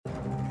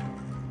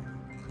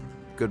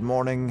good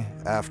morning,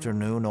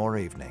 afternoon, or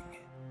evening,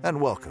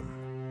 and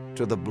welcome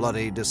to the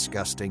Bloody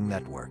Disgusting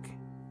Network.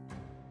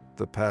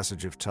 The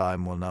passage of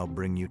time will now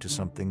bring you to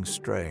something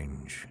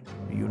strange,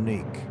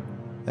 unique,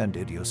 and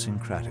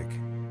idiosyncratic.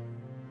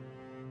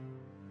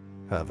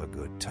 Have a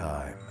good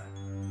time.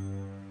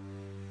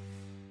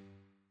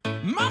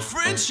 My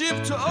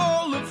friendship to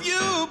all of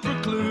you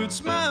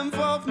precludes my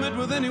involvement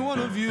with any one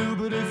of you.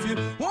 But if you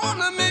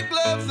wanna make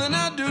love, then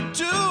I do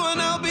too,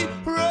 and I'll be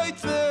right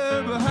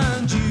there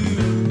behind you.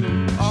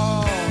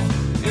 All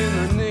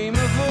in the name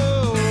of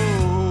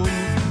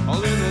oh,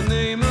 all in the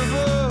name of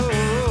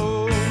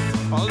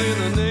oh, all in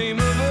the name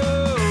of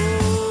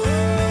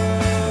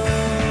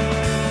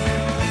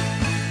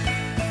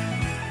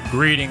oh.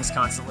 Greetings,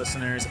 constant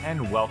listeners,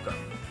 and welcome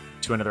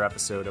to another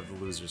episode of The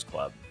Losers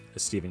Club, a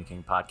Stephen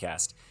King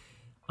podcast.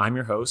 I'm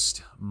your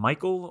host,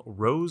 Michael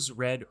Rose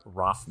Red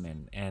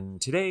Rothman,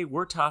 and today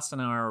we're tossing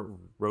our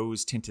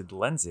rose-tinted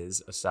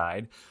lenses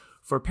aside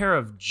for a pair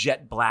of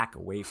jet black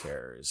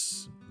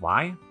wayfarers.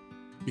 Why?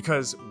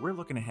 Because we're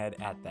looking ahead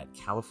at that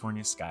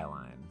California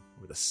skyline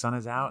where the sun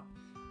is out,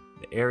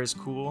 the air is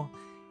cool,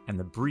 and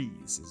the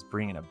breeze is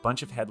bringing a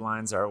bunch of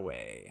headlines our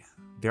way.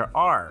 There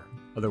are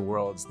other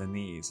worlds than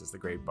these, as the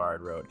great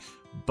Bard wrote,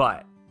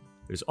 but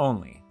there's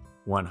only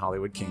one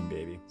Hollywood king,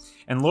 baby.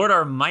 And Lord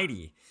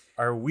Almighty,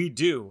 are we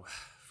due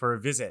for a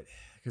visit?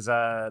 Because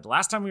the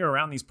last time we were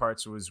around these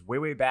parts was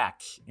way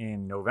back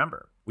in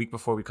November, week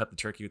before we cut the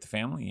turkey with the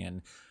family,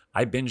 and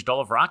I binged all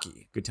of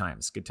Rocky. Good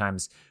times.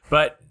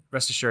 But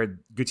rest assured,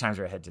 good times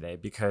are ahead today,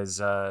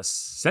 because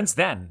since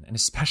then, and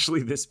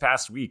especially this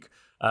past week,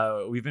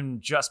 we've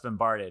been just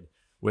bombarded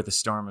with a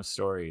storm of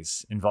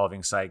stories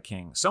involving Side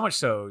King. So much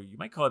so, you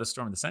might call it a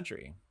storm of the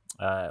century,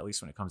 at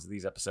least when it comes to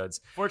these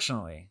episodes.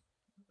 Fortunately,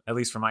 at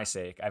least for my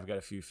sake, I've got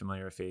a few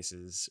familiar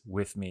faces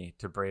with me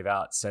to brave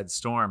out said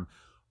storm.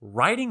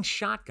 Riding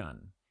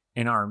shotgun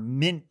in our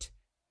Mint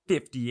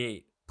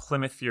 58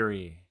 Plymouth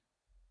Fury.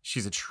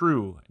 She's a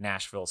true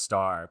Nashville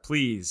star.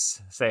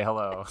 Please say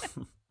hello.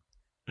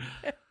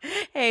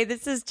 Hey,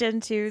 this is Gen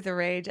 2, The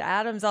Rage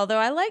Adams. Although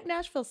I like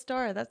Nashville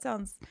Star. That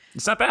sounds...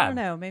 It's not bad. I don't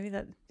know. Maybe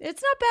that...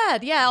 It's not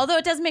bad. Yeah, although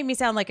it does make me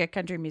sound like a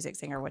country music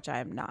singer, which I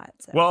am not.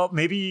 So. Well,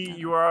 maybe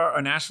you are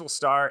a Nashville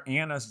star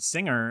and a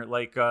singer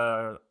like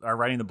our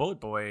Writing the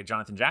Bullet Boy,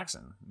 Jonathan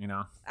Jackson, you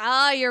know?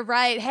 Ah, you're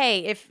right.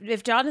 Hey,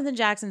 if Jonathan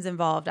Jackson's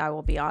involved, I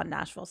will be on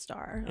Nashville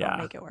Star. Yeah. I'll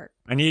make it work.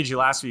 I needed you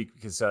last week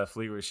because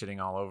Flieger was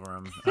shitting all over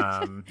him.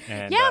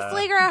 And,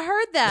 Flieger, I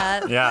heard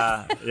that.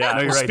 Yeah. No,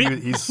 you're right.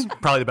 He's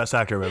probably the best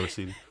actor I've ever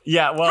seen.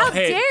 Yeah, well, How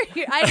dare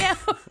you? I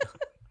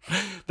know.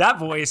 That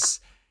voice,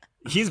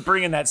 he's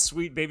bringing that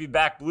sweet baby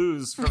back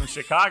blues from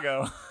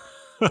Chicago.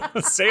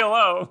 Say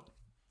hello.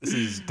 This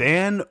is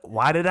Dan.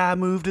 Why did I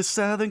move to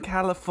Southern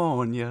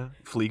California?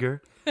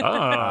 Flieger. Oh.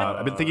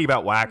 I've been thinking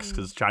about Wax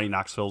because Johnny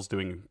Knoxville's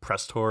doing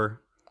press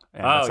tour.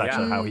 And that's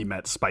actually how he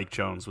met Spike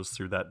Jonze, was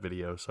through that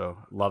video. So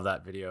love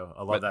that video.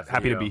 I love that video.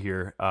 Happy to be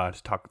here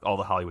to talk all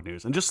the Hollywood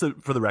news. And just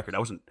for the record,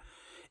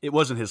 it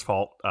wasn't his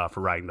fault for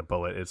riding the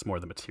bullet. It's more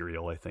the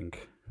material, I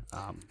think.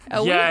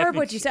 We heard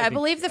what you said. I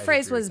believe the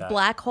phrase was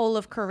black hole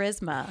of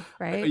charisma,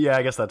 right? Yeah,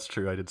 I guess that's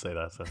true. I did say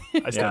that, so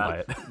I stand by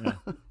it. Yeah.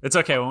 It's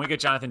okay. When we get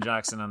Jonathan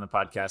Jackson on the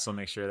podcast, we'll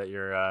make sure that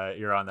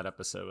you're on that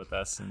episode with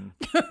us, and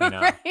you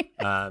know,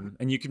 right.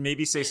 And you can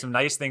maybe say some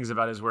nice things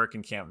about his work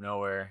in Camp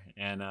Nowhere,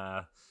 and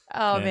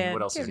man,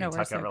 what else is he in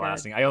Tuck so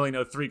Everlasting? I only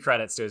know 3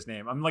 credits to his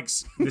name. I'm like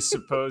this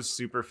supposed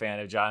super fan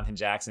of Jonathan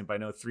Jackson, but I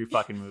know 3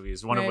 fucking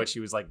movies, one of which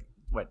he was like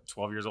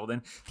 12 years old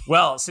in.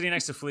 Well, sitting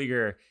next to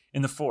Flieger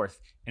in the 4th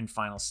and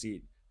final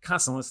seat.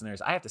 Constant listeners,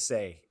 I have to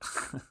say,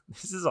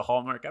 this is a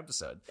Hallmark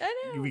episode.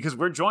 I know. Because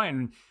we're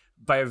joined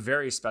by a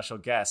very special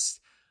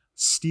guest,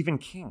 Stephen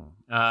King.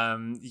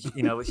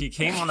 He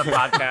came on the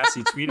podcast.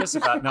 He tweeted us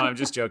about... No, I'm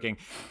just joking.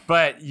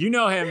 But you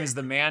know him as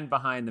the man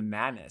behind the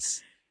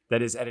madness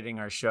that is editing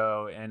our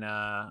show. And,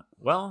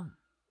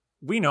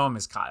 we know him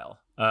as Kyle.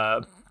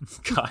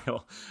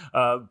 Kyle,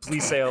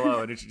 please say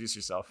hello and introduce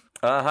yourself.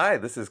 Hi,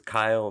 this is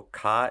Kyle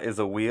Ka is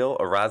a Wheel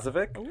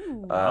Arazovic,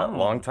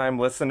 longtime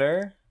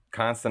listener,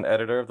 constant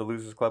editor of the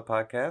Losers Club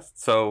podcast.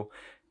 So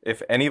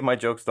if any of my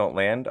jokes don't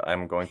land,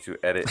 I'm going to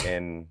edit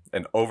in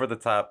an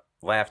over-the-top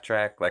laugh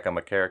track like I'm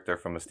a character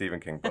from a Stephen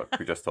King book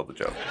who just told the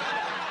joke.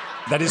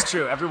 That is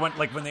true. Everyone,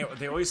 like, when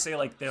they always say,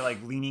 like, they're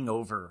like leaning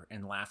over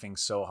and laughing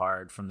so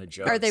hard from the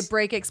jokes. Or they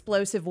break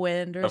explosive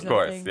wind or something. Of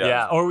course,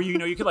 yeah. Or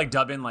you could like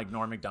dub in like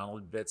Norm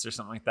Macdonald bits or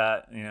something like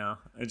that. You know,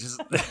 it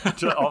just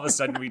all of a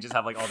sudden we just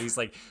have like all these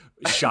like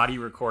shoddy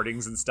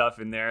recordings and stuff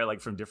in there,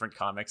 like from different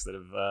comics that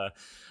have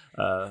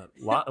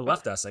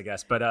left us, I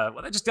guess. But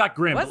that just got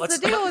grim. What's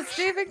the deal with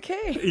Stephen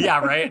King? Yeah,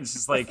 right. It's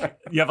just like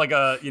you have like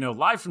a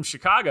live from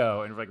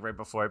Chicago and like right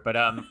before it, but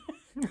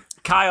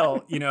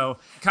Kyle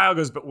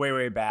goes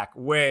way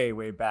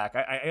back.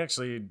 I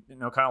actually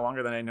know Kyle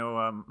longer than I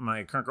know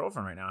my current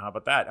girlfriend right now. How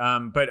about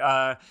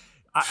that?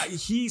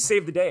 He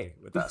saved the day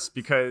with us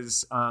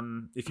because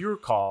if you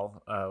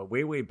recall,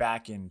 way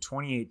back in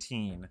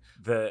 2018,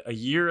 a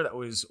year that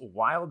was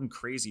wild and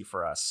crazy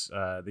for us,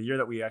 the year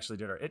that we actually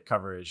did our IT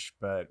coverage,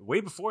 but way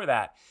before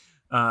that,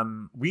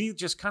 we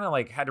just kind of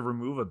like had to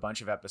remove a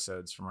bunch of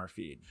episodes from our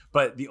feed.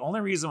 But the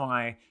only reason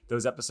why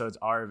those episodes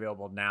are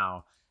available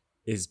now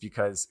is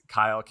because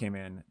Kyle came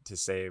in to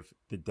save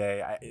the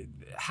day.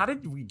 How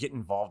did we get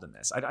involved in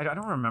this? I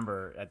don't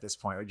remember at this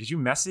point. Did you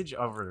message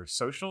over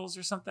socials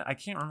or something? I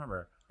can't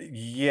remember.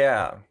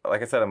 Yeah.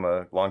 Like I said, I'm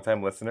a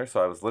longtime listener,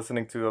 so I was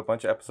listening to a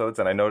bunch of episodes,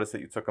 and I noticed that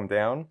you took them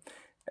down.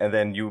 And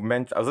then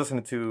I was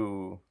listening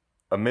to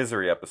a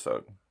Misery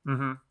episode,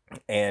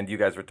 and you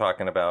guys were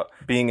talking about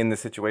being in the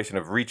situation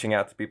of reaching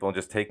out to people and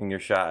just taking your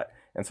shot.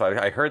 And so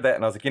I heard that,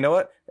 and I was like, you know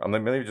what? I'm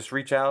going to just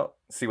reach out,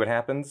 see what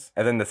happens.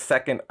 And then the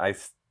second I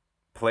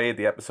played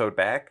the episode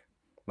back,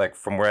 like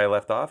from where I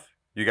left off,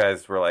 you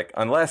guys were like,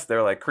 unless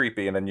they're like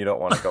creepy and then you don't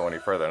want to go any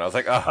further. And I was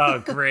like,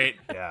 oh great.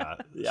 Yeah.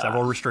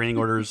 Several restraining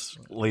orders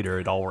later,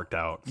 it all worked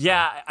out. So.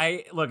 Yeah.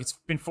 Look, it's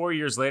been 4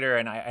 years later,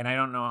 and I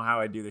don't know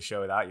how I'd do the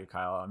show without you,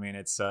 Kyle. I mean,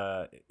 it's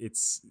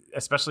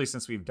especially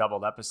since we've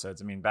doubled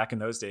episodes. I mean, back in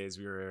those days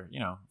we were,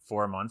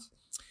 4 a month.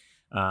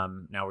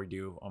 Now we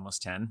do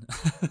almost 10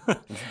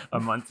 a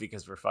month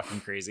because we're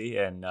fucking crazy,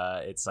 and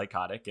it's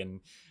psychotic, and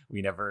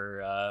we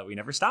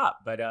never stop.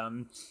 But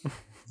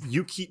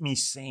you keep me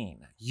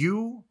sane.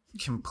 You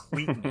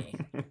complete me,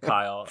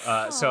 Kyle.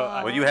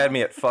 Well, you had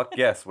me at fuck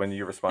yes when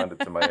you responded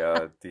to my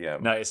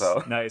DM.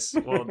 Nice.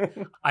 Well,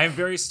 I am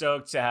very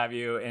stoked to have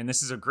you, and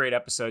this is a great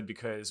episode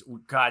because,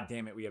 God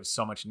damn it, we have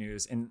so much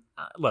news. And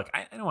look,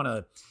 I don't want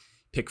to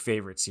pick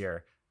favorites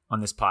here on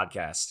this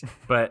podcast,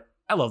 but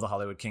I love the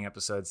Hollywood King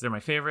episodes. They're my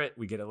favorite.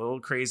 We get a little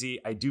crazy.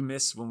 I do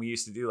miss when we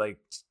used to do like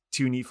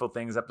 2 Needful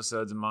Things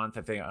episodes a month.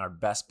 I think our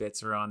best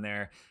bits are on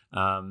there.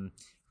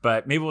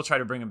 But maybe we'll try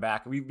to bring them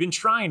back. We've been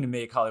trying to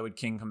make Hollywood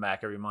King come back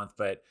every month,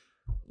 but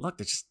look,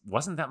 there just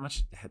wasn't that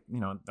much,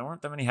 there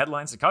weren't that many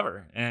headlines to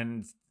cover.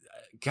 And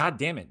God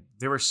damn it,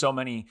 there were so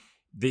many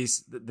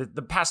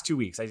the past 2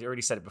 weeks. I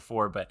already said it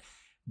before, but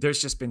there's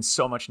just been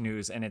so much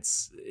news, and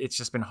it's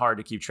just been hard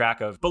to keep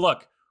track of. But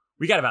look,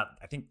 we got about,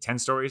 I think, 10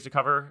 stories to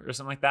cover or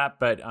something like that.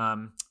 But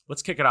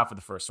let's kick it off with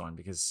the first one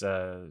because,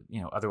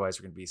 otherwise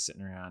we're going to be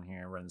sitting around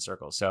here running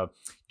circles. So,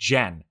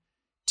 Jen,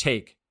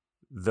 take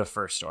the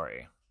first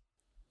story.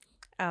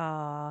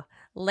 Oh,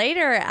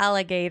 later,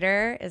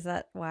 alligator. Is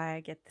that why I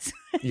get this?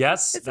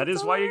 Yes, that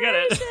is why you get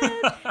it.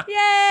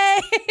 Yay!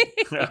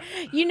 Yeah.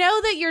 You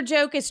know that your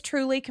joke is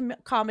truly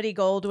comedy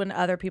gold when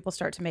other people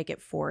start to make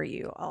it for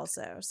you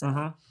also. So,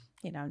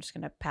 I'm just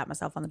going to pat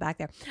myself on the back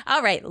there.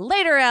 All right,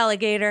 later,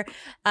 alligator.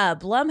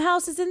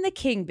 Blumhouse is in the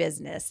King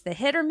business. The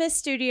hit or miss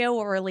studio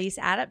will release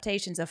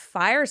adaptations of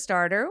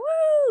Firestarter,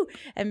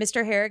 and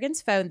Mr.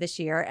 Harrigan's Phone this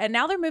year. And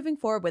now they're moving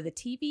forward with a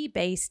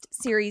TV-based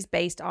series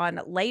based on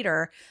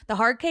Later, the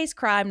hard case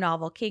crime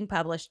novel King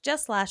published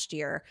just last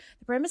year.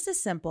 The premise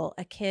is simple.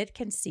 A kid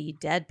can see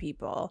dead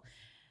people.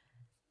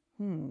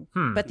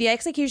 But the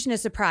execution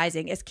is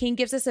surprising, as King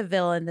gives us a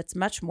villain that's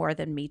much more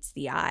than meets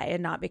the eye,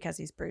 and not because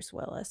he's Bruce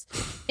Willis.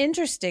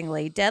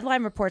 Interestingly,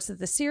 Deadline reports that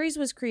the series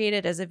was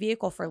created as a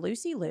vehicle for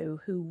Lucy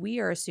Liu, who we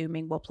are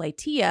assuming will play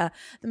Tia,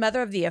 the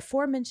mother of the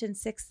aforementioned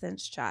Sixth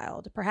Sense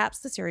child. Perhaps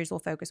the series will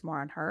focus more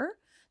on her.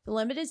 The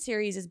limited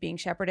series is being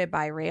shepherded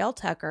by Rael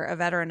Tucker, a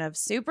veteran of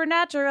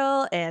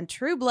Supernatural and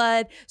True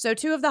Blood, so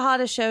 2 of the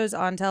hottest shows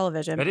on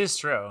television. It is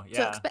true.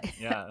 Yeah,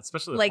 so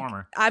especially the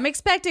former. I'm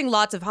expecting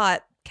lots of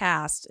hot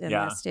cast in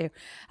this too.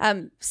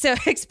 So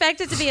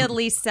expect it to be at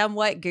least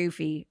somewhat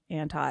goofy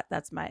and hot.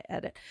 That's my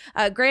edit.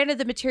 Granted,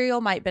 the material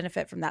might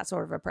benefit from that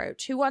sort of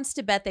approach. Who wants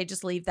to bet they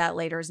just leave that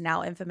Later's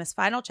now infamous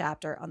final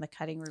chapter on the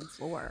cutting room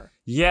floor?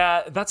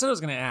 Yeah, that's what I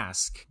was going to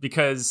ask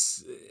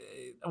because,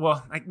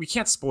 we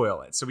can't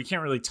spoil it, so we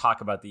can't really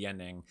talk about the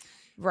ending.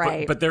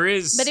 Right. But there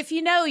is... But if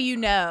you know, you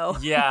know.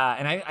 Yeah,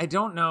 and I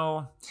don't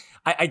know.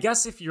 I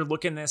guess if you're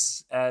looking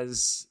this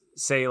as...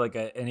 say like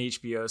an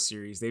HBO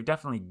series, they've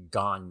definitely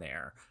gone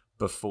there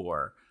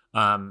before.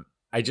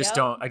 I just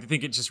don't. I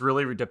think it just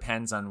really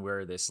depends on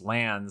where this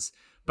lands.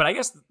 But I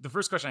guess the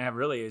first question I have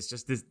really is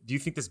just this: do you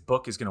think this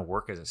book is going to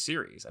work as a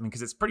series? I mean,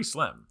 because it's pretty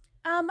slim.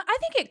 I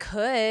think it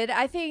could.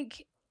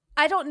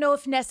 I don't know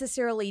if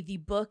necessarily the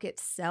book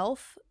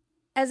itself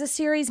as a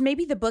series.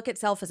 Maybe the book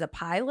itself as a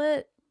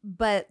pilot.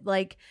 But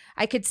like,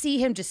 I could see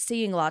him just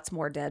seeing lots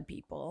more dead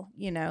people.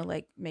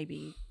 Like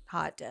maybe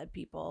hot dead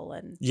people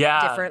and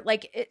different,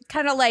 like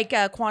kind of like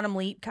a Quantum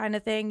Leap kind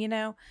of thing,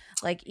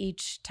 like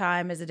each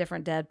time is a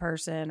different dead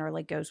person, or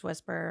like Ghost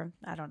Whisperer.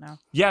 I don't know.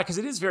 Yeah, because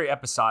it is very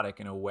episodic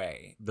in a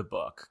way, the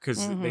book,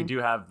 because they do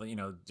have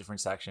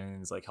different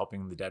sections, like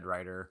helping the dead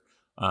writer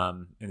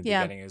in the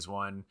beginning is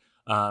one.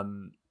 I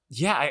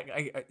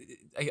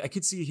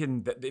could see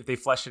him if they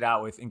flesh it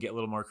out with and get a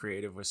little more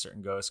creative with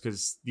certain ghosts,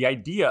 because the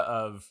idea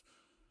of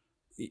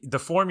the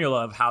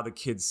formula of how the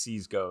kid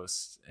sees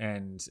ghosts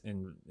and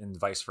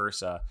vice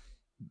versa,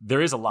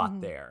 there is a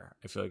lot there.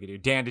 I feel like I do.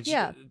 Dan,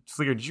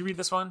 Fleeger, did you read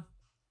this one?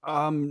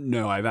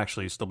 No, I've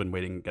actually still been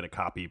waiting to get a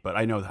copy, but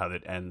I know how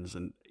that ends,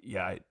 and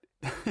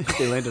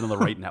they landed on the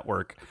right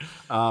network.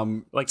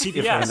 Like TBS,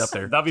 if they end up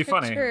there, that'd be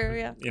funny.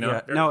 True,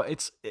 No, I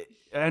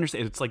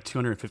understand it's like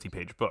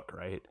 250-page book,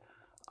 right?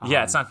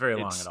 Yeah, it's not very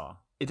long at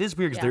all. It is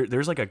weird because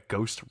there's like a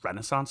ghost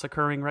renaissance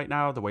occurring right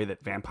now. The way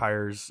that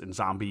vampires and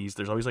zombies,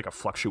 there's always like a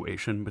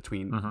fluctuation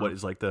between what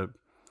is like the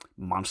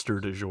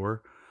monster du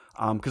jour.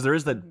 Because there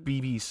is that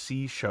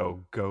BBC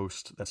show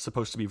Ghost that's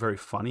supposed to be very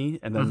funny,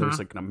 and then there's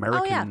like an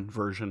American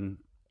version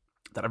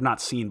that I've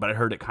not seen, but I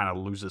heard it kind of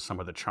loses some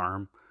of the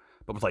charm.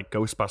 But with like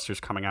Ghostbusters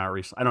coming out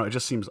recently, I don't know, it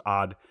just seems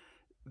odd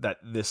that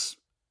this,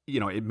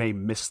 it may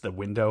miss the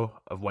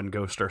window of when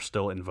ghosts are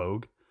still in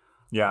vogue.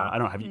 Yeah, I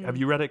don't know. Have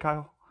you read it,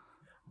 Kyle?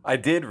 I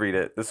did read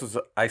it.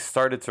 I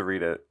started to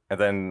read it, and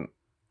then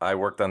I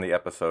worked on the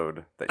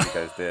episode that you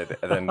guys did,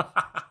 and then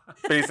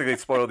basically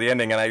spoiled the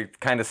ending, and I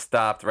kind of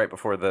stopped right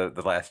before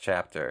the last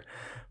chapter.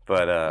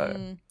 But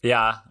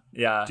yeah.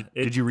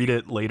 Did you read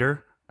it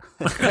later?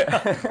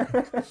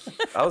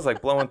 I was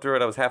like blowing through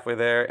it. I was halfway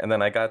there, and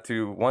then I got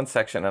to one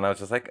section, and I was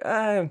just like,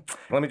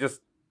 let me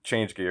just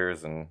change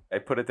gears, and I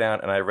put it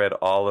down, and I read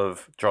all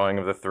of Drawing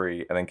of the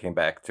Three, and then came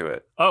back to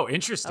it. Oh,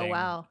 interesting. Oh,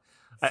 wow.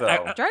 So,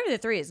 Drawing of the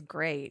Three is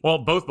great. Well,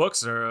 both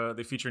books are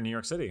they feature New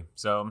York City,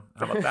 so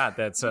how about that?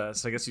 That's so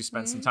I guess you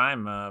spent some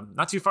time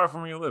not too far from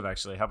where you live,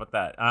 actually. How about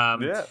that?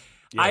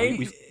 Yeah,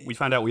 we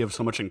found out we have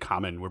so much in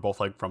common. We're both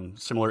like from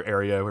similar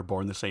area. We're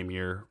born the same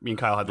year. Me and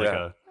Kyle had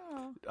like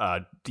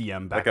a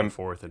DM back and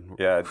forth, and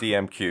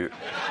DM cute.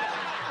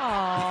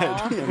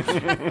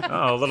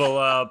 Oh, a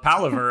little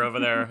palaver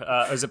over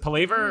there. Is it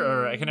palaver,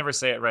 or I can never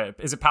say it right?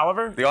 Is it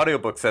palaver? The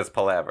audiobook says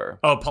palaver.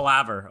 Oh,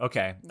 palaver.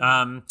 Okay.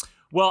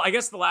 Well, I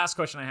guess the last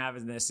question I have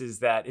in this is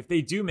that if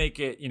they do make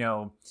it,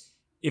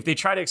 if they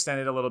try to extend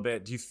it a little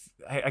bit,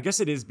 I guess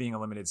it is being a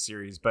limited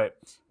series, but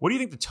what do you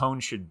think the tone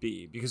should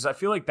be? Because I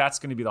feel like that's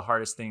going to be the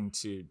hardest thing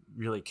to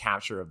really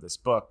capture of this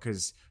book,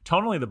 because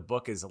tonally the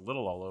book is a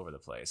little all over the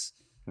place.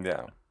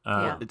 Yeah.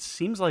 It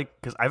seems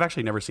like, because I've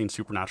actually never seen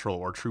Supernatural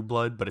or True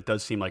Blood, but it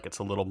does seem like it's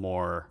a little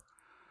more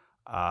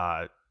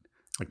like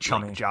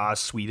chummy, like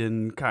Joss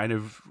Sweden kind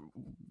of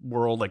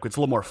world. Like it's a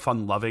little more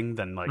fun loving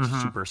than like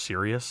super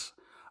serious.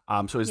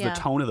 So is the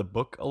tone of the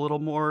book a little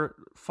more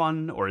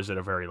fun, or is it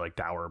a very like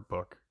dour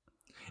book?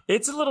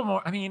 It's a little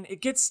more, I mean,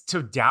 it gets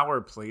to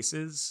dour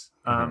places.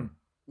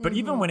 But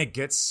even when it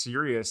gets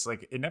serious,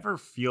 like it never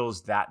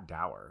feels that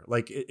dour.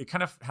 Like it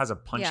kind of has a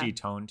punchy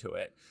tone to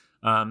it.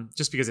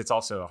 Just because it's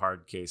also a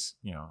hard case,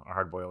 a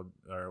hard boiled,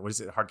 or what is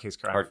it? Hard case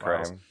crime. Hard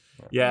files. crime.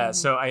 Yeah.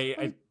 So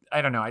I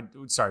don't know.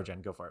 Sorry,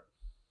 Jen, go for it.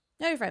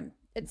 No, you're fine.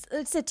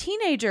 It's a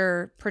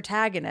teenager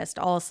protagonist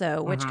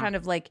also, which kind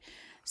of like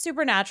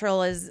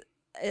Supernatural is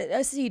a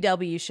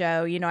CW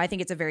show. I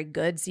think it's a very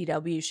good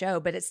CW show,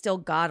 but it's still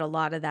got a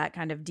lot of that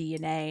kind of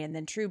DNA. And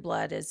then True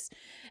Blood is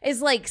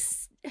like,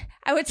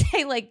 I would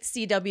say like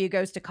CW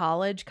goes to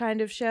college kind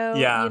of show.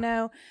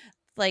 Yeah.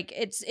 Like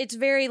it's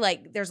very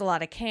like there's a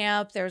lot of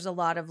camp, there's a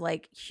lot of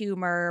like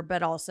humor,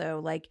 but also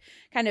like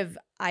kind of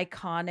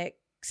iconic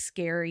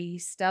scary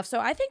stuff. So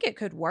I think it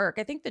could work.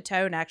 I think the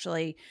tone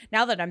actually,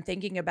 now that I'm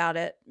thinking about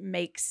it,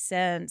 makes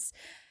sense.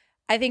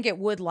 I think it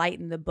would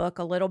lighten the book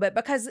a little bit,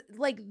 because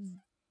like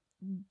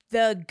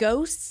the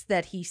ghosts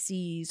that he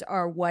sees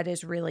are what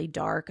is really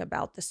dark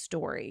about the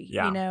story,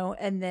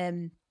 and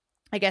then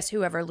I guess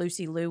whoever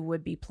Lucy Liu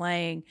would be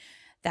playing,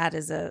 that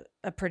is a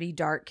pretty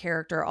dark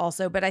character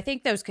also. But I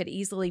think those could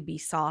easily be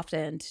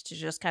softened to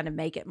just kind of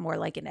make it more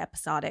like an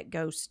episodic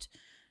ghost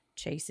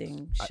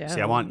chasing show.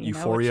 See, I want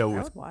Euphoria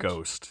with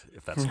Ghost,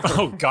 if that's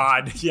oh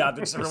God, yeah,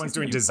 everyone's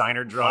doing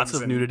designer drugs,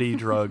 lots of nudity,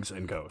 drugs,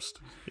 and Ghost.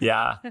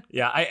 Yeah.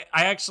 I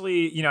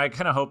actually, I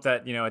kind of hope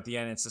that at the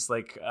end it's just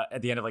like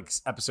at the end of like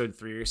episode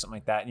 3 or something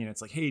like that.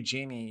 It's like, hey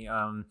Jamie,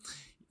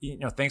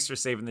 thanks for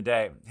saving the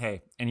day.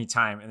 Hey,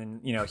 anytime. And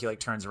then, he like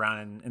turns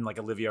around and like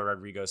Olivia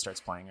Rodrigo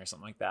starts playing or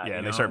something like that. Yeah,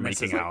 and they start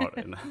making out.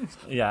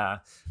 Yeah.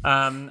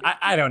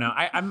 I don't know.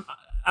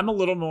 I'm a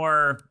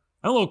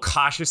little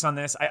cautious on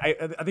this.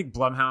 I think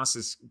Blumhouse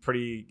is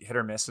pretty hit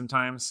or miss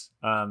sometimes.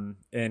 And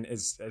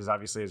as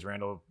obviously as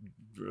Randall,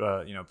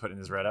 put in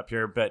his read up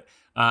here, but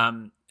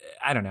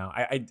I don't know.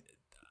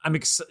 I'm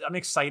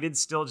excited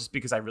still, just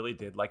because I really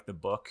did like the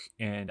book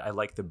and I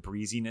like the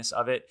breeziness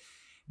of it.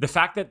 The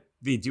fact that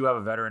they do have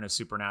a veteran of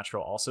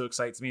Supernatural also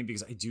excites me,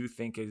 because I do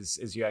think,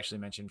 as you actually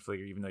mentioned,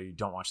 Fleeger, even though you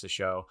don't watch the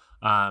show,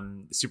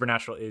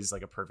 Supernatural is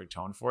like a perfect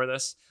tone for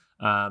this.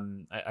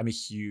 I'm a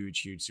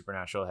huge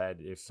Supernatural head.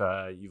 If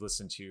you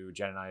listen to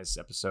Jen and I's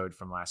episode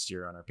from last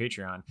year on our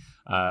Patreon,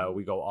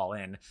 we go all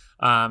in.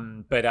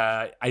 But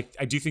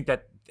I do think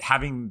that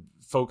having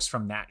folks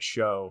from that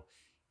show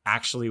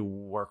actually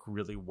work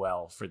really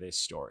well for this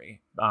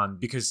story,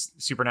 because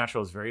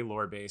Supernatural is very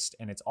lore based,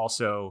 and it's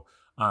also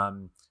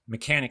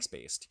mechanics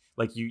based.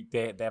 Like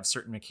they have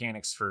certain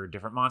mechanics for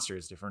different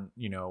monsters, different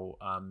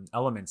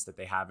elements that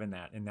they have in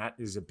that, and that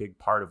is a big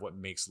part of what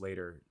makes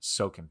later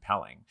so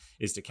compelling,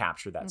 is to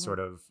capture that sort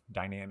of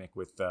dynamic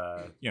with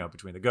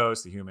between the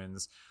ghosts, the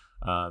humans.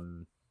 I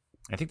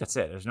think that's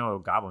it. There's no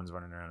goblins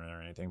running around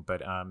or anything,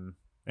 but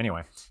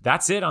anyway,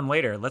 that's it on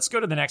later. Let's go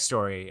to the next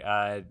story.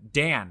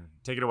 Dan,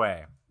 take it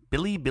away.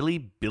 Billy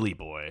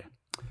Boy.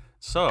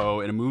 So,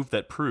 in a move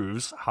that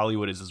proves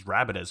Hollywood is as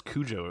rabid as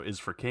Cujo is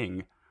for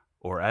King,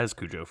 or as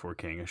Cujo for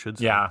King, I should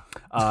say. Yeah.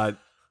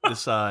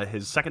 this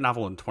his second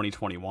novel in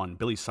 2021,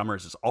 Billy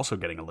Summers, is also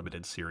getting a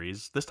limited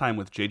series. This time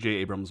with J.J.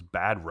 Abrams'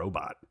 Bad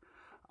Robot.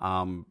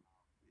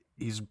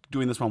 He's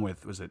doing this one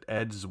with, was it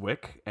Ed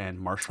Zwick and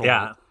Marshall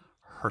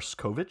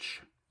Herskovich?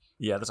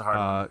 Yeah, that's a hard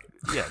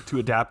one. Yeah, to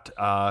adapt,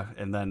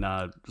 and then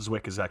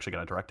Zwick is actually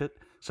going to direct it.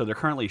 So they're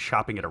currently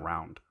shopping it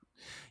around.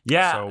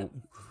 Yeah, so,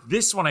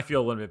 this one I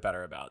feel a little bit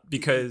better about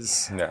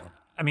because,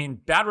 I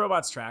mean, Bad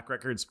Robot's track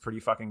record's pretty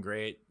fucking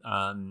great.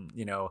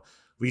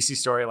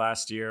 Lisi's story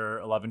last year,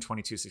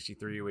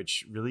 11/22/63,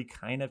 which really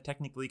kind of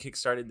technically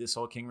kickstarted this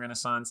whole King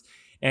Renaissance.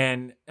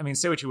 And I mean,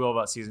 say what you will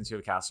about season 2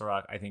 of Castle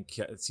Rock, I think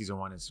season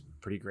 1 is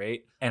pretty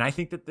great. And I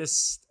think that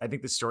this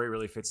story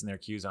really fits in their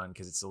cues on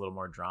because it's a little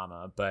more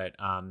drama. But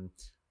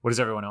what does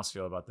everyone else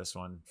feel about this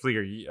one?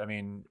 Flieger,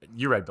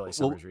 you read Billy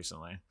Summers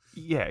recently.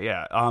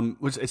 Yeah.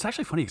 It's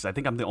actually funny because I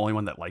think I'm the only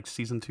one that likes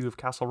season 2 of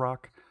Castle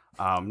Rock.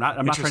 I'm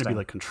not trying to be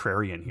like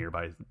contrarian here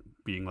by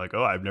being like,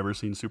 oh, I've never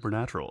seen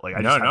Supernatural. Like,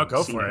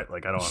 go for it.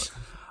 Like, I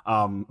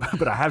don't.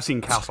 But I have seen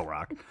Castle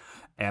Rock,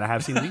 and I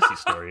have seen Lisi's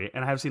story,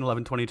 and I have seen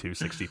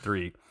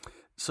 11/22/63.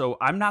 So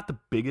I'm not the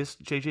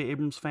biggest J.J.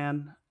 Abrams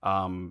fan.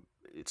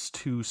 It's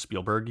too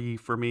Spielbergy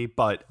for me,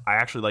 but I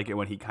actually like it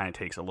when he kind of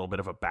takes a little bit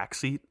of a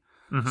backseat.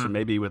 So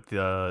maybe with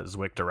the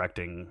Zwick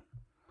directing,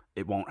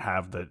 it won't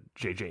have the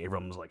J.J.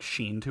 Abrams like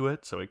sheen to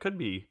it. So it could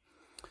be.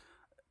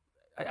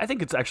 I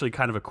think it's actually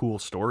kind of a cool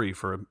story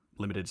for a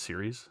limited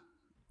series.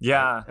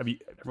 Yeah. Have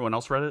everyone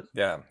else read it?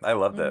 Yeah, I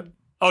loved it.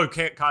 Oh,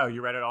 okay, Kyle,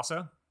 you read it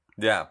also?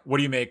 Yeah. What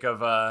do you make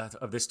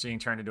of this being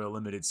turned into a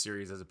limited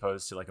series as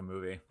opposed to like a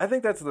movie? I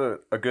think that's a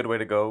good way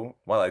to go.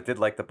 While I did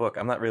like the book,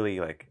 I'm not really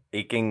like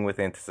aching with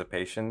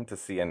anticipation to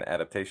see an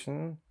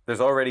adaptation. There's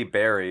already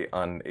Barry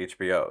on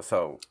HBO,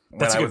 so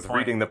when I was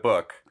reading the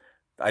book,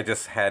 I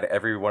just had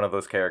every one of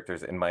those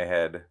characters in my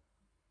head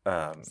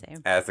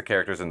as the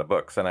characters in the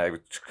books, and I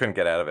couldn't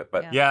get out of it.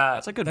 But yeah,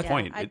 that's a good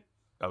point.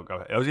 Go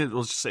ahead. I was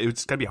just say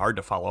it's gonna be hard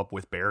to follow up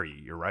with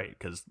Barry. You're right,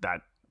 because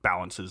that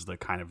balances the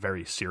kind of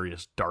very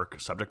serious,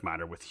 dark subject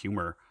matter with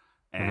humor,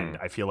 and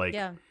I feel like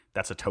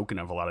that's a token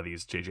of a lot of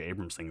these J.J.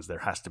 Abrams things. There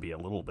has to be a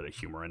little bit of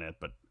humor in it,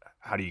 but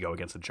how do you go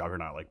against a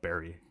juggernaut like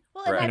Barry?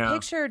 Well, and I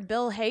pictured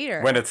Bill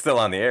Hader. When it's still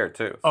on the air,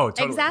 too. Oh,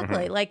 totally.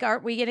 Exactly. Like,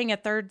 aren't we getting a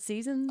third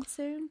season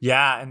soon?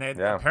 Yeah, and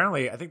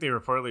apparently, I think they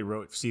reportedly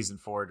wrote season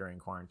 4 during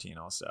quarantine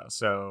also.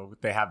 So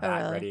they have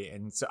that ready.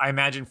 And so I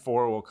imagine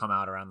 4 will come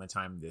out around the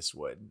time this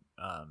would.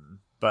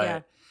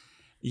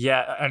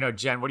 Yeah, I know.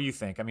 Jen, what do you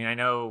think? I mean, I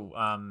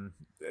know,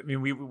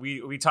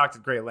 we talked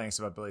at great lengths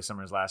about Billy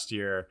Summers last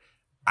year.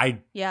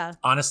 I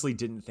honestly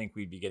didn't think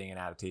we'd be getting an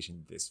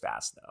adaptation this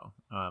fast, though.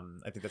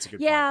 I think that's a good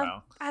point,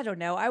 Kyle. I don't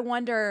know. I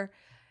wonder...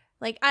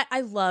 Like, I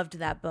loved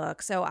that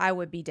book, so I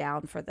would be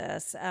down for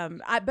this.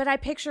 But I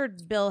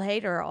pictured Bill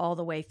Hader all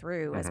the way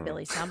through as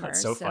Billy Summers.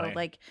 That's so funny.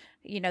 Like,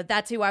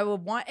 that's who I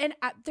would want. And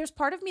there's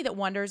part of me that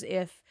wonders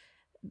if,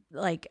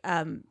 like,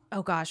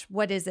 oh gosh,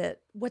 what is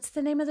it? What's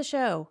the name of the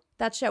show?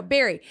 That show,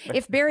 Barry.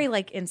 If Barry,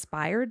 like,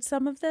 inspired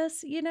some of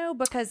this,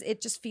 because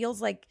it just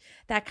feels like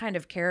that kind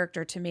of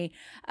character to me.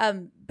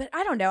 But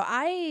I don't know.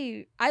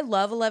 I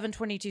love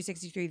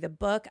 11/22/63, the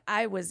book.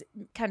 I was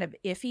kind of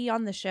iffy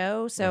on the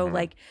show. So,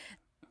 like...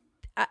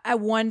 I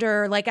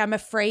wonder, like, I'm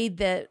afraid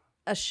that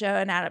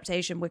an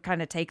adaptation would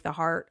kind of take the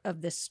heart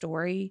of this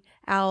story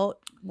out,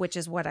 which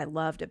is what I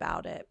loved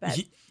about it.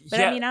 But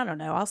I mean, I don't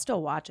know. I'll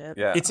still watch it.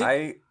 Yeah,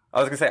 I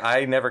was going to say,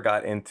 I never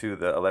got into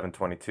the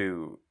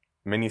 11/22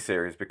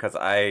 miniseries because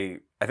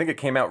I think it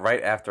came out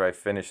right after I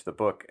finished the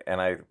book,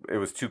 and it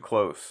was too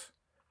close.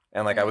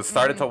 And, like, I was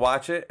started to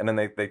watch it, and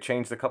then they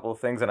changed a couple of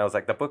things, and I was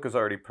like, the book is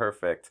already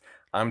perfect.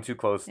 I'm too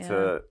close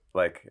to,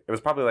 like, it was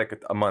probably, like,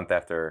 a month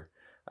after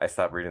I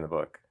stopped reading the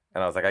book.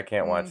 And I was like, I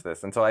can't watch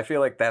this. And so I feel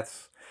like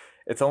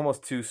it's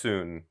almost too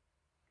soon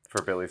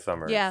for Billy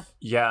Summers. Yeah.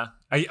 Yeah.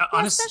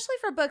 Especially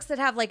for books that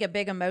have like a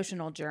big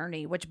emotional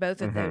journey, which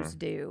both of those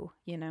do,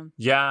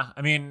 Yeah.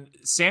 I mean,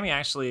 Sammy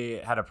actually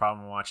had a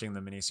problem watching the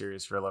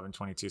miniseries for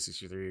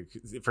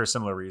 11/22/63 for a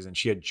similar reason.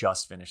 She had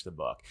just finished the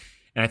book.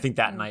 And I think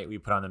that night we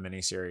put on the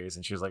miniseries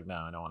and she was like, no,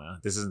 I don't want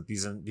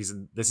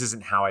to. This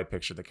isn't how I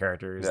picture the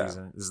characters. Yeah. This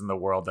isn't the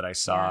world that I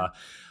saw. Yeah.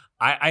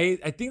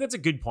 I think that's a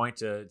good point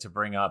to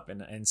bring up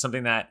and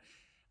something that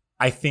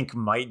I think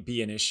might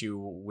be an issue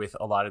with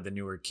a lot of the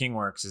newer King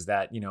works is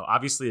that,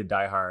 obviously the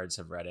diehards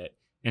have read it.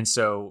 And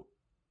so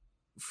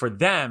for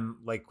them,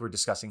 like we're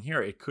discussing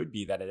here, it could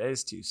be that it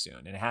is too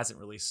soon and it hasn't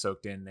really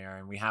soaked in there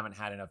and we haven't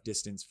had enough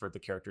distance for the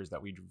characters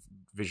that we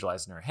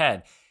visualize in our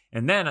head.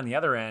 And then on the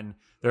other end,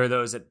 there are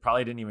those that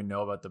probably didn't even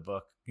know about the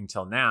book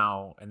until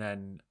now. And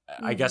then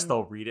I guess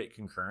they'll read it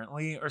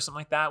concurrently or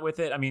something like that with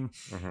it. I mean,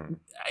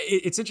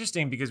 it's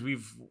interesting because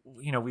we've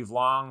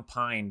long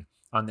pined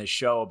on this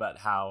show about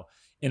how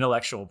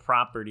intellectual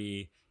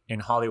property in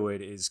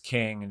Hollywood is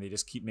king and they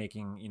just keep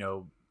making,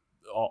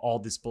 all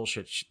this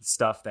bullshit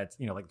stuff that's,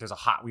 like there's a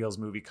Hot Wheels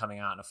movie coming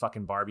out and a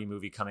fucking Barbie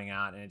movie coming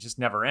out and it just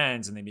never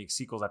ends and they make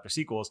sequels after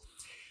sequels.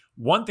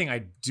 One thing I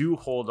do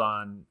hold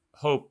on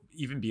hope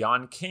even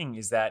beyond King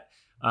is that,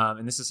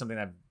 and this is something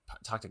I've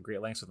talked at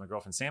great lengths with my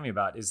girlfriend Sammy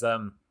about, is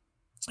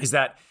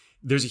that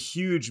there's a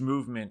huge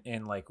movement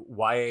in like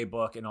YA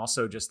book and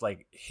also just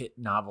like hit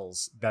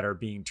novels that are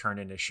being turned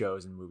into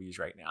shows and movies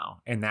right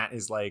now. And that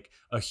is like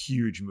a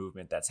huge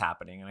movement that's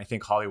happening. And I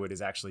think Hollywood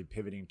is actually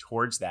pivoting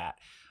towards that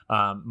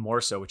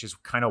more so, which is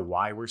kind of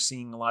why we're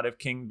seeing a lot of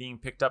King being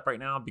picked up right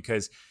now,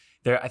 because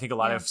I think a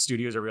lot of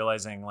studios are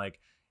realizing like,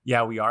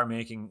 yeah, we are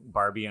making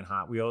Barbie and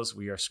Hot Wheels.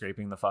 We are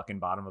scraping the fucking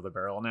bottom of the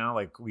barrel now.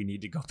 Like we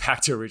need to go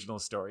back to original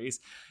stories.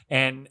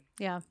 And,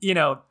 you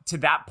know, to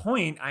that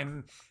point,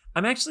 I'm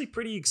actually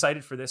pretty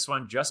excited for this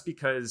one just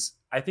because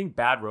I think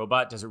Bad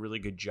Robot does a really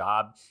good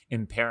job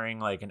in pairing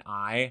like an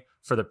eye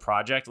for the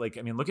project. Like,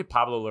 I mean, look at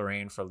Pablo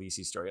Larraín for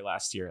Lisi's story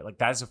last year. Like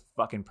that is a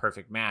fucking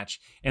perfect match.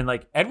 And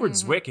like Edward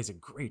Zwick is a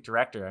great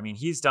director. I mean,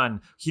 he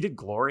did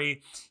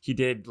Glory. He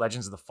did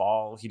Legends of the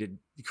Fall. He did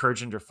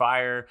Courage Under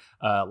Fire,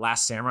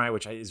 Last Samurai,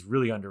 which is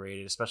really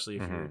underrated, especially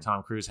if you're a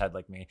Tom Cruise head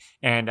like me.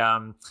 And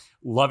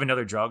Love and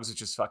Other Drugs,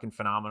 which is fucking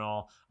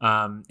phenomenal.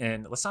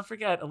 And let's not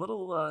forget a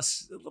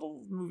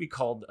little movie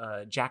called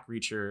Jack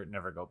Reacher,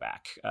 Never Go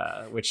Back,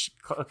 which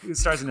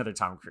stars another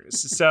Tom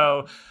Cruise.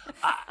 So,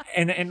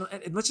 and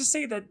let's just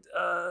say that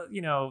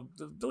you know,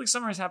 Billy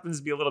Summers happens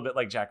to be a little bit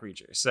like Jack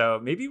Reacher. So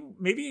maybe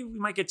we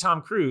might get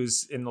Tom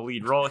Cruise in the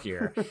lead role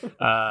here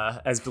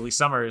as Billy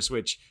Summers,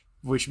 which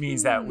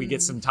means that we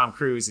get some Tom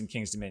Cruise in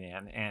King's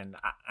Dominion. And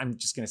I'm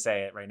just gonna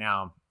say it right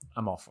now,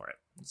 I'm all for it.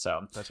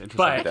 So that's interesting.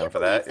 But I can't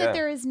believe that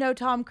there is no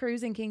Tom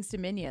Cruise in King's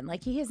Dominion.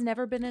 Like he has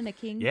never been in a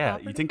King. Yeah,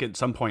 property? you think at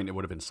some point it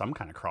would have been some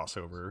kind of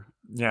crossover.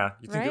 Yeah,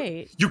 you think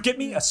right. You get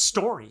me a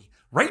story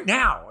right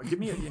now. Give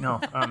me,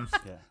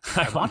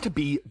 I want to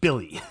be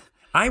Billy.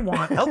 I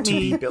want Help to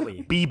me be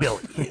Billy. Be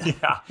Billy.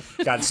 Yeah,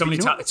 God, so many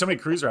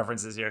Cruise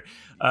references here.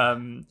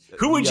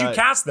 Who would you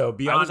cast though?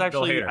 Beyond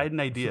Bill Hader? I had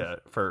an idea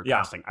for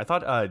casting. I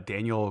thought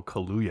Daniel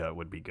Kaluuya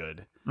would be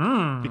good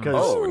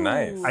because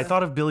nice. I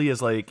thought of Billy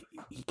as like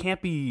he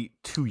can't be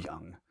too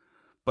young,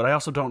 but I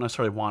also don't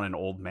necessarily want an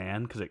old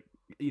man because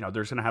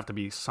there's going to have to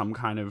be some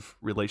kind of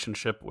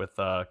relationship with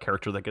a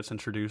character that gets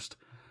introduced.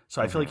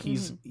 So I feel like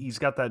he's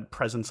got that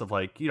presence of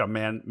like,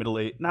 man,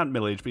 not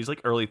middle age, but he's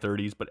like early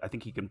 30s, but I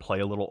think he can play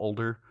a little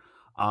older.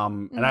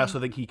 And I also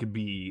think he could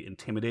be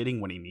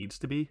intimidating when he needs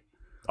to be.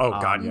 Oh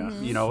God,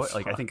 yeah.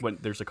 Like I think when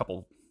there's a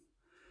couple,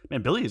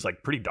 man, Billy is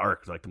like pretty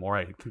dark. Like the more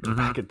I go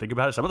back and think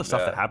about it, some of the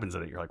stuff that happens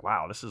in it, you're like,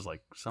 wow, this is like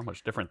so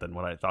much different than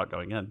what I thought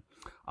going in.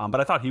 But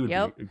I thought he would be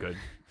a good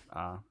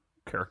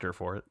character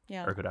for it,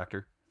 or a good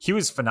actor. He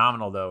was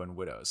phenomenal though in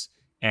Widows,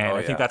 and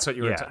I think that's what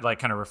you were like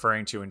kind of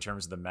referring to in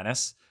terms of the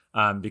menace.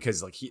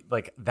 Because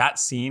like that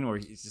scene where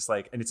he's just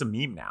like, and it's a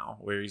meme now,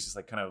 where he's just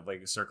like kind of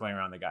like circling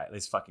around the guy.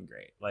 It's fucking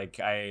great. Like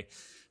I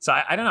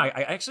don't know.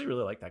 I actually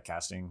really like that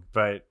casting.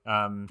 But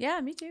yeah,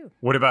 me too.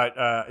 What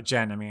about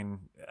Jen? I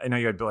mean, I know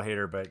you had Bill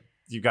Hader, but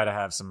you got to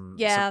have some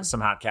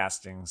hot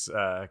castings.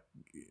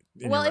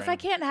 Well, if I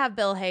can't have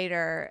Bill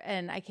Hader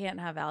and I can't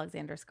have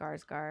Alexander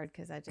Skarsgård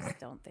because I just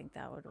don't think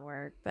that would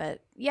work. But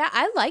yeah,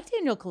 I like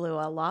Daniel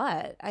Kaluuya a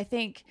lot. I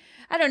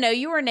don't know.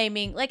 You were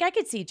naming, like I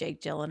could see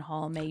Jake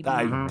Gyllenhaal maybe.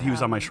 He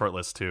was on my short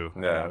list too.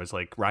 Yeah. I was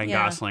like Ryan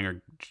Gosling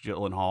or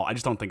Gyllenhaal. I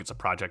just don't think it's a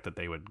project that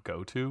they would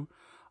go to.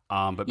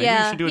 But maybe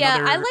we should do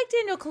another. Yeah, I like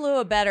Daniel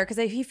Kaluuya better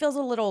because he feels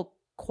a little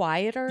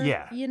quieter.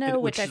 Yeah,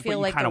 which I feel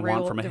like the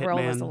role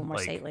is a little more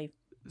stately.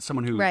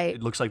 Someone who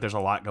it looks like there's a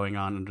lot going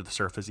on under the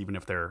surface, even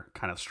if they're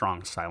kind of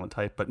strong silent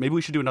type. But maybe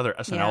we should do another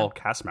SNL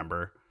cast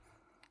member.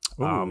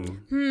 Bobby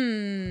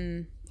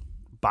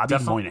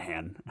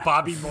Moynihan.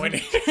 Bobby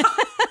Moynihan.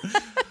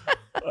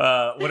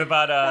 What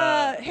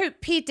about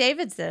Pete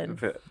Davidson?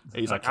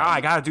 He's like,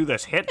 I got to do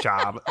this hit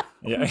job.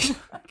 Yeah,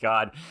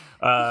 God.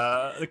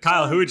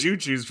 Kyle, who would you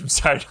choose from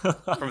Saturday Night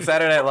Live? From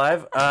Saturday Night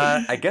Live?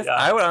 I guess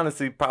I would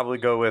honestly probably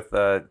go with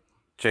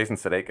Jason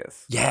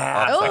Sudeikis.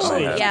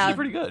 Yeah, he's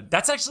pretty good.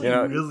 That's actually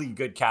really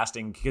good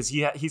casting because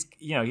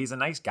he's a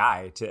nice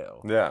guy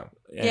too.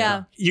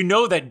 Yeah. You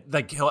know that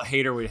like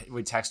Hader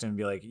would text him and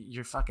be like,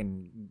 "You're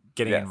fucking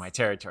getting in my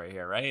territory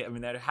here, right?" I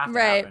mean, that'd have to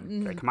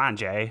happen. Like, come on,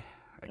 Jay.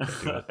 I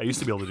can't do it. I used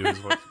to be able to do his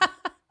voice.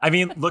 I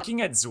mean,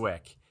 looking at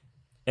Zwick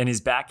and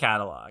his back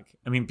catalog,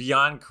 I mean,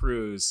 beyond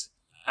Cruise.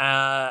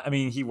 I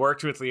mean, he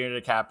worked with Leonardo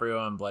DiCaprio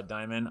on Blood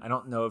Diamond. I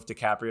don't know if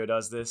DiCaprio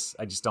does this.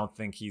 I just don't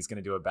think he's going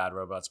to do a Bad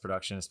Robots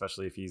production,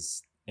 especially if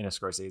he's in a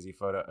Scorsese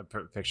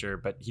picture.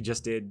 But he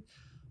just did,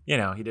 he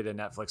did a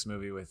Netflix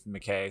movie with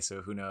McKay,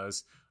 so who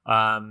knows?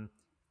 I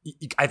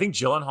think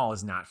Gyllenhaal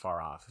is not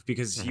far off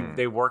because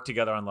they worked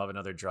together on Love and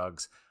Other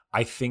Drugs.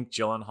 I think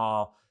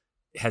Gyllenhaal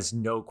has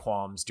no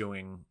qualms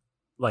doing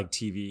like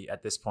TV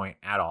at this point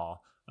at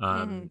all.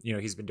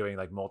 He's been doing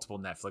like multiple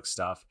Netflix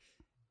stuff.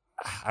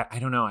 I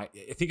don't know. I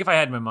think if I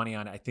had my money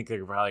on it, I think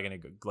they're probably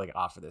going to like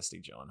offer this to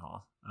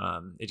Gyllenhaal.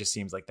 It just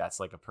seems like that's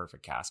like a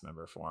perfect cast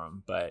member for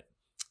him, but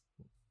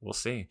we'll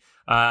see.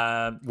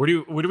 Where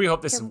do we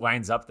hope this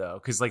winds up though?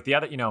 Because like the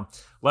other,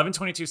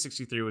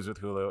 11/22/63 was with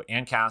Hulu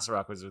and Castle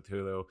Rock was with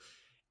Hulu.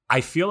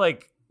 I feel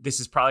like this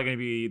is probably going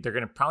to be, they're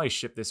going to probably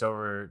ship this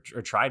over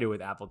or try to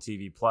with Apple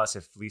TV Plus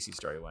if Lisi's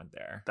story went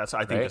there.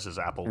 I think this is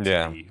Apple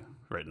TV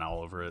written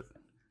all over it.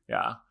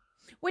 Yeah.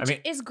 Which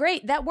is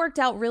great. That worked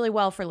out really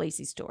well for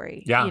Lacey's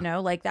story. Yeah. You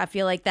know, like I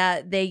feel like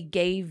that they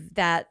gave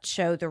that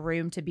show the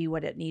room to be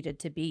what it needed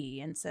to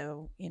be. And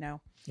so, you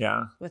know,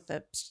 with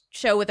a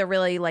show with a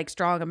really like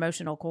strong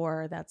emotional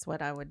core, that's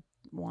what I would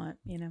want,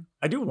 you know.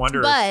 I do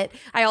wonder. But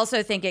I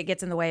also think it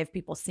gets in the way of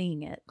people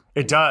seeing it.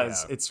 It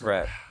does. Yeah. It's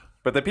right.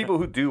 But the people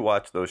who do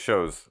watch those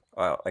shows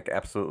like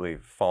absolutely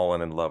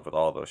fallen in love with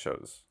all those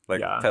shows.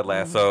 Like Ted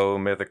Lasso,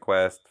 Mythic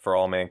Quest, For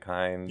All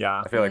Mankind.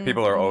 Yeah. I feel like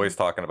people are always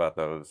talking about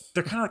those.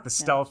 They're kind of like the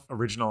stealth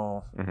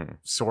original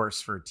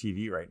source for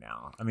TV right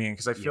now. I mean,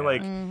 because I feel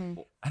like,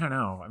 I don't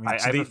know. I mean,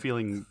 I have a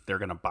feeling they're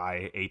going to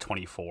buy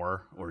A24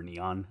 or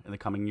Neon in the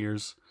coming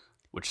years,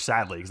 which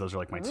sadly, because those are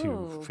like my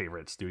two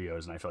favorite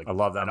studios. And I feel like I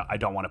love them. I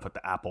don't want to put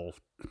the Apple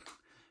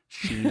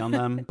sheen on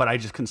them, but I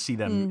just can see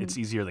them. It's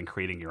easier than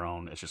creating your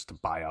own. It's just to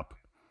buy up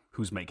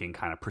who's making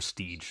kind of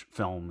prestige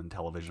film and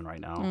television right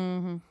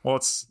now. Well,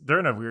 they're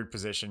in a weird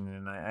position,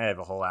 and I have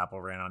a whole Apple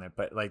rant on it.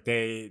 But like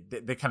they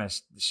kind of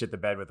shit the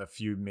bed with a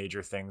few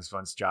major things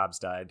once Jobs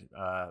died.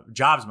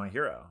 Jobs, my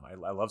hero.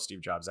 I love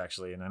Steve Jobs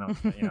actually, and I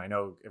don't, I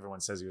know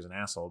everyone says he was an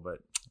asshole, but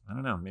I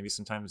don't know. Maybe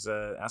sometimes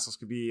assholes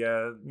could be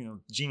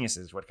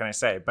geniuses. What can I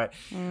say? But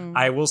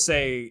I will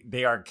say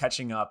they are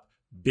catching up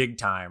big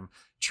time,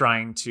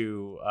 trying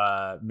to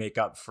make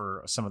up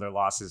for some of their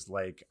losses,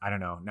 like, I don't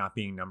know, not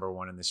being number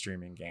one in the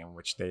streaming game,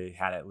 which they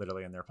had it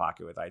literally in their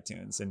pocket with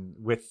iTunes and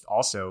with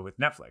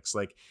Netflix.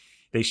 Like,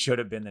 they should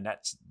have been the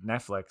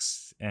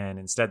Netflix, and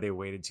instead they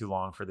waited too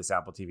long for this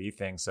Apple TV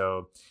thing.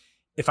 So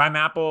if I'm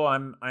Apple,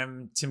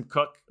 I'm Tim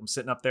Cook. I'm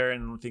sitting up there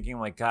and thinking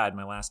like, God,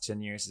 my last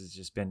 10 years has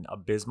just been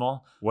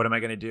abysmal. What am I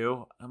going to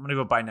do? I'm going to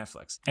go buy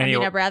Netflix. I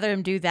mean, I'd rather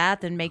him do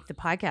that than make the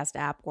podcast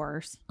app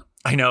worse.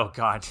 I know,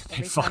 God,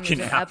 they fucking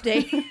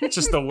update. It's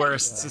just the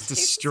worst. It's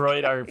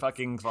destroyed our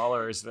fucking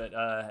followers. But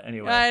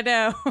anyway, I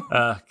know.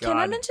 God. Can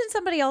I mention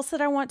somebody else that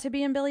I want to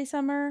be in Billy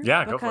Summer?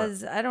 Yeah, go for it.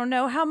 Because I don't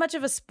know how much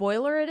of a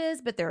spoiler it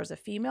is, but there's a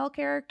female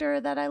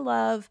character that I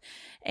love,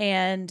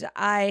 and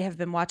I have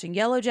been watching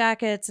Yellow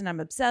Jackets, and I'm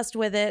obsessed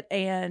with it.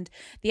 And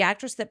the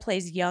actress that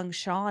plays young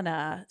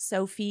Shauna,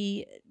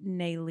 Sophie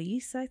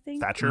Nélisse, I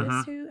think Thatcher,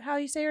 is how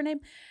you say her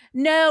name.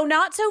 No,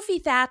 not Sophie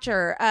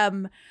Thatcher.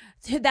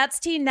 That's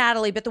Teen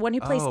Natalie, but the one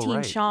who plays Teen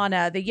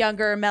Shauna, the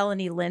younger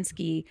Melanie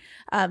Linsky.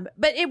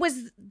 But it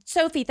was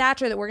Sophie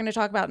Thatcher that we're going to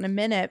talk about in a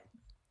minute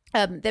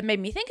that made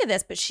me think of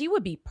this, but she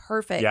would be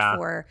perfect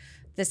for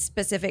this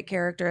specific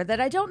character that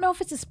I don't know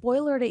if it's a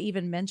spoiler to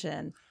even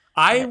mention.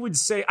 I would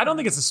say, I don't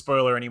think it's a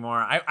spoiler anymore.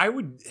 I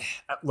would,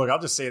 look, I'll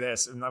just say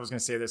this, and I was going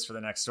to say this for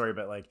the next story,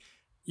 but like,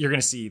 you're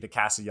going to see the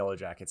cast of Yellow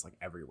Jackets like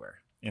everywhere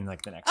in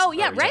like the next. Oh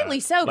yeah, rightly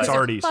so. It's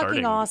already fucking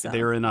starting. Awesome.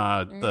 They were in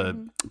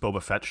the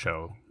Boba Fett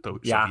show,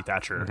 Sophie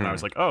Thatcher, and I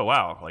was like, oh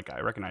wow, like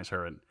I recognize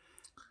her. And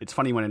it's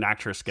funny when an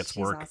actress gets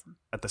work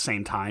at the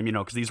same time,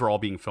 because these were all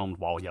being filmed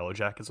while Yellow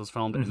Jackets was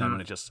filmed, and then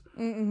when it just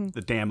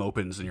the dam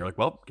opens, and you're like,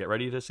 well, get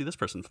ready to see this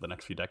person for the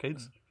next few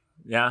decades.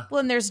 Yeah. Well,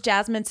 and there's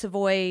Jasmine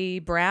Savoy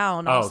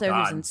Brown also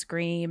who's in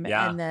Scream,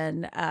 and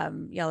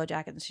then Yellow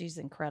Jackets. She's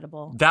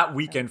incredible. That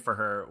weekend for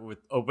her, with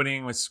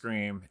opening with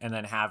Scream and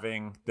then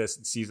having this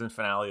season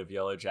finale of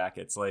Yellow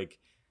Jackets, like,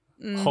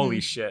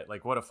 holy shit!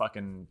 Like, what a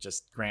fucking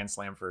just grand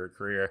slam for her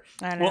career.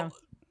 I know. Well,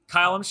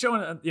 Kyle, I'm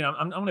showing.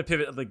 I'm going to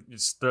pivot. Like,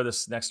 just throw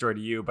this next story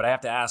to you, but I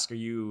have to ask: are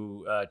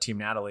you Team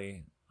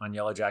Natalie on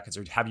Yellow Jackets,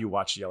 or have you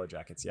watched Yellow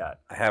Jackets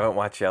yet? I haven't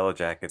watched Yellow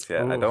Jackets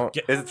yet. Ooh. I don't.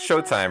 It's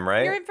Showtime,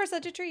 right? You're in for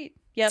such a treat.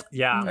 Yep.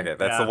 Yeah. Okay,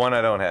 that's the one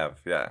I don't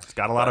have. Yeah, It's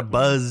got a lot of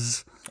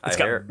buzz. It's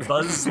got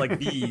buzz like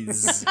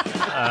bees.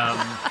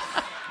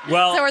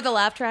 Well, so where the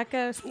laugh track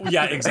goes.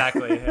 Yeah,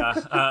 exactly. Yeah.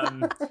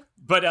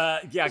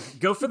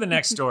 Go for the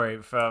next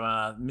story from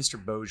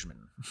Mr.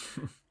 Bozeman.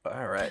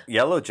 All right.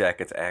 Yellow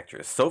Jackets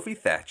actress Sophie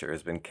Thatcher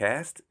has been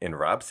cast in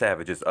Rob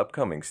Savage's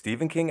upcoming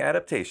Stephen King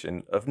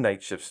adaptation of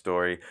Night Shift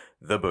story,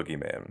 The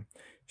Boogeyman.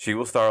 She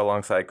will star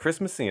alongside Chris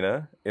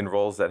Messina in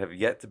roles that have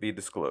yet to be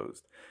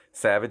disclosed.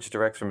 Savage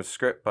directs from a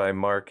script by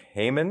Mark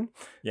Heyman,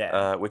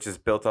 which is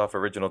built off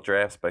original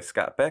drafts by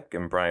Scott Beck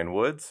and Brian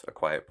Woods, A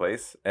Quiet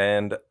Place,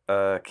 and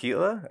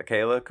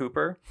Akela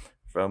Cooper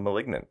from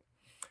Malignant.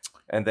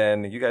 And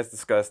then you guys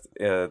discussed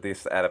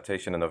this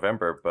adaptation in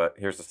November, but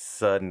here's a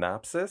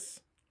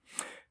synopsis.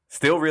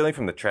 Still reeling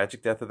from the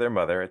tragic death of their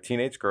mother, a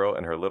teenage girl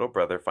and her little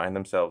brother find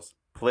themselves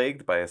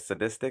plagued by a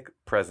sadistic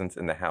presence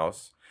in the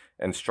house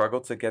and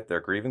struggle to get their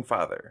grieving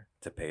father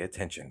to pay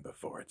attention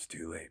before it's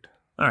too late.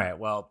 All right.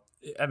 Well,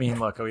 I mean,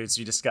 look, as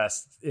we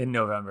discussed in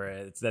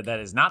November, that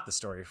is not the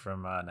story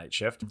from Night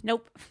Shift.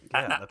 Nope.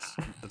 Yeah,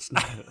 that's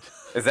not it.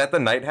 Is that the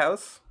Night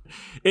House?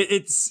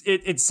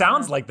 It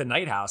sounds like the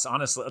Night House.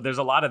 Honestly, there's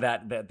a lot of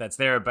that's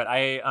there, but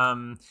I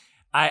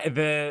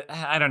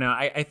don't know.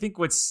 I think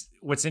what's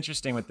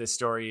interesting with this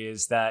story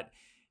is that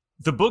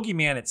the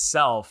boogeyman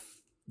itself,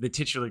 the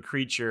titular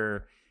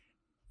creature,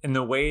 and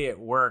the way it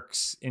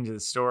works into the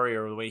story,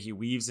 or the way he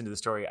weaves into the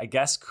story, I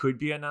guess could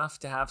be enough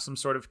to have some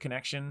sort of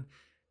connection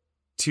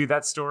to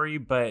that story.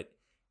 But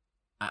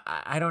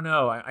I don't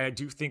know. I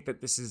do think that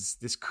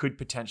this could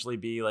potentially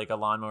be like a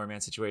Lawnmower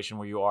Man situation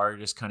where you are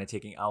just kind of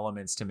taking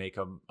elements to make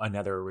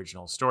another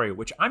original story,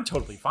 which I'm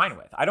totally fine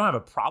with. I don't have a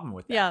problem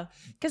with that. Yeah,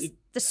 because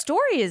the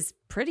story is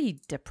pretty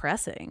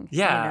depressing.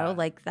 Yeah. You know,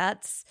 like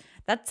that's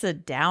a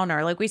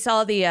downer. Like we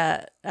saw the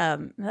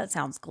that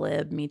sounds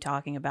glib, me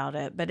talking about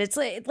it, but it's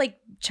like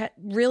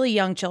really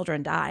young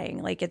children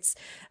dying. Like it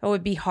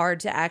would be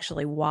hard to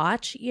actually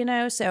watch, you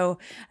know? So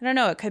I don't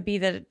know. It could be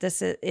that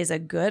this is a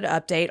good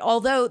update.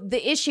 Although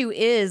the issue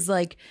is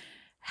like,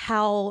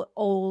 how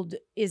old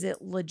is it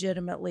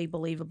legitimately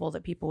believable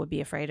that people would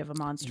be afraid of a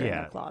monster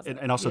in the closet?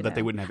 And also that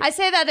they wouldn't have it. I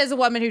say that as a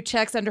woman who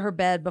checks under her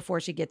bed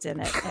before she gets in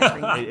it.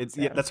 Every night,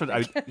 yeah, that's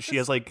what she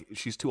has. Like,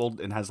 she's too old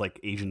and has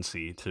like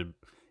agency to,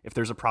 if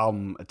there's a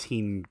problem, a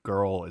teen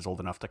girl is old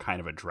enough to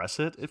kind of address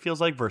it. It feels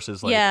like,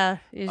 versus like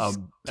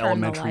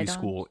elementary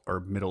school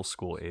or middle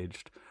school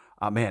aged.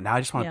 Man, now I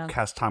just want to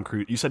cast Tom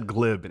Cruise. You said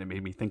glib, and it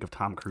made me think of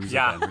Tom Cruise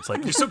again. It's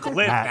like, you're so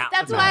glib, Matt.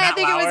 That's why I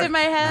think it was in my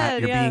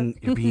head.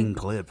 Matt, you're being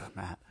glib,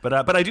 Matt.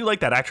 But I do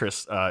like that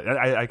actress.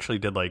 I actually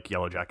did like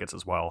Yellow Jackets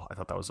as well. I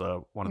thought that was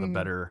one of the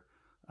better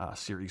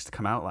series to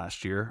come out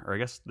last year, or I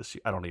guess this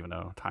year. I don't even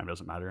know. Time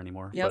doesn't matter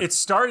anymore. Yep. It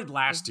started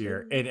last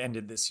year. It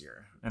ended this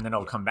year, and then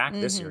it'll come back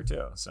this year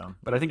too. So,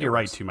 but I think you're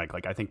right too, Mike.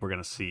 Like, I think we're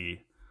gonna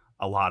see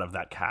a lot of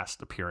that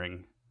cast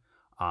appearing.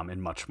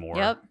 And much more.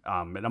 Yep.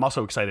 And I'm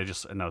also excited.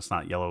 I know it's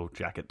not Yellow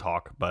Jacket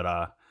talk,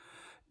 but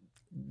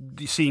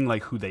seeing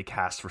like who they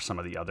cast for some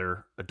of the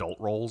other adult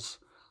roles.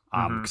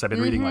 Because I've been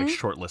reading like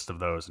short list of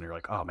those, and you're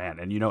like, oh man,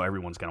 and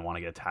everyone's gonna want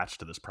to get attached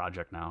to this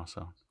project now.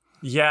 So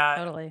yeah,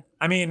 totally.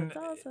 I mean,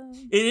 awesome.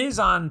 It is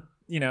on.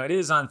 It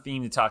is on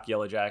theme to talk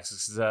Yellow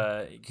Jackets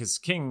because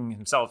King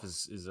himself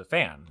is a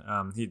fan.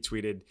 He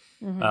tweeted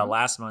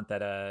last month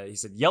that he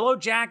said, Yellow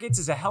Jackets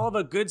is a hell of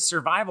a good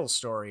survival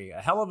story,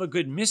 a hell of a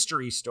good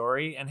mystery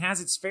story, and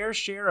has its fair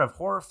share of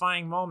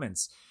horrifying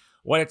moments.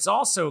 What it's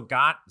also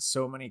got,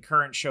 so many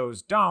current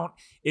shows don't,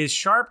 is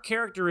sharp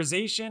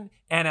characterization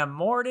and a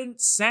mordant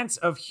sense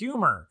of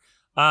humor.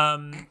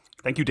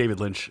 Thank you, David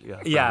Lynch.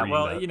 Yeah,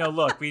 well, that.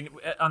 Look, we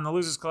on the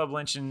Losers Club,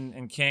 Lynch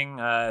and King,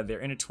 they're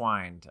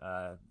intertwined,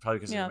 probably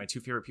because they're my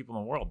two favorite people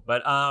in the world.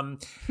 But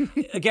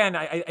again,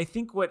 I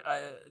think what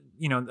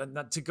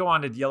not to go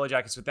on to Yellow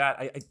Jackets with that,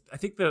 I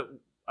think that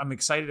I'm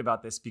excited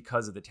about this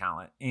because of the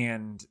talent,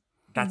 and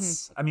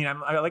that's I mean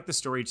I like the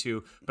story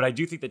too, but I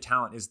do think the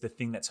talent is the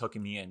thing that's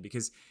hooking me in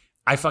because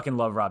I fucking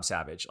love Rob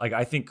Savage. Like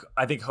I think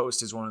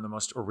Host is one of the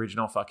most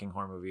original fucking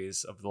horror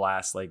movies of the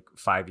last like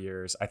 5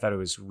 years. I thought it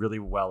was really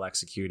well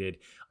executed.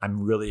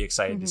 I'm really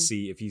excited to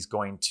see if he's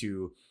going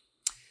to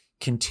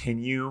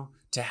continue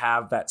to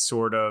have that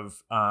sort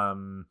of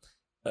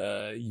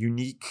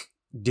unique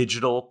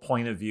digital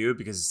point of view,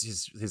 because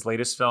his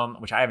latest film,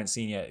 which I haven't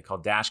seen yet,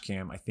 called Dash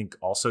Cam, I think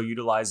also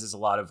utilizes a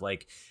lot of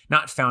like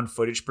not found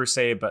footage per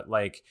se, but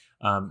like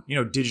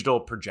digital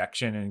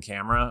projection and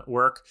camera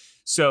work.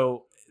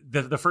 So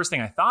the first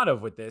thing I thought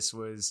of with this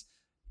was,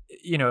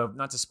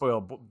 not to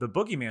spoil the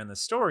boogeyman, the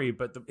story,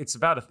 but it's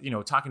about,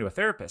 talking to a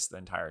therapist the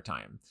entire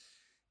time.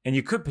 And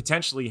you could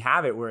potentially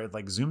have it where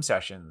like Zoom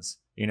sessions,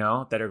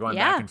 that are going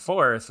back and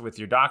forth with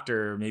your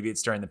doctor. Maybe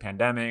it's during the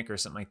pandemic or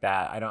something like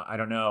that. I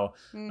don't know.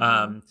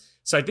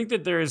 So I think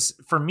that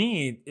for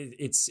me,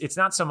 it's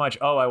not so much,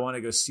 I want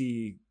to go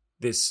see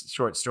this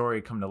short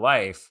story come to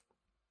life,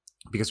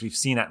 because we've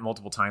seen that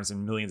multiple times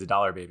in Millions of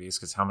Dollar Babies,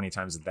 because how many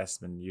times has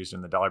that been used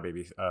in the Dollar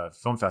Baby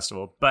Film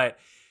Festival. But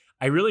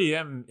I really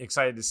am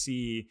excited to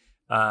see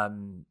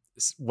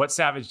what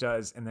Savage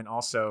does, and then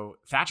also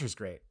Thatcher's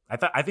great.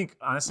 I think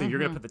honestly, you're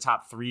gonna put the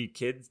top 3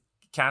 kids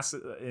cast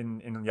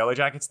in Yellow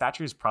Jackets.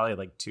 Thatcher is probably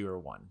like 2 or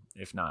 1,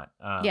 if not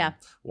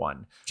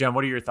 1. Jen,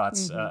 what are your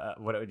thoughts? Do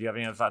you have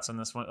any other thoughts on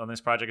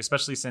this project?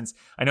 Especially since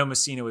I know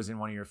Messina was in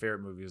one of your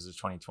favorite movies of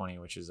 2020,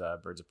 which is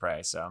Birds of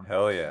Prey. So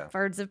hell yeah,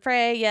 Birds of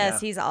Prey.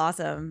 Yes, he's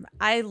awesome.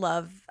 I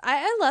love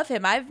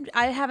him.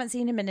 I haven't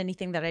seen him in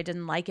anything that I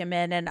didn't like him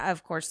in, and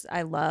of course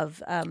I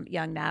love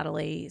young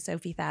Natalie,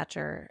 Sophie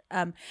Thatcher.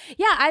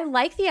 I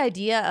like the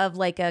idea of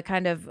like a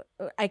kind of.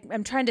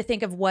 I'm trying to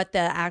think of what the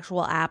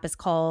actual app is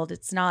called.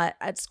 It's not.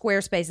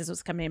 Squarespace is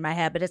what's coming in my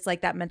head, but it's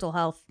like that mental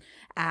health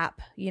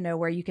app,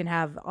 where you can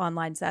have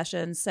online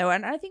sessions. So,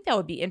 and I think that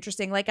would be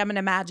interesting. Like I'm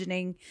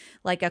imagining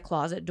like a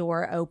closet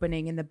door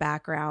opening in the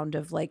background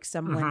of like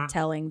someone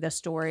telling the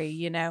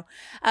story,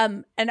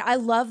 and I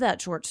love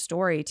that short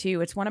story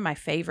too. It's one of my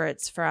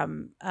favorites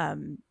from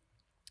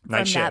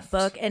that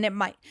book, and it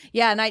might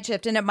Night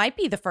Shift, and it might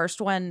be the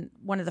first one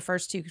of the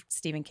first 2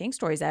 Stephen King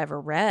stories I ever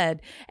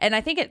read, and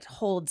I think it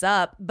holds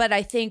up. But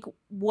I think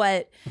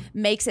what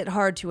makes it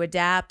hard to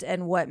adapt,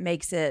 and what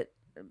makes it,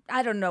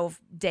 I don't know if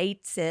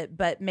dates it,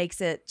 but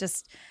makes it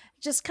just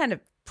kind of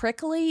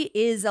prickly,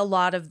 is a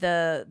lot of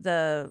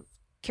the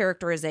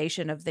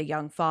characterization of the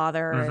young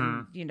father,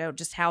 and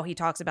just how he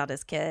talks about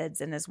his kids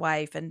and his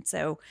wife. And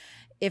so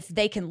if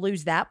they can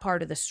lose that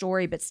part of the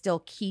story but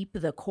still keep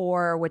the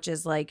core, which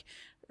is like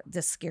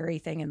the scary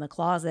thing in the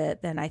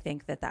closet, then I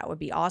think that would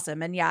be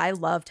awesome. And I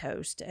loved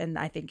Host, and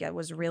I think it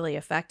was really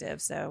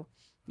effective. So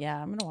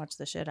I'm gonna watch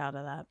the shit out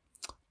of that.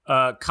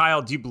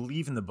 Kyle, do you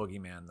believe in the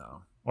boogeyman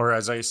though, or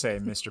as I say,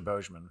 Mr.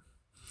 Bozeman?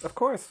 Of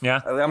course.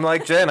 Yeah. I'm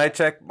like Jen. I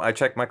check my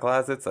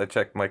closets. I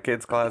check my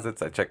kids'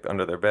 closets. I check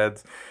under their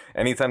beds.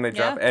 Anytime they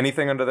drop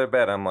anything under their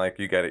bed, I'm like,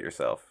 you get it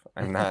yourself.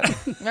 I'm not.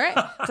 All right.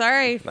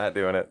 Sorry. Not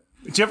doing it.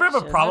 Do you ever have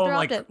a problem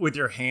like it. with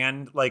your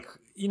hand? Like,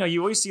 you know,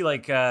 you always see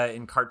like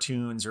in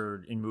cartoons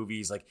or in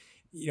movies, like,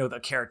 you know, the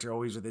character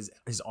always with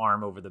his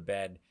arm over the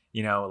bed,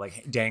 you know,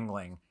 like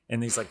dangling,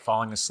 and he's like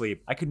falling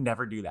asleep. I could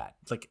never do that.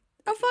 It's like,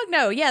 Oh, fuck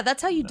no. Yeah,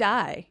 that's how you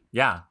die.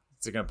 yeah.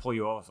 It's going to pull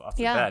you off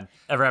the bed.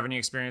 Ever have any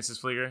experiences,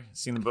 Flieger?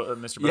 Seen Mr.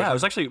 Bozeman? Yeah, I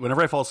was actually,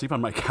 whenever I fall asleep on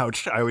my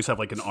couch, I always have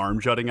like an arm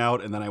jutting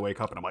out, and then I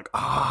wake up and I'm like,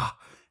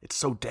 it's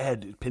so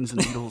dead. Pins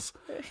and needles.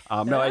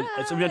 No, I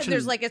mentioned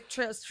There's like a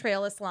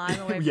trail of slime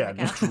away from yeah, the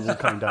couch. just drool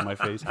coming down my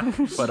face.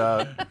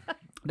 But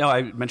no,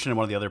 I mentioned in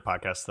one of the other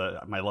podcasts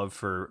that my love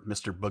for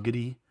Mr.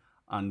 Boogedy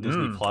on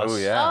Disney Plus. Oh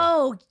yeah.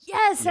 Oh,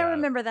 yes. I Yeah.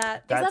 remember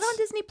that. Is that on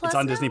Disney Plus? It's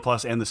on now? Disney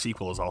Plus, and the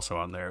sequel is also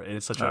on there. And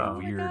it's such a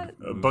weird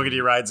movie.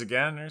 Boogedy Rides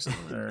Again or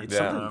something? Or, It's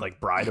something like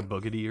Bride of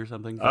Boogedy or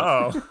something.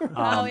 oh.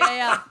 Oh,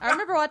 yeah. I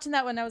remember watching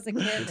that when I was a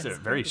kid. It's and a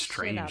it very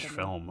scared the shit out strange of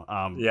me.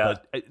 film. Yeah.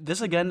 But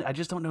this, again, I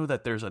just don't know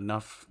that there's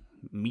enough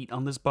meat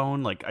on this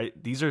bone. Like,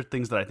 these are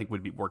things that I think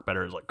would work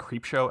better as like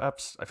creep show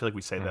eps. I feel like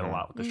we say that a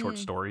lot with the short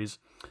stories.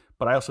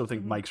 But I also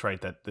think Mike's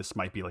right that this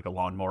might be like a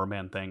Lawnmower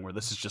Man thing where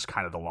this is just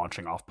kind of the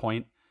launching off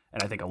point.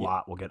 And I think a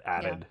lot will get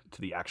added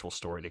to the actual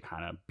story to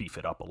kind of beef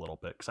it up a little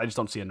bit. Because I just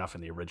don't see enough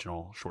in the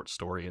original short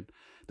story. And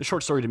the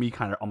short story to me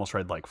kind of almost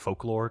read like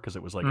folklore because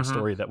it was like a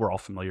story that we're all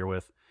familiar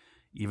with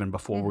even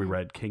before we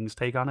read King's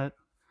take on it.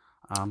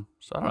 So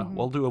I don't know.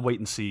 We'll do a wait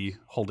and see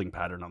holding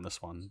pattern on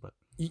this one. But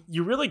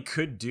You really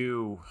could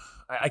do.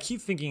 I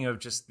keep thinking of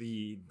just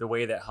the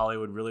way that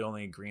Hollywood really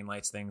only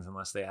greenlights things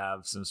unless they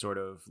have some sort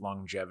of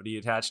longevity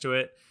attached to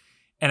it.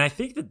 And I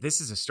think that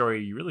this is a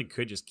story you really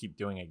could just keep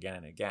doing again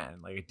and again,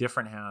 like a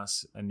different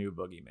house, a new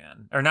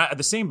boogeyman, or not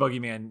the same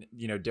boogeyman,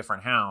 you know,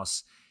 different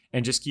house,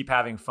 and just keep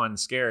having fun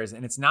scares.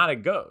 And it's not a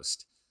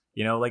ghost,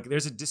 you know, like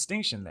there's a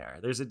distinction there.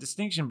 There's a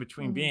distinction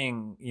between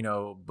being, you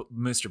know,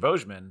 Mr.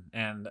 Bozeman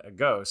and a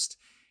ghost.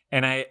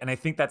 And I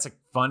think that's a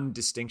fun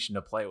distinction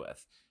to play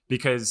with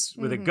because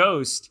with a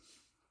ghost,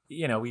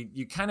 you know,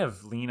 you kind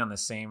of lean on the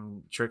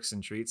same tricks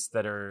and treats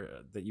that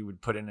you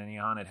would put in any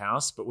haunted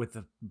house. But with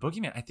the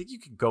boogeyman, I think you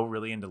could go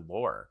really into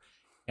lore.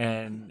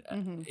 And,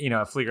 you know,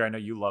 Flieger, I know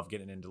you love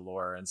getting into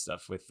lore and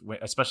stuff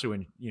especially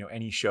when, you know,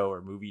 any show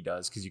or movie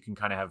does, because you can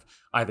kind of have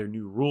either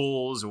new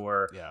rules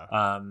or, you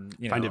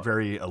know, find it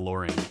very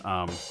alluring.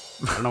 I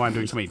don't know why I'm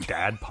doing so many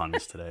dad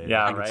puns today.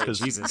 Yeah, I think it's right. 'cause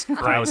Jesus I was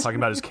Christ. talking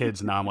about his kids,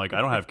 and now I'm like, I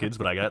don't have kids,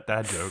 but I got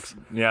dad jokes.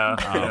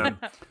 Yeah.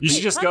 You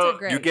should just Puns are go.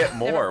 great. You get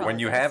Never more when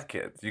you apologize. have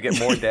kids. You get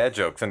more dad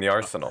jokes in the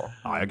arsenal.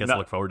 I guess I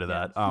look forward to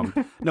that.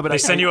 No, but They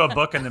send you a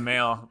book in the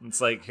mail.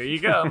 It's like, here you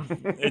go.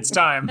 It's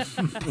time.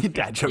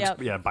 dad jokes,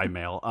 Yep. by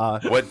mail.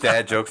 What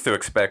dad jokes to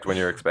expect when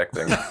you're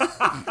expecting?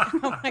 Oh,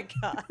 my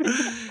God.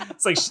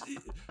 It's like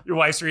your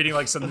wife's reading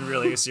like something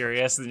really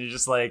serious, and you're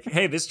just like,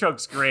 hey, this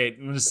joke's great.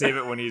 I'm going to save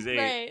it when he's 8,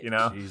 Right. you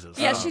know? Jesus.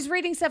 Yeah, she's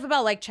reading stuff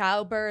about like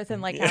childbirth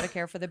and like how to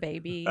care for the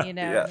baby, you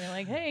know. Yeah. And you're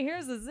like, hey,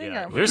 here's a zinger.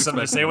 Yeah. There's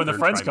something to say when the Third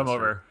friends come trimester.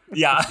 over.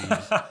 Yeah.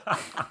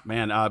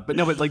 Man, but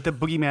no, but like the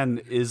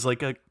boogeyman is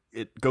like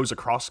it goes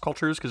across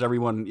cultures because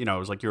everyone, you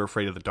know, is like you're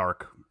afraid of the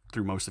dark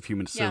through most of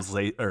human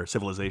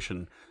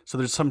civilization. So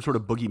there's some sort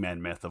of boogeyman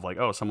myth of like,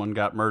 oh, someone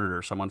got murdered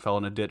or someone fell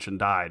in a ditch and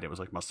died. It was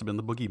like must have been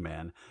the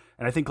boogeyman.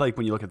 And I think like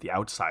when you look at The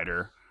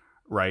Outsider,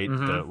 right?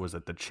 Was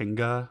it the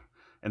Chinga?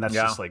 And that's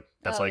just like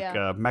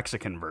a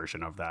Mexican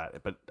version of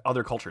that, but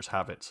other cultures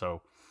have it.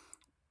 So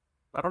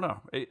I don't know.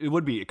 It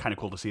would be kind of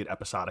cool to see it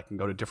episodic and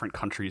go to different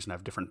countries and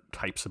have different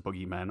types of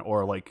boogeymen,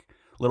 or like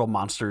little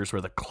monsters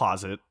where the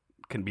closet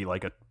can be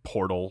like a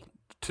portal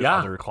to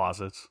other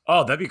closets.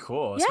 Oh, that'd be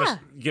cool. Yeah. Especially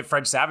you get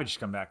Fred Savage to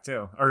come back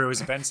too. Or it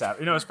was Ben Savage.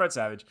 You know, it was Fred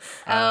Savage.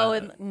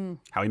 And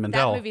Howie that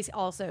Mandel. movie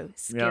also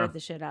scared Yeah. the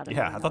shit out of me.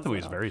 Yeah, when I thought the movie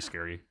was little. very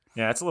scary.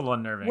 Yeah, it's a little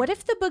unnerving. What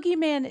if the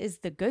boogeyman is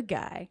the good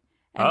guy?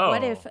 And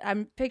what Oh. if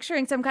I'm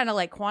picturing some kind of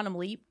like quantum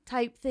leap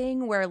type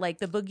thing where like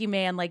the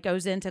boogeyman like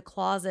goes into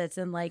closets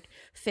and like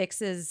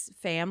fixes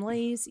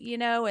families, you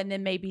know, and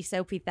then maybe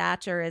Sophie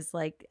Thatcher is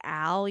like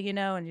Al, you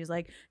know, and he's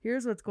like,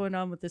 here's what's going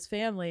on with this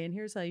family and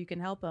here's how you can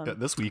help them.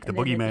 This week, the And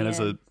then at boogeyman the is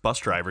a end- bus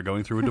driver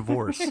going through a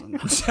divorce.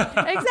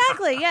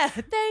 Exactly. Yeah.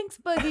 Thanks,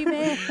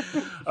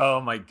 boogeyman.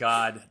 Oh my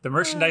God. The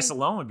merchandise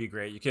alone would be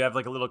great. You could have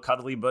like a little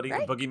cuddly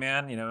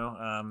boogeyman, you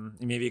know,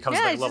 maybe it comes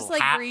Yeah, with like a it's little just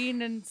like hat,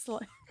 green and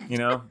you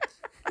know.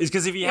 It's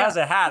because if he has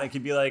a hat, it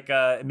could be like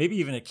maybe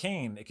even a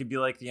cane. It could be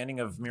like the ending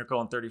of Miracle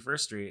on 31st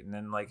Street, and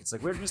then like it's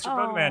like, where'd Mr.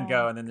 Boogeyman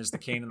go? And then there's the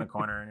cane in the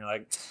corner, and you're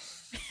like,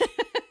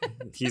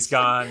 he's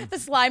gone. the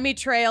slimy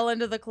trail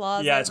into the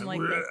closet. Yeah, it's and, like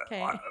the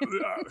cane.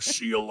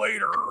 see you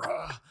later.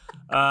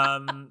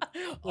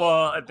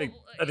 Well, I think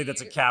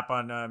that's a cap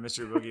on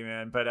Mr.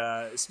 Boogeyman.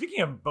 But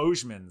speaking of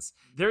Bojemans,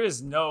 there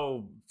is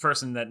no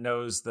person that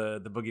knows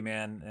the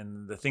Boogeyman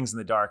and the things in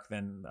the dark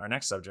than our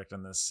next subject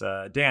on this.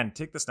 Dan,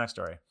 take this next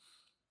story.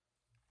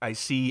 I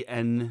see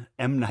M.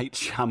 Night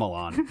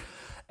Shyamalan.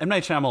 M.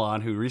 Night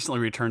Shyamalan, who recently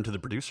returned to the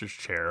producer's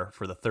chair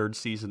for the third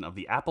season of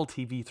the Apple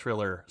TV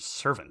thriller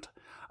Servant.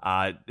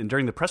 And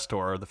during the press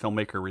tour, the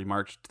filmmaker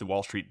remarked to the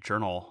Wall Street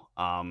Journal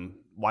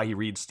why he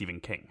reads Stephen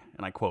King.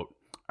 And I quote,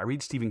 "I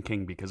read Stephen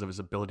King because of his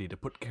ability to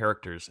put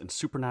characters in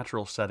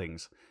supernatural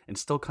settings and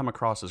still come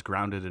across as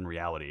grounded in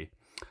reality."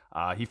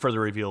 He further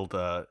revealed,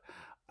 "I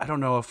don't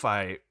know if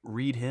I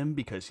read him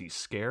because he's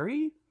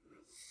scary."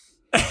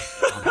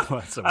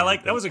 I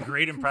like that was a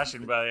great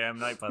impression by M.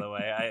 Night, by the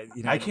way.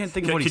 I can't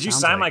think of what he could you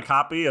sounds sign like. my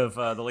copy of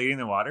The Lady in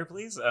the Water,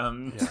 please?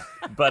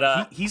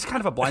 But He's kind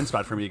of a blind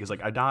spot for me because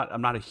like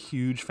I'm not a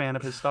huge fan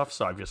of his stuff,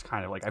 so I've just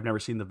kind of like I've never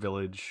seen The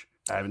Village.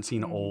 I haven't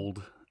seen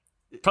Old.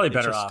 probably It's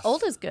better just- off.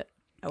 Old is good.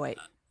 Oh wait,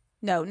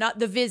 no, not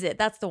The Visit.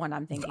 That's the one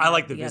I'm thinking. I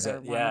like of, The other Visit.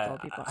 one with Yeah,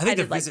 old people. I think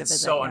The did like Visit's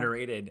Visit, so yeah.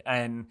 underrated,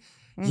 and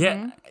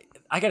yeah,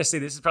 I got to say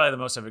this is probably the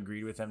most I've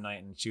agreed with M. Night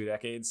in 2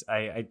 decades.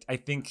 I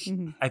think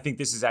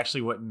this is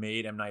actually what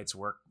made M. Night's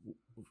work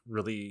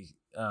really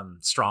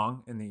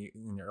strong in the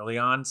early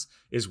ons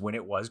is when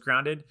it was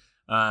grounded.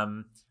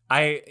 I'm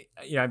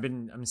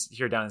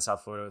here down in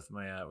South Florida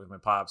with my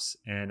pops,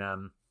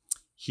 and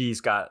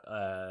he's got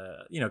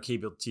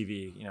cable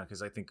TV,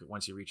 because I think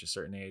once you reach a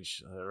certain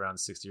age, around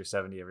 60 or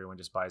 70, everyone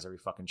just buys every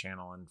fucking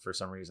channel, and for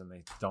some reason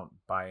they don't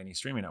buy any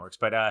streaming networks.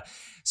 But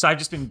so I've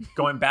just been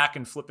going back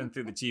and flipping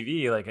through the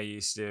TV like I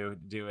used to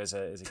do as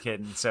a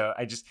kid, and so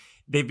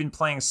they've been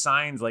playing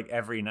Signs like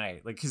every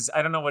night, like because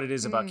I don't know what it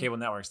is about cable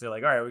networks. They're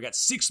like, all right, we got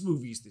 6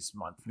 movies this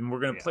month, and we're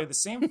gonna play the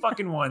same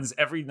fucking ones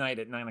every night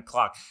at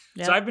 9:00.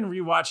 Yep. So I've been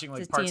rewatching like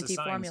It's a parts TNT of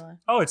Signs. formula.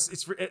 Oh, it's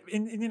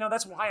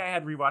that's why I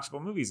had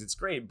rewatchable movies. It's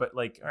great, but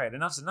like, all right,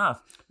 enough's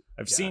enough.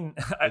 I've seen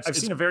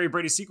a Very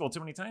Brady sequel too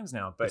many times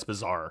now, but it's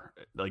bizarre.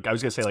 Like I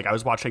was gonna say, like I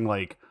was watching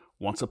like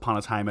Once Upon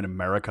a Time in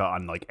America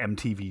on like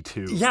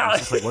MTV2. Yeah, I was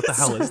just like, what the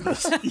hell is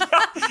this? Yeah,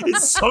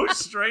 it's so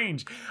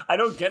strange. I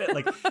don't get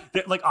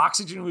it. Like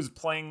Oxygen was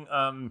playing.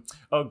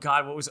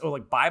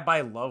 Like Bye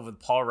Bye Love with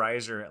Paul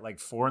Reiser at like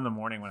 4 a.m.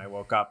 when I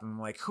woke up, and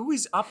I'm like, who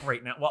is up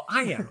right now? Well,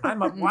 I am.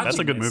 I'm up watching. That's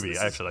a good this. movie.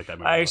 I actually like that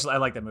movie. I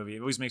like that movie. It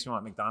always makes me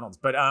want McDonald's,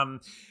 but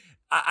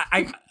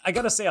I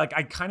gotta say, like,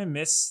 I kind of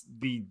miss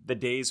the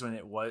days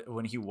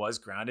when he was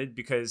grounded,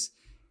 because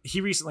he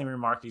recently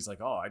remarked, he's like,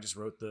 "Oh, I just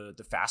wrote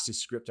the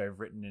fastest script I've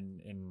written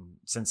in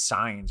since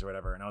Signs or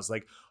whatever," and I was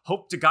like,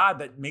 "Hope to God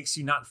that makes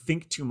you not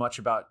think too much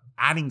about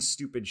adding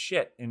stupid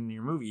shit in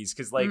your movies,"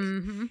 because like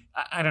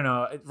I don't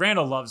know,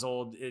 Randall loves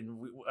Old, and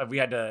we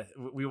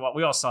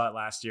all saw it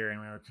last year,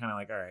 and we were kind of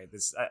like, all right,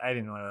 this I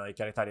didn't really like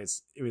it. I thought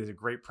it was a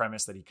great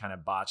premise that he kind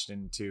of botched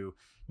into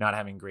not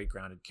having great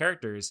grounded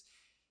characters.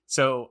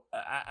 So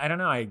I don't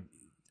know. I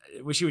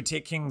wish he would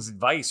take King's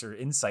advice or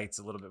insights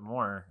a little bit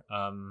more.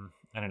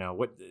 I don't know.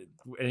 What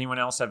anyone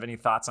else have any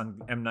thoughts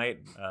on M.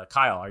 Night?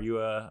 Kyle, are you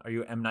a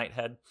M. Night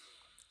head?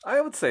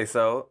 I would say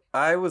so.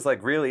 I was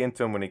like really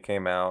into him when he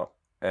came out,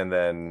 and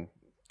then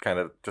kind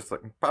of just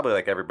like probably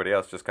like everybody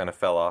else, just kind of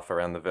fell off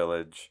around The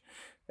Village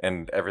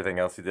and everything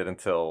else he did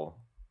until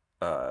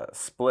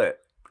Split,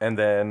 and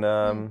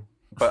then.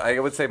 But I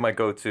would say my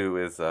go-to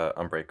is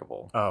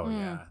Unbreakable. Oh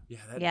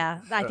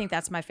I think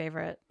that's my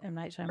favorite M.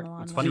 Night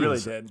Shyamalan. It's one. funny. He really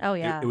is- did. Oh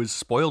yeah. It was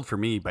spoiled for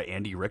me by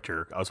Andy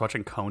Richter. I was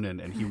watching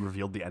Conan, and he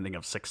revealed the ending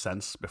of Sixth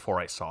Sense before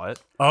I saw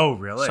it. Oh,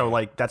 really? So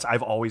like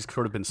I've always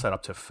sort of been set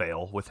up to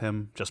fail with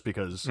him, just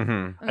because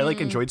I like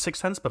enjoyed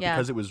Sixth Sense, but Yeah.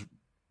 because it was,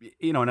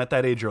 and at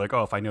that age you're like,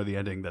 oh, if I know the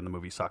ending, then the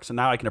movie sucks. And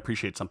now I can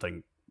appreciate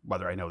something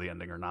whether I know the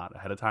ending or not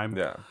ahead of time.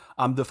 Yeah.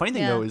 The funny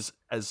thing Yeah. though is,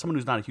 as someone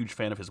who's not a huge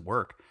fan of his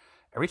work,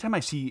 every time I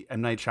see M.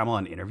 Night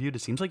Shyamalan interviewed, it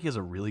seems like he has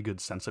a really good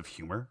sense of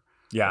humor.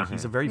 yeah.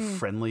 He's a very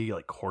friendly,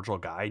 like cordial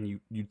guy, and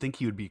you'd think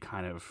he would be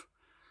kind of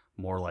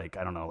more like,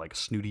 I don't know, like a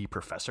snooty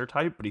professor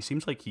type, but he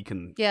seems like he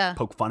can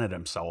poke fun at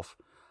himself.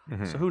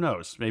 So who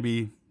knows?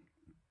 Maybe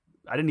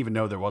I didn't even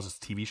know there was a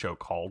TV show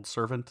called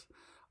Servant.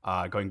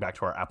 Going back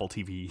to our Apple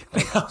TV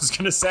I was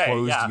gonna say,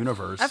 closed yeah.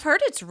 universe, I've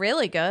heard it's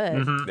really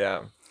good.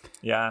 Yeah.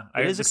 Yeah,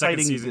 It is the second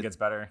exciting season that- gets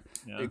better.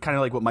 Yeah. kind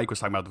of like what Mike was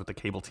talking about with the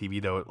cable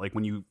TV, though. Like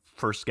when you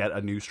first get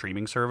a new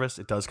streaming service,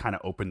 it does kind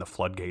of open the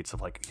floodgates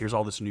of like, here's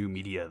all this new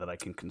media that I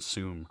can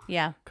consume.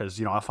 Yeah. Because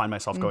I'll find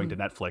myself going to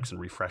Netflix and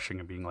refreshing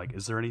and being like,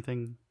 is there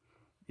anything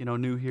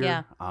new here?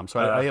 Yeah. So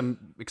I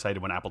am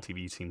excited when Apple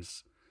TV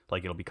seems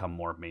like it'll become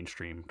more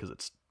mainstream,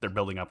 because they're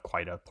building up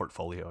quite a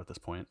portfolio at this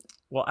point.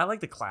 Well, I like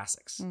the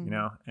classics,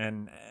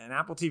 and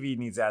Apple TV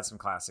needs to add some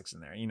classics in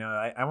there.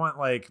 I want,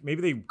 like,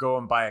 maybe they go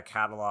and buy a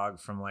catalog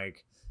from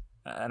like,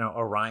 I don't know,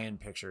 Orion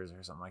Pictures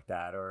or something like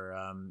that,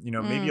 or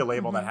maybe a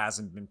label that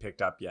hasn't been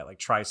picked up yet, like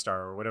TriStar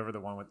or whatever the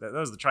one with the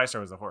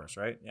TriStar was the horse,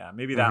 right? Yeah,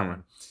 maybe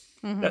that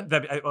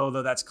one.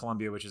 Although that's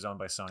Columbia, which is owned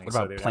by Sony. What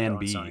about they'd have Plan to own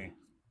B? Sony.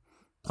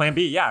 Plan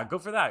B, yeah, go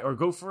for that, or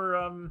go for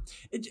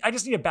I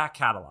just need a back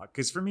catalog,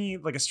 because for me,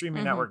 like a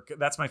streaming network,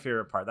 that's my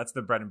favorite part. That's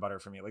the bread and butter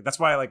for me. Like that's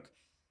why, like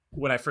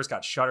when I first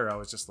got Shudder, I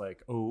was just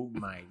like, oh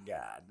my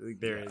god, like,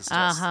 there is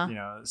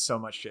just so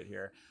much shit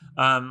here.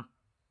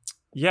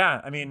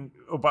 Yeah, I mean,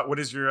 but what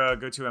is your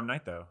go-to M.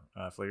 Night though,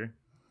 Fleer?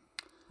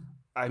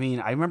 I mean,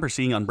 I remember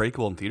seeing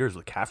Unbreakable in theaters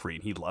with Caffrey,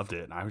 and he loved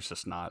it, and I was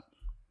just not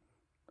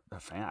a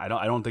fan. I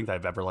don't think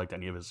I've ever liked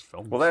any of his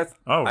films. Well, that's.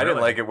 Oh, I didn't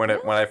really? like it when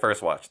I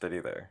first watched it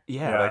either.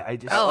 yeah, I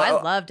just. Oh,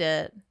 I loved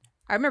it.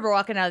 I remember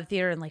walking out of the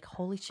theater and like,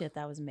 holy shit,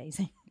 that was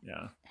amazing.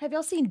 Yeah. Have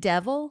y'all seen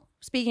Devil?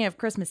 Speaking of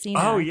Chris Messina,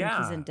 Oh, I think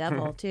yeah. he's in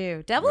Devil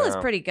too. Devil is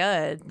pretty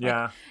good. Like,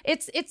 Yeah.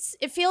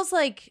 it feels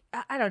like,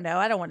 I don't know.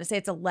 I don't want to say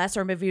it's a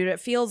lesser movie, but it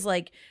feels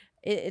like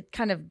it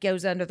kind of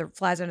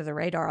flies under the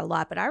radar a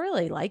lot. But I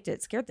really liked it.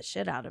 It scared the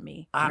shit out of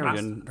me. I never I'm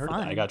even heard of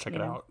that. I fun, gotta check you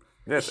it know? out.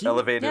 Yes,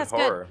 elevated Yeah, it's good.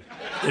 horror.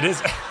 It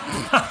is.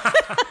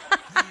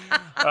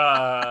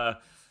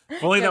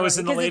 If only that was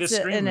in the Because latest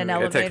it's Scream in an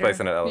movie. It takes place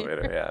in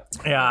elevator. an elevator.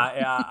 Yeah.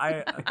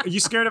 Yeah. Are you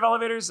scared of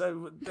elevators?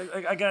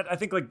 I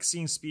think like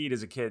seeing Speed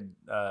as a kid.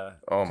 Oh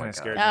kinda my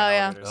scared God. me in Oh,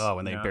 yeah. elevators, Oh,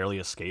 when they you know? barely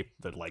escape,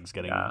 their legs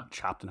getting Yeah.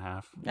 chopped in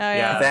half. Oh, yeah.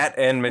 Yeah. That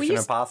and Mission We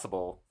used-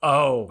 Impossible,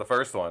 Oh, the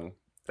first one.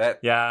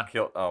 That yeah.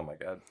 killed. Oh my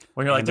God.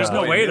 When you're like, And, there's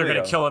no oh, way they're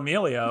Emilio. gonna kill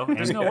Emilio.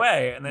 There's no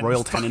way. And then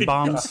Royal fucking-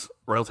 Tenenbaums.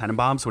 Royal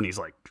Tenenbaums when he's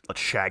like,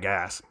 let's shag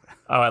ass.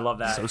 Oh, I love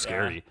that. So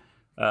scary.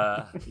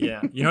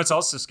 Yeah. You know what's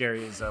also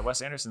scary is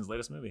Wes Anderson's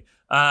latest movie.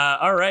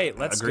 All right,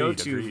 let's go Agreed,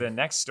 to agreed. the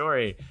next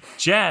story.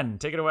 Jen,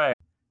 take it away.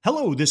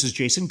 Hello, this is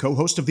Jason,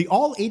 co-host of the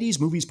All 80s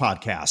Movies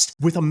podcast,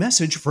 with a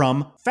message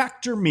from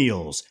Factor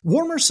Meals.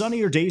 Warmer,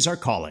 sunnier days are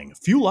calling.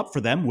 Fuel up for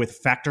them with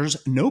Factor's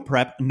no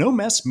prep, no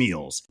mess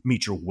meals.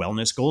 Meet your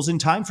wellness goals in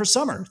time for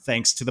summer,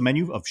 thanks to the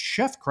menu of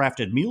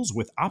chef-crafted meals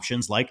with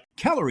options like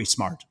Calorie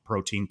Smart,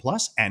 Protein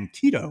Plus, and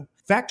Keto.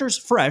 Factor's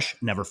fresh,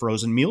 never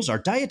frozen meals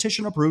are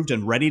dietitian approved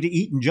and ready to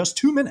eat in just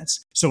 2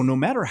 minutes. So no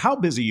matter how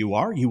busy you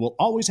are, you will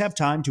always have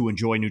time to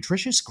enjoy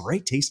nutritious,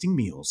 great tasting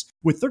meals.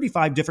 With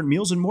 35 different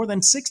meals and more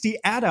than 60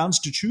 add-ons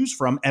to choose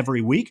from every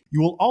week,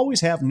 you will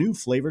always have new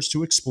flavors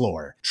to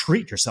explore.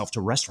 Treat yourself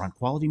to restaurant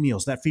quality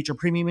meals that feature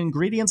premium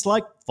ingredients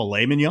like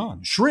filet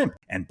mignon, shrimp,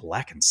 and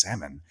blackened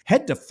salmon.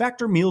 Head to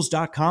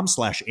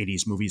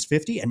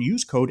factormeals.com/80smovies50 and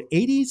use code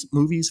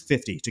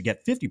 80smovies50 to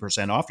get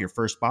 50% off your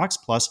first box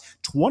plus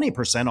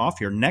 20% off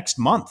your next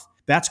month.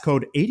 That's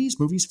code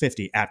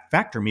 80smovies50 at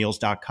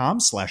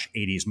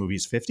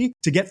factormeals.com/80smovies50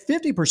 to get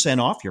 50%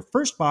 off your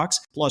first box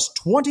plus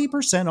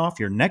 20% off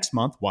your next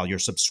month while your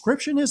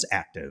subscription is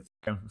active.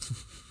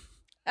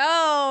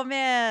 Oh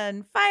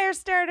man,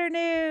 Firestarter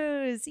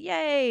news!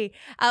 Yay!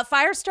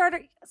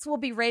 Firestarter will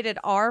be rated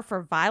R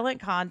for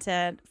violent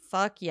content.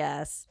 Fuck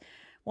yes.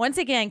 Once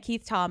again,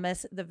 Keith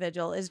Thomas, The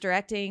Vigil, is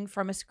directing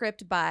from a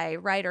script by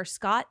writer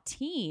Scott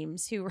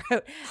Teems, who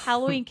wrote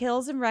Halloween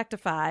Kills and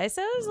Rectify.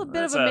 So there's a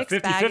bit of a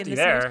mixed bag in this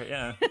there. series.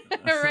 Yeah.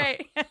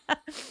 Right.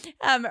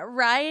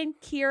 Ryan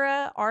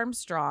Kira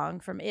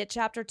Armstrong from It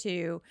Chapter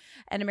 2,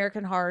 An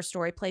American Horror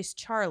Story, plays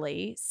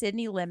Charlie.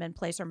 Sydney Lemon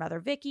plays her mother,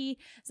 Vicky.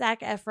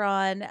 Zac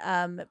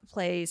Efron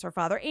plays her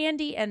father,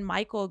 Andy. And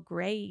Michael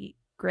Gray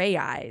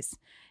Eyes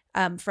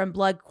from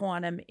Blood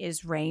Quantum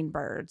is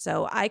Rainbird.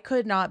 So I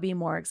could not be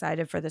more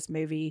excited for this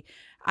movie.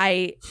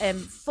 I am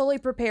fully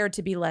prepared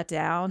to be let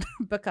down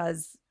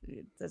because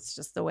that's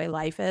just the way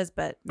life is.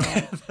 But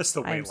man, That's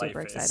the way I'm life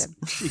super is. excited.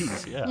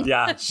 Jeez, yeah.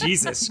 Yeah,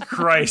 Jesus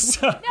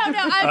Christ. No,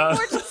 I'm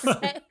more just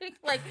saying,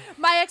 like,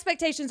 my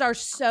expectations are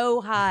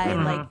so high.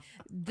 Mhm. Like,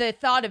 the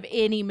thought of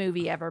any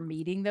movie ever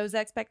meeting those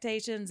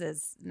expectations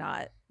is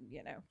not,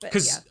 But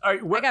yeah, I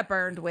got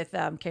burned with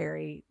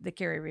Carrie, the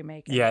Carrie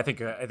remake. Yeah, I think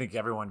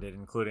everyone did,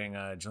 including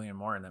Julianne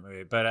Moore in that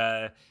movie.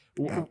 But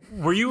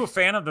were you a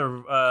fan of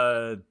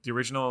the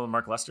original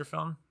Mark Lester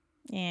film?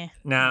 Yeah.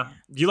 No,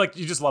 you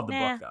just love the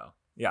Nah. book though.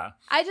 Yeah,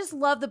 I just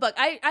love the book.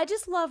 I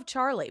just love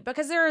Charlie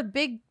because there are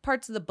big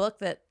parts of the book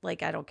that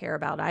like I don't care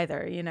about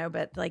either,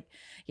 but like,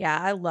 yeah,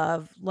 I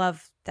love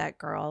that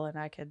girl, and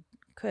I could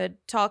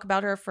talk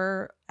about her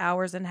for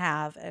hours and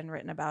have and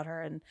written about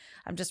her, and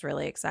I'm just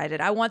really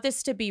excited. I want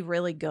this to be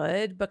really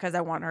good because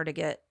I want her to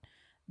get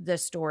the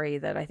story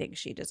that I think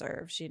she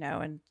deserves,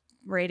 and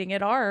rating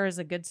it R is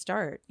a good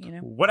start,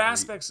 What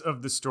aspects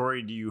of the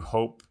story do you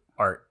hope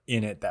are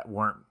in it that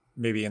weren't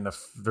maybe in the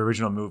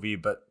original movie,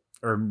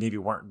 or maybe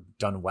weren't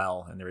done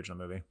well in the original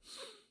movie?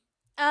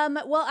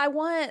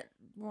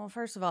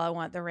 First of all, I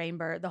want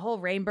the whole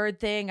Rainbird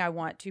thing. I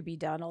want to be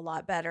done a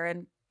lot better,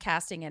 and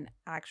casting an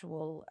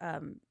actual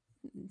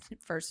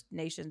First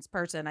Nations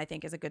person, I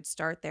think, is a good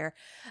start there.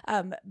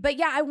 But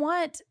yeah, I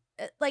want,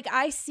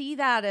 I see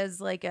that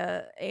as like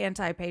a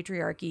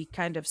anti-patriarchy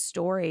kind of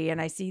story,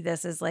 and I see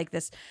this as like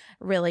this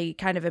really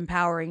kind of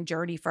empowering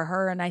journey for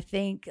her. And I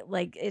think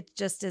like it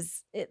just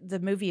is. The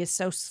movie is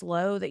so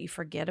slow that you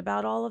forget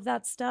about all of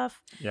that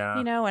stuff. Yeah,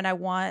 And I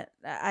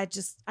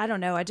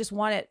don't know. I just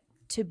want it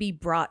to be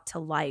brought to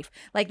life.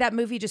 Like that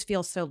movie just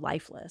feels so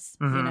lifeless,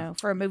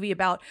 for a movie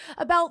about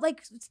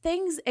like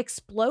things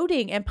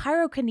exploding and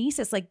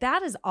pyrokinesis. Like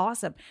that is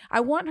awesome.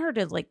 I want her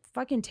to like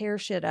fucking tear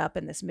shit up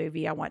in this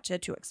movie. I want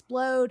shit to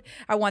explode.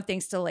 I want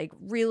things to like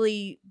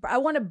I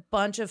want a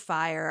bunch of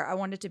fire. I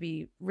want it to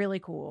be really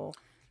cool.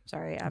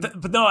 Sorry.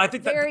 but no, I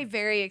think very,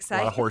 very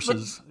excited. A lot of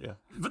horses. Yeah.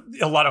 But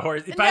a lot of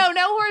horses. No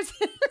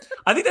horses.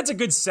 I think that's a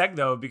good seg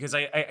though, because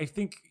I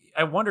think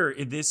I wonder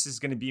if this is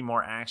going to be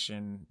more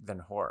action than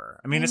horror.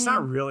 I mean, it's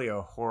not really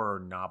a horror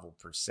novel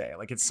per se.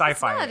 Like it's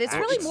sci-fi. It's not. It's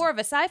really more of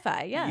a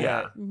sci-fi.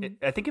 Yeah. Yeah.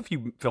 I think if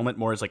you film it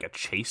more as like a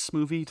chase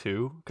movie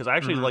too, because I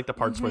actually like the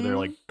parts where they're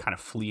like kind of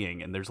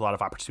fleeing, and there's a lot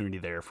of opportunity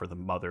there for the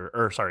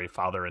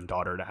father and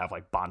daughter to have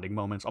like bonding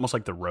moments, almost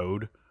like The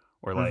Road,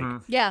 or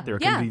like there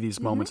can be these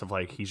moments of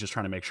like he's just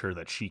trying to make sure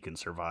that she can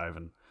survive.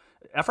 And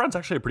Efron's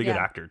actually a pretty good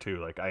actor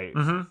too. Like I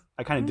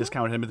kind of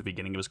discounted him at the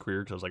beginning of his career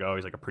because I was like, oh,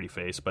 he's like a pretty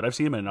face. But I've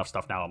seen him in enough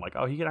stuff now. I'm like,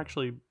 oh, he can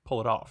actually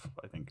pull it off.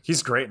 I think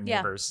he's great in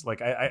Neighbors.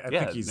 Like I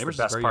think he's Neighbors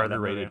the best is part of that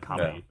underrated movie.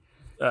 comedy.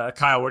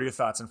 Kyle, what are your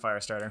thoughts on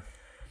Firestarter?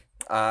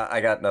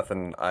 I got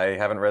nothing. I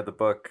haven't read the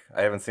book.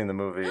 I haven't seen the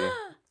movie.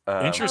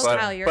 Interesting.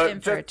 Kyle, you're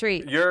in for a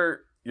treat.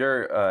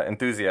 Your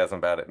enthusiasm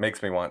about it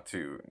makes me want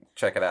to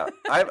check it out.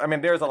 I mean,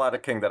 there's a lot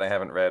of King that I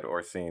haven't read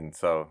or seen,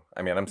 so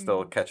I mean, I'm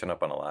still catching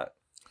up on a lot.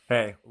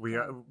 Hey,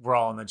 we're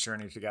all on the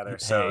journey together,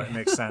 so it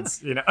makes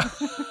sense, you know.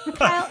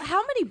 Kyle,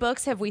 how many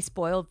books have we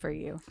spoiled for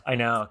you? I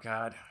know,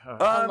 God,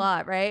 A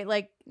lot, right?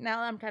 Like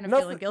now, I'm kind of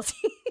feeling guilty.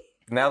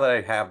 Now that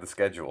I have the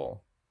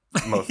schedule,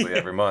 mostly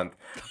every month,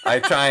 I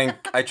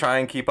try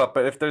and keep up.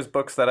 But if there's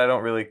books that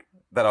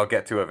I'll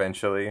get to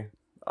eventually,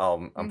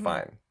 I'm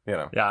fine. You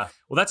know. Yeah.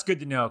 Well, that's good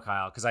to know,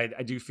 Kyle, because I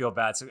do feel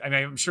bad. So, I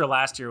mean, I'm sure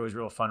last year was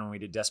real fun when we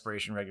did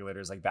Desperation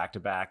Regulators like back to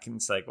back, and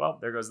it's like, well,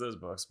 there goes those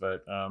books.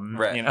 But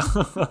you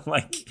know,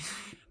 like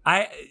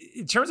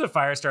in terms of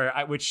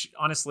Firestarter, which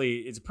honestly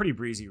is a pretty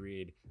breezy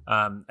read.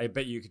 I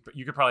bet you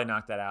could probably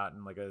knock that out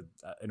in like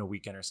in a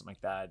weekend or something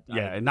like that.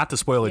 Yeah, and not to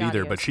spoil it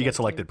either, but she gets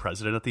elected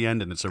president at the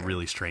end, and it's a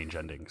really strange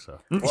ending.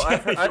 So,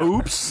 well,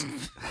 oops.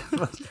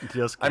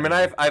 I mean,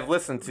 I've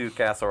listened to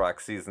Castle Rock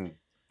season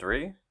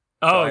 3.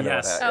 Oh, so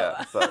yes.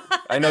 Yeah, so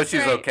I know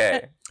she's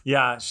okay.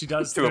 Yeah, she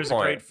does. There's a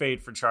great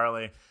fate for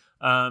Charlie.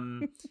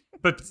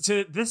 But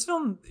to this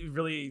film,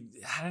 really,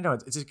 I don't know.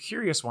 It's a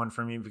curious one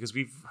for me because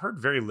we've heard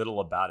very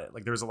little about it.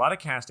 Like there was a lot of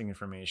casting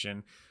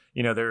information.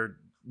 You know, there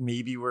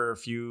maybe were a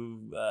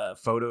few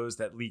photos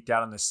that leaked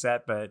out on the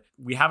set, but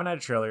we haven't had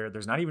a trailer.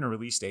 There's not even a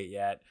release date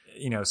yet.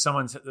 You know,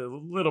 a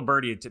little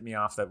birdie had tipped me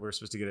off that we're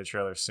supposed to get a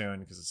trailer soon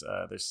because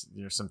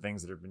there's some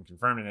things that have been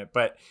confirmed in it.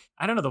 But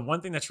I don't know. The one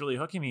thing that's really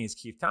hooking me is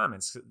Keith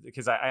Thomas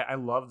because I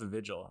love The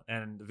Vigil,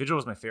 and The Vigil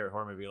was my favorite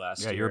horror movie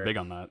last year. Yeah, you're big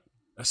on that.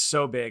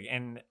 So big,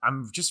 and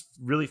I'm just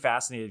really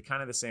fascinated,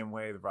 kind of the same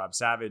way with Rob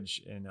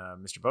Savage and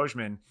Mr.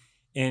 Boseman,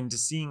 into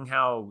seeing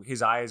how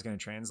his eye is going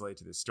to translate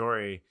to this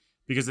story.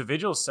 Because The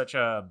Vigil is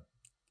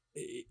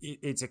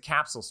it's a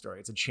capsule story.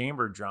 It's a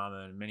chamber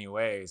drama in many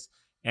ways.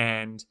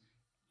 And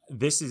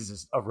this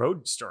is a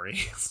road story.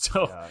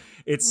 So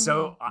it's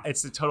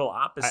the total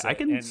opposite. I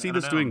can see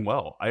this doing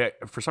well.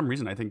 For some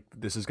reason, I think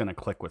this is going to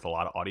click with a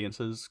lot of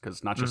audiences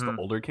because not just the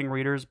older King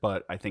readers,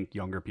 but I think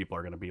younger people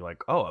are going to be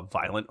like, oh, a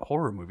violent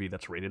horror movie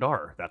that's rated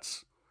R.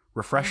 That's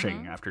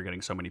refreshing after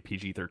getting so many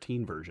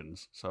PG-13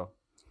 versions. So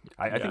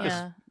I think this...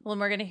 Well,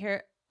 and we're going to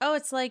hear... Oh,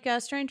 it's like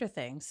Stranger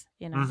Things,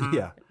 you know?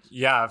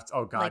 Yeah.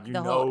 Oh, God. Like you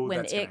the know whole, when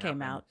that's it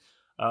came out.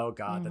 Oh,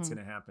 God. That's going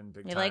to happen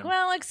big You're time. like,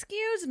 well,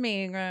 excuse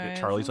me. Right?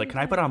 Charlie's like, can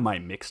I put on my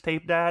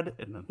mixtape, Dad?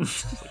 And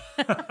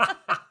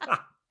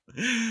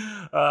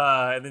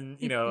then,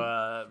 you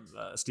know,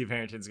 Steve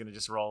Harrington's going to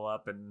just roll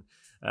up and,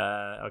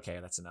 okay,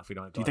 that's enough. We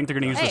don't have to. Do you think they're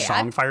going to use the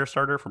song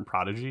Firestarter from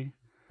Prodigy?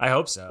 I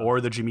hope so.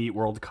 Or the Jimmy Eat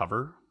World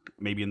cover,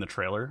 maybe in the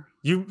trailer?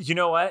 You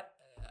know what?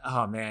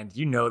 Oh, man.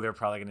 You know they're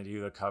probably going to do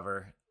the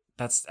cover.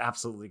 That's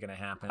absolutely going to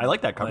happen. I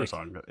like that cover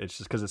song. It's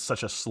just because it's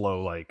such a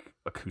slow, like,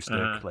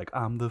 acoustic, like,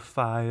 I'm the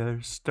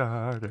fire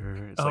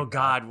starter. It's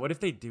God. What if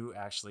they do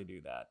actually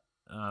do that?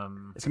 It's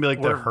going to be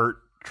like the Hurt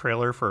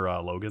trailer for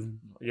Logan.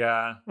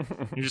 Yeah.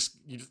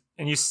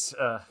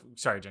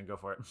 Sorry, Jen, go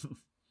for it.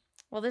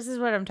 Well, this is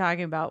what I'm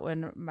talking about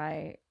when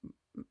my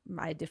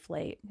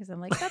deflate, because I'm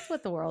like, that's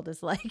what the world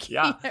is like.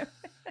 Yeah. You know?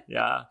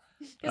 Yeah.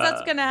 Because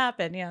that's going to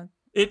happen. Yeah.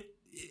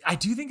 I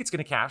do think it's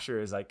going to capture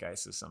a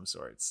zeitgeist of some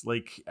sorts.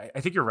 Like, I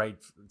think you're right,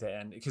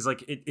 Dan, because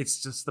like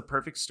it's just the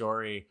perfect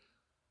story,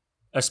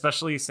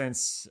 especially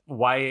since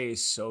YA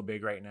is so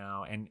big right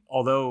now. And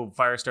although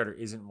Firestarter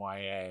isn't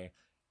YA,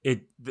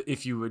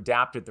 if you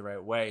adapt it the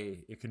right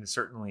way, it can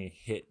certainly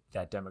hit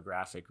that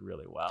demographic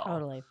really well.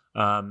 Totally.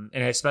 And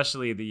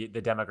especially the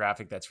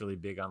demographic that's really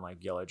big on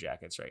like Yellow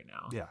Jackets right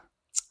now. Yeah.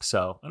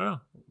 So I don't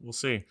know. We'll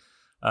see.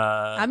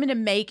 I'm going to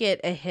make it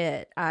a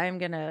hit. I'm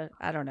going to,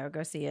 I don't know,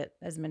 go see it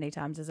as many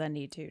times as I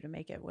need to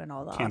make it win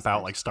all the Camp Oscars.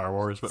 out like Star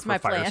Wars, but It's for my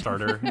plan.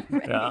 Firestarter.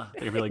 Right. Yeah.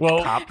 They'd be like,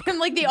 cop. I'm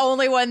like the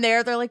only one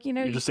there. They're like, you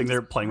know. You're just sitting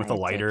there playing with a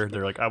lighter.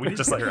 They're like, oh, we need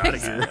to let her out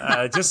of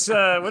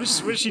here. What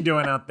is she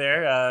doing out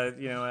there?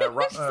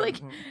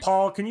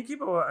 Paul, can you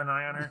keep an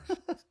eye on her?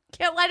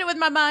 Can't light it with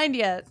my mind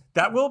yet.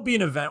 That will be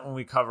an event when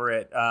we cover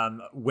it.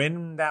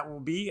 When that will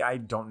be, I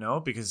don't know,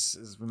 because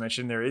as we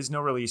mentioned, there is no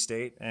release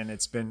date, and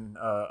it's been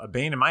a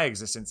bane in my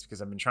existence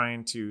because I've been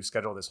trying to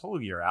schedule this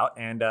whole year out,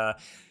 and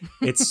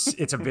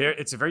it's a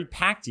very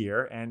packed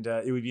year, and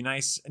it would be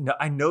nice.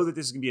 I know that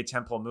this is going to be a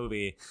tentpole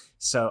movie,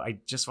 so I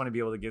just want to be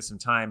able to give some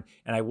time.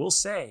 And I will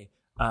say,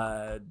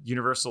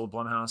 Universal,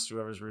 Blumhouse,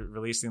 whoever's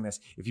releasing this,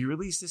 if you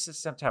release this in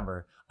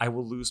September, I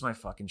will lose my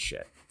fucking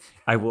shit.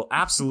 I will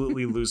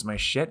absolutely lose my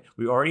shit.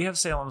 We already have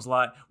Salem's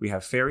Lot. We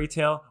have Fairy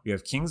Tale. We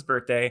have King's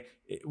Birthday.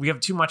 We have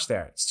too much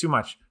there. It's too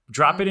much.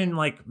 Drop it in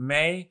like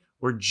May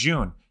or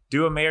June.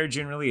 Do a May or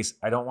June release.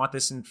 I don't want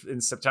this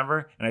in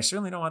September, and I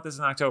certainly don't want this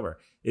in October.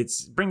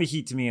 It's bring the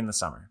heat to me in the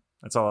summer.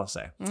 That's all I'll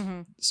say.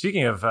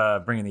 Speaking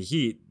of bringing the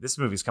heat, this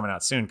movie's coming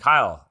out soon.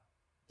 Kyle,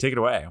 take it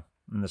away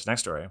in this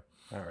next story.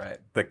 All right.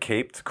 The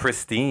Caped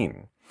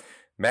Christine.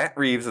 Matt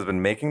Reeves has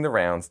been making the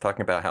rounds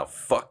talking about how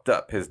fucked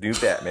up his new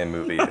Batman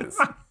movie is.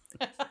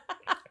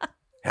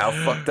 How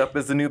fucked up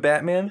is the new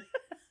Batman?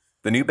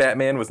 The new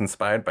Batman was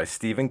inspired by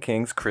Stephen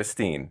King's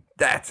Christine.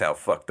 That's how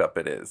fucked up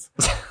it is.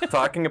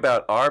 Talking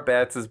about our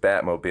Bats'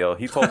 Batmobile,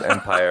 he told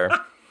Empire,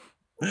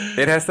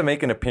 it has to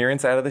make an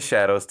appearance out of the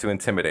shadows to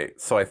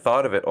intimidate, so I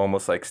thought of it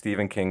almost like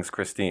Stephen King's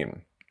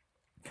Christine.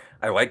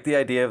 I like the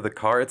idea of the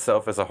car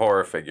itself as a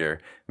horror figure,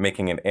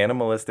 making an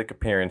animalistic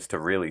appearance to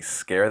really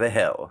scare the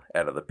hell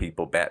out of the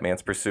people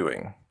Batman's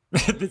pursuing.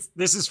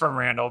 This is from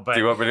Randall, but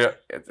Do you want me to?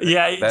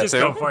 Yeah, just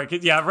too? go for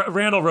it. Yeah,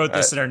 Randall wrote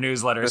this in our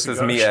newsletter. This so is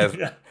go- me as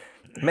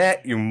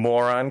Matt, you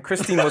moron.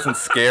 Christine wasn't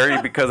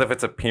scary because of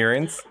its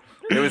appearance.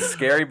 It was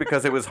scary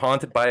because it was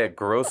haunted by a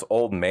gross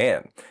old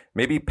man.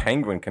 Maybe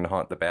Penguin can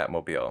haunt the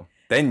Batmobile.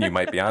 Then you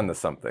might be onto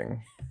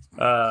something.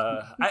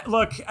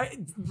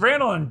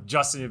 Randall and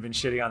Justin have been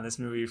shitting on this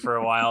movie for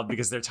a while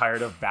because they're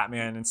tired of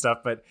Batman and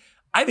stuff, but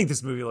I think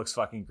this movie looks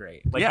fucking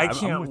great. Like, Yeah, I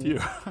can't, I'm with you.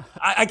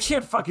 I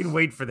can't fucking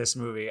wait for this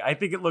movie. I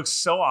think it looks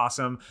so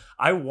awesome.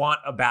 I want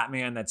a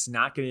Batman that's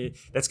gonna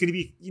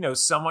be,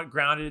 somewhat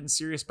grounded and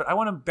serious, but I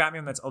want a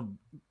Batman that's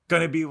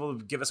gonna be able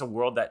to give us a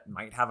world that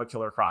might have a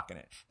Killer Croc in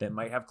it, that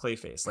might have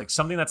Clayface, like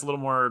something that's a little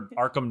more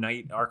Arkham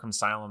Knight, Arkham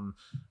Asylum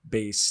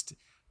based.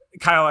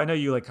 Kyle, I know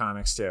you like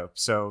comics too.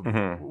 So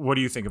what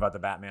do you think about the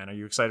Batman? Are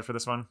you excited for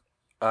this one?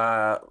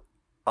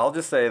 I'll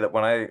just say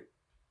that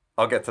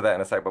I'll get to that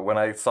in a sec, but when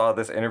I saw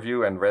this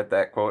interview and read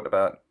that quote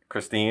about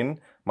Christine,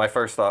 my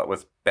first thought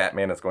was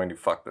Batman is going to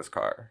fuck this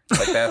car.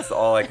 Like, that's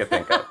all I could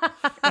think of.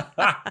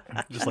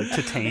 Just like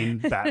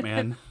Titane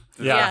Batman.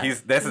 Yeah.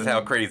 This is how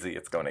crazy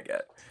it's going to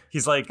get.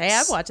 He's like, Hey,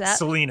 I'd watch that.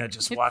 Selena,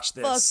 just watch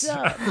this. Fucked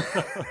up.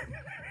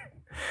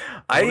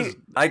 I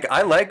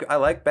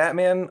like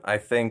Batman. I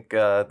think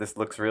this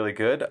looks really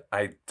good.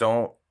 I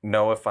don't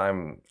know if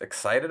I'm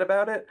excited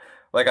about it.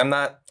 Like,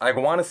 I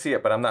want to see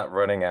it, but I'm not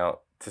running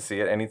out to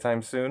see it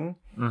anytime soon.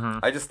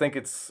 I just think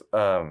it's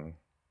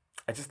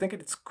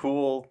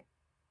cool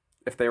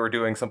if they were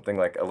doing something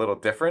like a little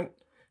different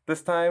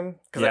this time,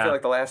 because I feel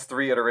like the last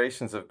 3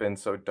 iterations have been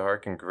so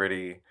dark and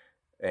gritty,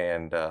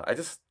 and I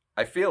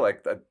feel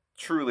like a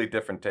truly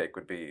different take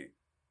would be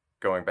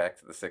going back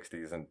to the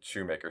 60s and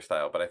Shoemaker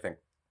style, but I think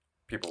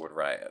people would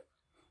riot.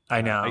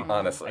 I know.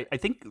 Honestly. I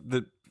think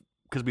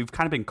because we've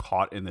kind of been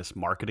caught in this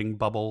marketing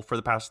bubble for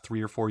the past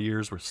 3 or 4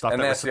 years where stuff that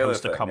was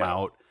supposed to come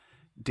out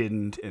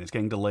didn't, and it's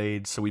getting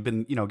delayed. So we've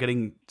been,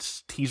 getting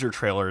teaser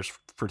trailers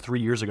for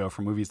 3 years ago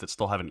for movies that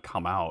still haven't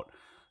come out.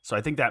 So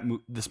I think that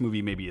this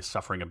movie maybe is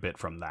suffering a bit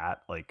from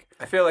that. Like,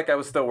 I feel like I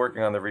was still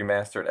working on the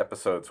remastered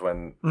episodes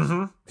when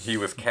he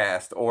was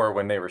cast, or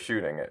when they were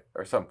shooting it,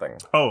 or something.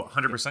 Oh,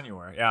 100% you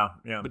were. Yeah.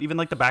 but even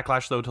like the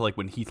backlash though to like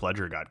when Heath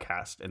Ledger got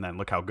cast, and then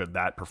look how good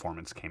that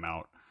performance came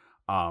out.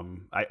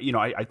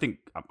 I think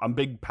I'm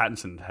big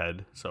Pattinson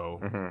head, so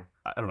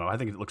I don't know. I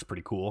think it looks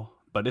pretty cool,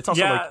 but it's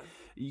also like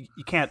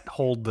you can't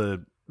hold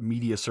the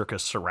media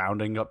circus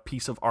surrounding a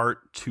piece of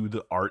art to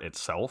the art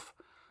itself.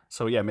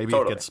 So yeah, maybe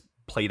it gets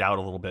played out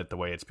a little bit the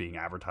way it's being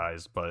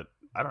advertised, but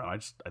I don't know.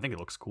 I think it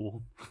looks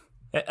cool.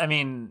 I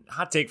mean,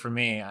 hot take for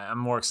me, I'm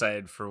more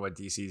excited for what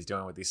DC is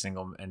doing with these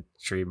single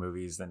entry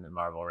movies than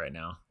Marvel right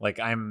now. Like,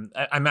 I'm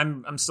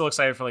still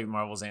excited for like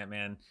Marvel's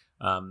Ant-Man,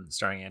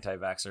 starring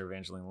anti-vaxxer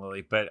Evangeline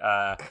Lilly, but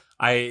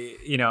I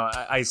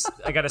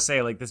gotta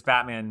say, like, this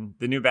Batman,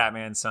 the new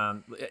Batman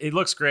it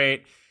looks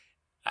great.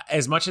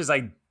 As much as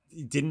I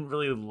didn't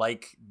really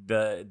like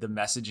the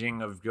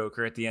messaging of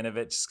Joker at the end of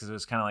it, just because it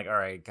was kind of like, all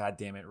right, god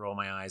damn it, roll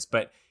my eyes.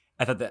 But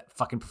I thought that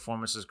fucking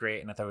performance was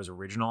great, and I thought it was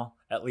original,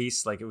 at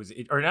least. Like,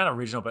 or not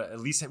original, but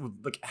at least it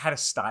had a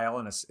style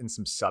and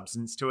some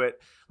substance to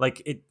it.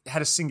 Like, it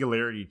had a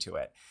singularity to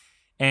it.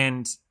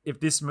 And if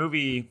this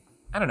movie,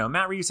 I don't know,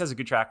 Matt Reeves has a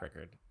good track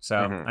record, so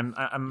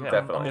I'm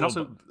definitely. And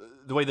also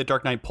the way the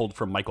Dark Knight pulled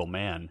from Michael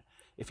Mann.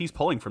 If he's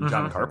pulling from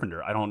John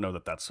Carpenter, I don't know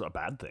that that's a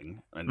bad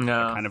thing. And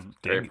I kind of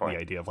dig the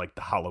idea of like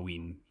the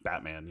Halloween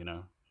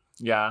Batman,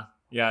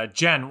 Yeah.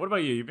 Jen, what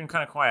about you? You've been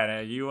kind of quiet.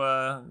 Are you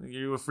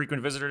a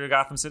frequent visitor to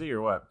Gotham City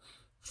or what?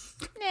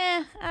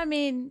 I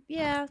mean,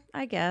 yeah,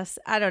 I guess.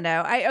 I don't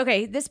know.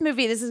 This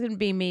movie, this is going to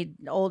be me,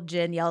 old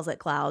Jen yells at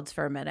clouds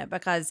for a minute,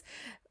 because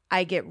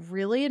I get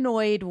really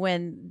annoyed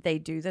when they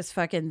do this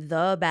fucking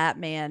The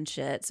Batman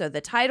shit. So the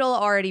title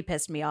already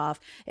pissed me off.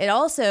 It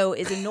also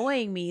is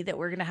annoying me that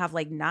we're going to have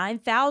like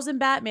 9,000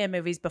 Batman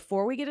movies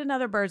before we get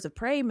another Birds of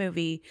Prey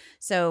movie.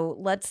 So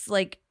let's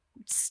like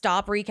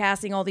stop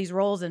recasting all these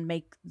roles and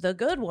make the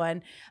good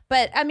one.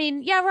 But I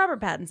mean, yeah, Robert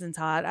Pattinson's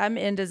hot. I'm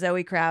into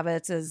Zoe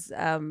Kravitz as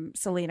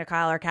Selena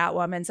Kyle or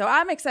Catwoman, so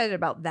I'm excited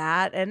about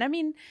that. And I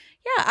mean,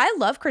 yeah, I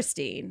love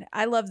Christine.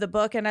 I love the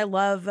book, and I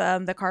love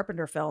the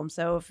Carpenter film.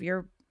 So if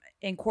you're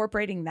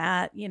incorporating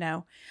that, you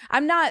know,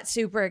 I'm not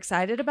super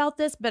excited about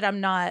this, but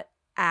I'm not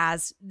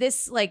as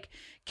this like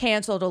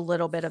canceled a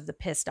little bit of the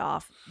pissed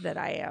off that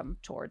I am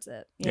towards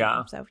it. You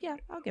know? So yeah,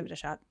 I'll give it a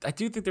shot. I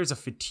do think there's a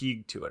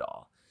fatigue to it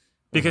all.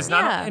 Because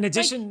in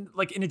addition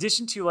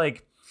to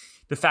like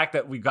the fact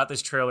that we got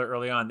this trailer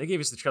early on, they gave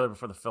us the trailer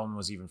before the film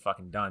was even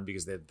fucking done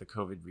because they had the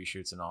COVID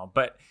reshoots and all.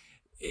 But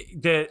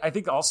I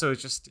think also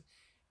it's just,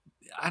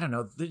 I don't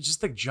know,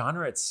 just the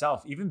genre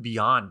itself, even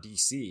beyond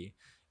DC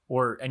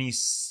or any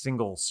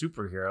single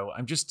superhero.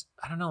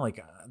 I don't know,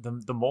 like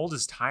the mold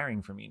is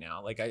tiring for me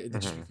now. Like I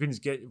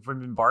just get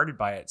bombarded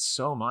by it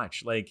so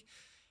much. Like,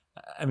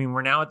 I mean,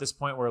 we're now at this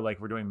point where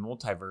like we're doing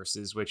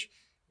multiverses, which,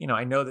 you know,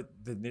 I know that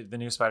the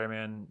new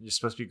Spider-Man is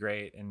supposed to be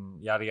great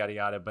and yada, yada,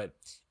 yada, but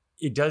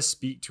it does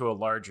speak to a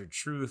larger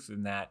truth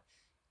in that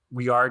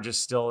we are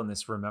just still in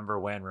this remember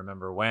when,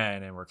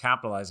 and we're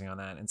capitalizing on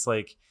that. And it's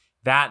like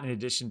that, in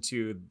addition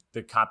to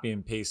the copy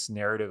and paste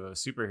narrative of a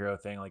superhero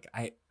thing, like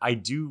I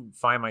do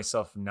find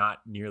myself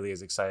not nearly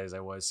as excited as I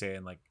was, say,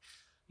 in like,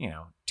 you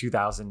know,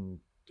 2000.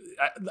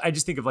 I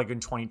just think of like in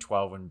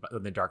 2012 when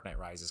The Dark Knight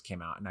Rises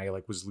came out, and I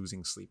like was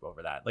losing sleep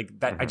over that. Like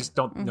that, I just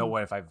don't know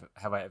what if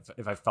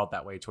I've felt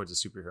that way towards a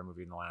superhero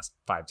movie in the last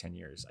 5-10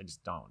 years. I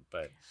just don't.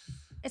 But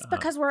it's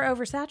because we're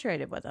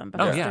oversaturated with them.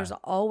 Because there's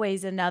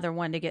always another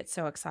one to get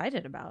so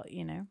excited about.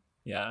 You know.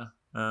 Yeah.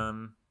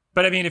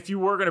 But I mean, if you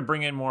were going to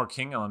bring in more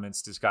King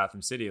elements to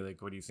Gotham City,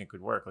 like what do you think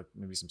would work? Like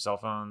maybe some cell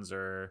phones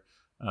or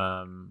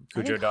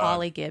Cujo Dog.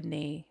 Holly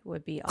Gibney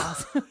would be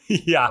awesome.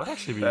 Yeah, that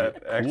actually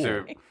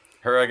be cool.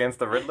 Her against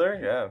the Riddler?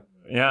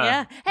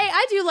 Yeah. Hey,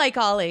 I do like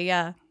Holly,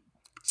 yeah.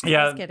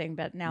 Just kidding,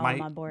 but now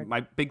I'm on board.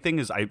 My big thing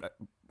is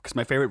because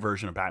my favorite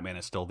version of Batman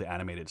is still the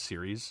animated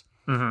series.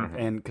 Mm-hmm.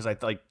 And because I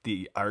like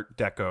the Art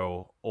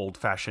Deco,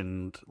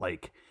 old-fashioned,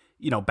 like,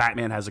 you know,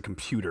 Batman has a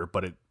computer,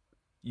 but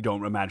you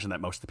don't imagine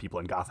that most of the people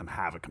in Gotham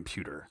have a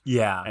computer.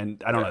 Yeah.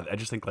 And I don't know, I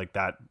just think like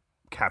that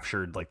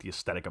captured like the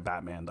aesthetic of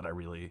Batman that I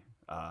really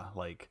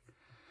like.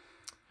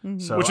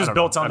 So, which was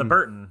built on the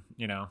Burton,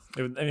 you know.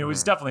 It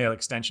was definitely an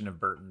extension of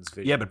Burton's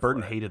vision. Yeah, but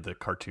Burton hated the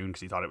cartoon because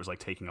he thought it was like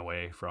taking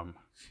away from.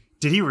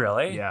 Did he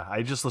really? Yeah,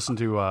 I just listened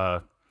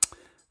to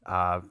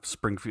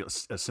Springfield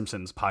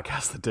Simpsons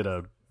podcast that did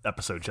a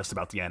episode just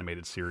about the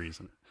animated series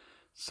and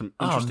some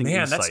interesting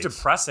insights. That's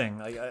depressing.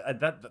 Like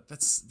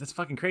that's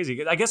fucking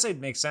crazy. I guess it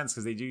makes sense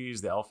because they do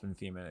use the Elfman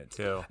theme in it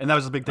too. And that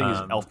was the big thing is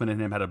Elfman and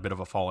him had a bit of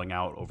a falling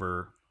out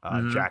over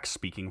Jack's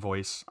speaking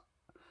voice.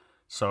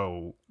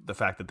 So the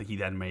fact that he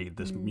then made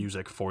this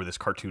music for this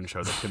cartoon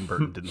show that Tim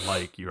Burton didn't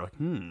like, you're like,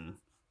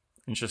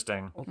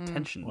 interesting.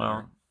 Tension.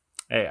 Well,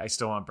 hey, I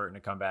still want Burton to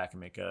come back and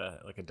make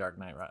a Dark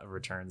Knight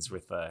Returns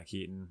with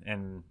Keaton,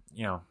 and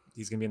you know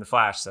he's gonna be in the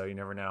Flash, so you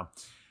never know.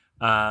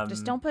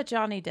 Just don't put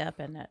Johnny Depp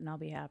in it, and I'll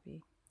be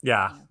happy.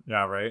 Yeah,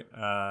 right.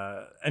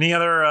 Any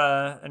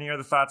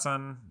other thoughts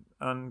on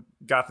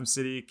Gotham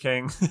City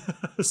King?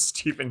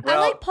 Stephen. I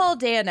like Paul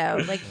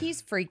Dano. Like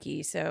he's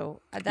freaky,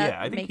 so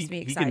that makes me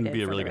excited. He can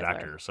be a really good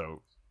actor,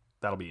 so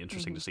that'll be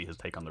interesting to see his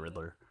take on the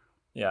Riddler.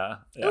 Yeah.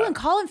 Oh, and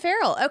Colin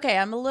Farrell. Okay,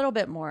 I'm a little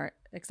bit more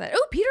excited.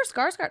 Oh, Peter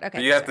Skarsgård.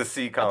 Okay, you have to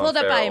see Colin Farrell.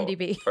 I pulled up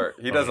IMDb.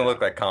 He doesn't look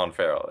like Colin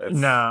Farrell.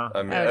 No,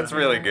 I mean it's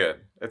really good.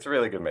 It's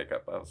really good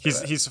makeup.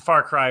 He's a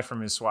far cry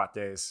from his SWAT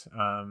days.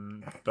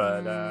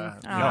 But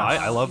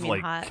I love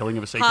like Killing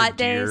of a Sacred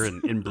Deer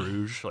and In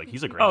Bruges. Like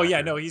he's a great. Oh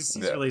yeah, no, he's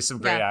released some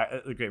great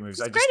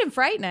movies. He's great in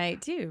Fright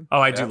Night too.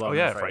 Oh, I do love. Oh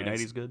yeah, Fright Night.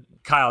 He's good.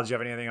 Kyle, do you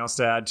have anything else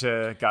to add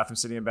to Gotham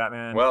City and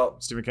Batman? Well,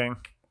 Stephen King.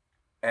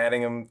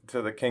 Adding him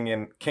to the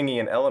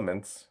Kingian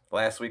elements.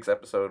 Last week's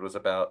episode was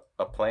about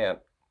a plant.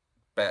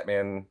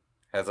 Batman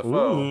has a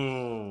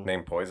foe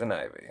named Poison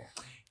Ivy.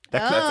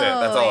 That's it.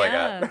 That's all I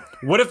got.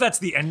 What if that's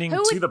the ending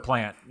to the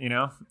plant? You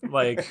know,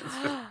 like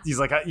he's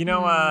like,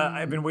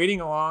 I've been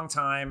waiting a long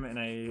time, and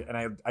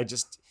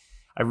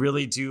I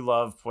really do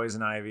love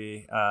Poison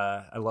Ivy.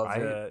 I love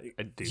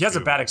he has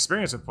a bad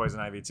experience with Poison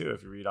Ivy too,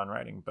 if you read on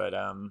writing, but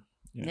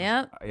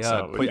Yeah.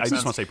 So I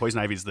just want to say Poison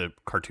Ivy is the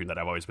cartoon that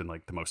I've always been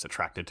like the most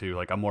attracted to.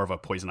 Like I'm more of a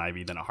Poison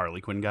Ivy than a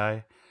Harley Quinn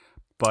guy,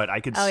 but I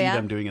could see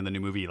them doing in the new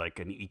movie like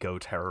an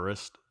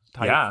eco-terrorist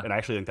type. Yeah. And I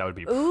actually think that would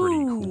be pretty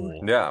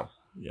cool. Yeah.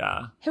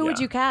 Yeah. Who would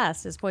you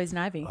cast as Poison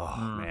Ivy?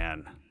 Oh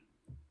man,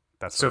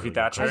 that's Sophie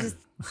Thatcher.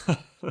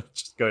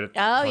 Just go to.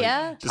 Oh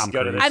yeah. Just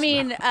go to. I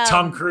mean,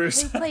 Tom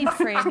Cruise. Who played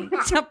Franny?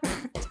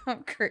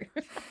 Tom Cruise.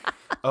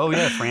 Oh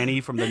yeah,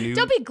 Franny from the new.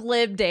 Don't be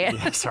glib, Dan.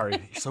 Yeah, sorry,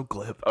 you're so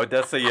glib.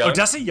 Odessa Young.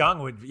 Odessa Young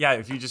would. Yeah,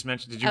 if you just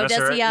mentioned, did you miss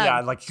her? Young. Yeah,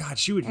 like God,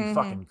 she would be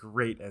fucking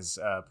great as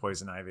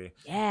Poison Ivy.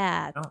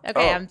 Yeah.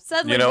 Okay, I'm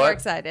suddenly more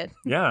excited.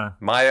 Yeah.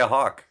 Maya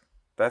Hawke.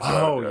 That's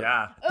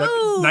yeah.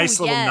 Nice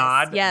little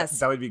nod. Yes.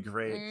 That would be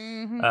great.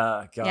 Mm-hmm.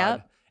 God.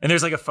 Yep. And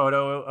there's like a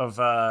photo of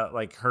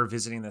like her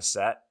visiting the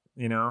set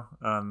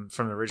from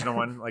the original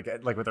one,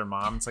 like with her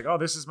mom. It's like, oh,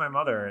 this is my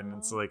mother, and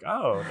it's like,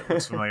 oh, that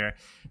looks familiar.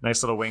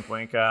 Nice little wink,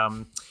 wink.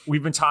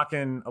 We've been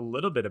talking a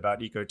little bit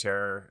about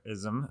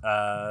eco-terrorism.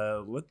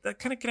 That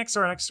kind of connects to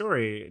our next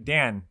story.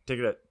 Dan, take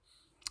it.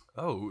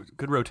 Oh,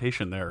 good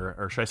rotation there,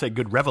 or should I say,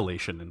 good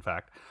revelation? In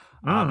fact,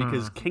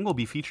 because King will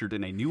be featured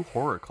in a new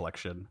horror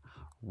collection,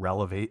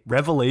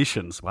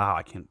 Revelations. Wow,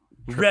 I can't.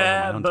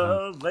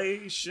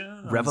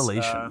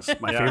 Revelations.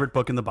 My favorite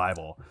book in the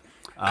Bible.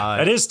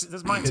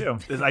 That's mine too.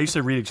 I used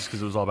to read it just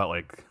because it was all about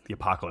like the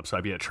apocalypse. So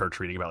I'd be at church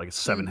reading about like a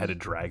 7-headed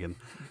dragon.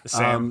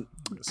 Same.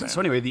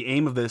 So anyway, the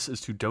aim of this is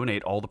to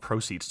donate all the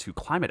proceeds to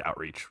climate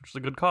outreach, which is a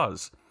good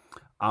cause.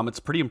 It's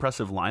a pretty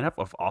impressive lineup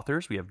of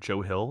authors. We have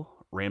Joe Hill,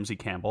 Ramsey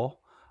Campbell.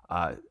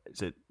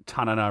 Is it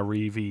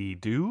Tananarive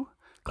Due?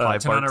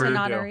 Clive Barker.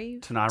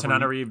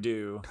 Tananarive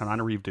Due.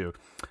 Tananarive Due.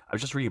 I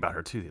was just reading about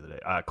her too the other day.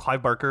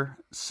 Clive Barker,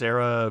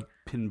 Sarah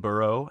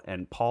Pinborough,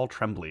 and Paul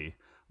Tremblay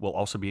will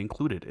also be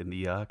included in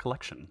the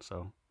collection.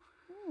 So,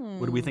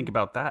 what do we think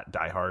about that,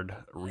 diehard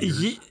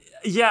readers?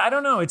 Yeah, I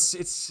don't know.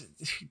 It's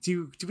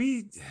do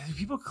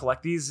people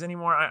collect these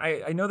anymore?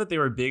 I know that they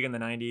were big in the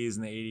 90s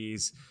and the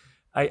 80s.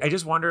 I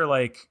just wonder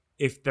like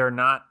if they're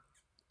not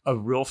a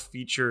real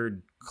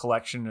featured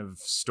collection of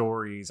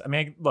stories. I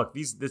mean, look,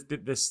 this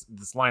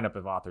lineup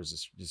of authors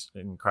is just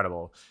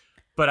incredible,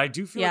 but I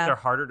do feel like they're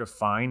harder to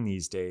find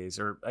these days,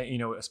 or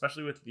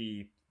especially with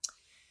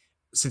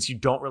since you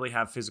don't really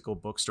have physical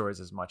bookstores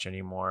as much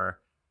anymore.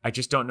 I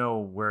just don't know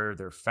where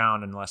they're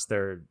found unless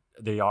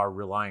they are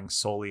relying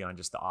solely on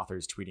just the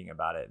authors tweeting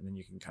about it, and then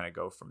you can kind of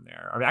go from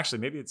there. I mean, actually,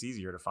 maybe it's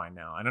easier to find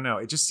now. I don't know.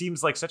 It just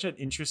seems like such an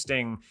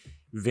interesting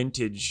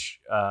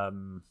vintage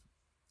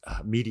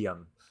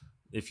medium,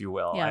 if you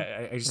will.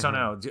 I just don't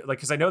know. Like,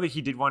 because I know that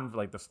he did one for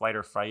like the Flight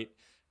or Fight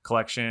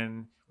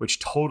collection, which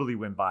totally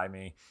went by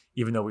me,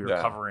 even though we were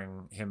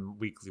covering him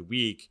week to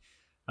week.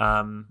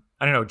 I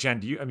don't know,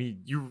 Jen,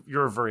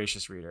 you're a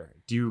voracious reader.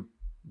 Do you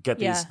get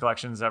these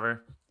collections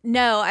ever?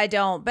 No, I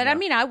don't. But I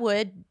mean, I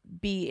would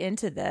be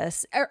into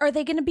this. Are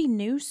they going to be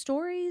new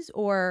stories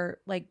or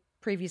like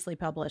previously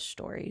published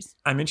stories?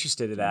 I'm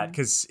interested in that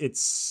because if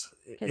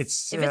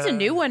it's a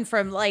new one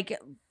from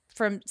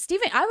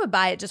Stephen, I would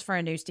buy it just for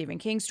a new Stephen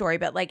King story,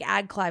 but like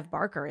add Clive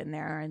Barker in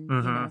there,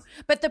 and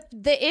But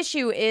the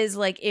issue is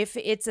like if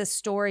it's a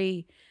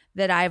story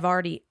that I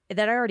already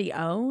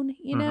own,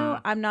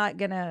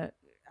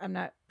 I'm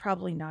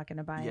probably not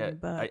gonna buy any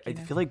book. I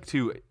feel like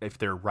too, if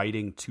they're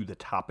writing to the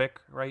topic,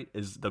 right,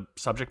 is the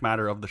subject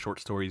matter of the short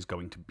stories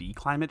going to be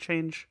climate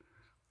change,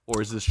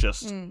 or is this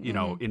just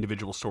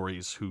individual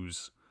stories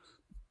whose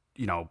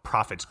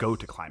profits go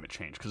to climate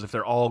change? Because if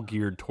they're all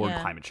geared toward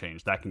climate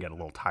change, that can get a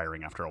little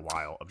tiring after a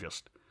while of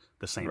just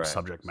the same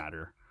subject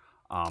matter.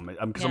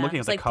 Because I'm looking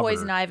at the like cover.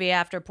 Poison Ivy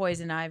after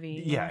Poison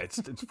Ivy. Yeah,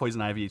 it's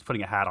Poison Ivy. He's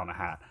putting a hat on a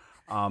hat.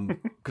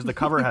 Because the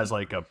cover has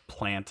like a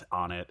plant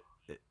on it.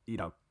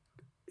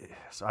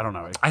 So I don't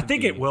know. I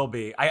think it will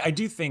be. I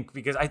do think,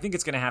 because I think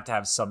it's going to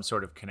have some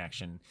sort of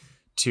connection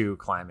to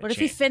climate change. What if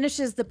he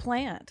finishes the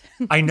plant?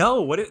 I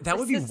know. That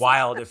would be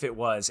wild if it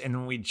was. And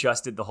then we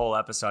just did the whole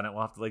episode and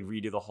we'll have to like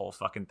redo the whole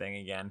fucking thing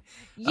again.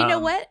 You know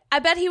what? I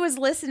bet he was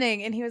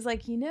listening and he was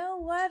like, you know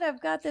what?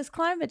 I've got this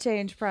climate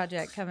change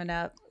project coming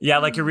up. Yeah,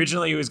 like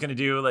originally he was going to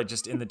do like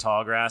just In the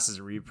Tall Grass as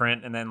a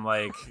reprint. And then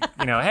like,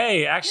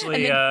 hey,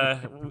 actually,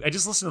 I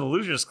just listened to the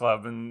Losers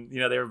Club and,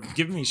 they were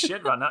giving me shit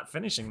about not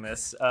finishing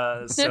this.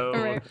 So...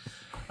 Right.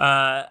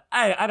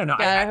 I don't know.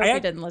 God, I hope you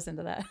didn't listen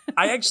to that.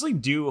 I actually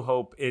do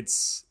hope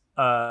it's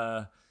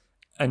a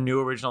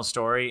new original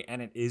story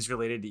and it is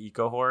related to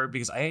eco horror,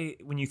 because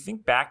when you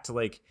think back to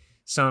like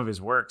some of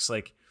his works,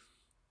 like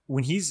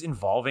when he's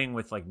involving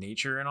with like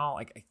nature and all,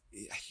 like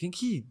I think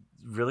he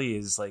really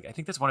is like, I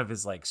think that's one of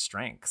his like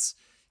strengths,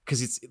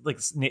 because it's like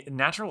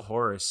natural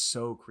horror is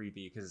so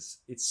creepy because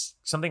it's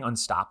something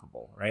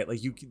unstoppable, right? Like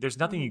there's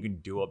nothing you can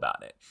do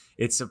about it.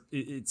 It's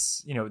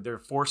there are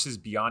forces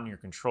beyond your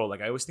control.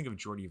 Like I always think of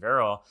Jordy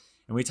Verrill,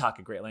 and we talk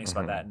at great lengths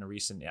about that in a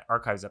recent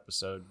Archives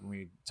episode when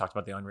we talked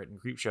about the unwritten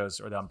creep shows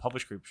or the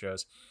unpublished creep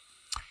shows.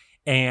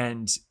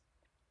 And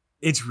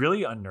it's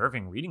really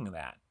unnerving reading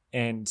that.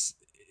 And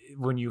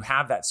when you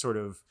have that sort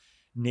of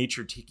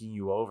nature taking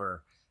you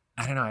over,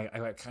 I don't know.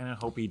 I kind of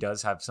hope he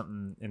does have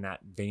something in that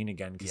vein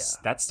again, because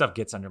that stuff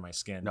gets under my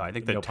skin. No, I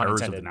think the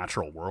terrors of the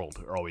natural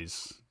world are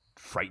always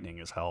frightening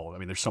as hell. I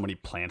mean, there's so many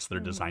plants that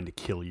are designed to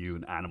kill you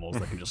and animals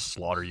that can just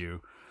slaughter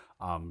you.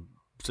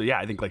 So yeah,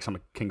 I think like some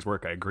of King's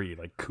work, I agree.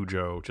 Like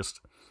Cujo, just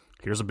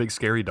here's a big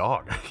scary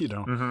dog.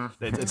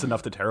 It's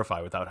enough to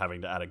terrify without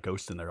having to add a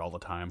ghost in there all the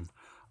time.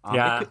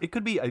 It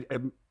could be.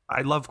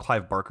 I love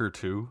Clive Barker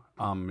too.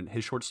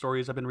 His short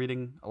stories I've been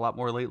reading a lot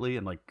more lately,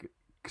 and like,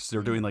 because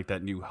they're doing like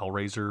that new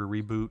Hellraiser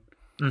reboot,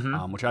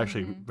 which I'm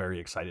actually very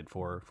excited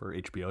for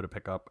HBO to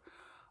pick up.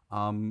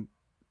 I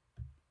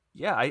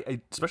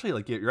especially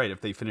like, you're right,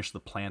 if they finish the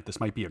plant, this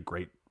might be a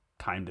great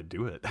time to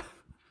do it.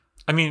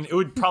 I mean, it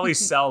would probably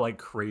sell like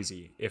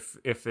crazy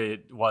if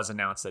it was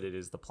announced that it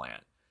is the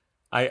plant.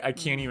 I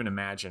can't even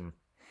imagine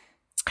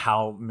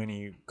how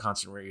many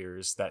concert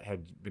readers that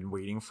had been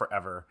waiting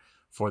forever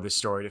for this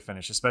story to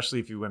finish, especially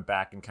if you went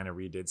back and kind of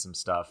redid some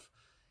stuff.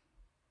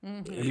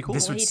 Mhm. It'd be cool.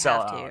 This would He'd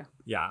sell have out. to.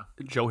 Yeah.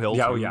 Joe Hill.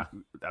 Yeah, too. oh, yeah.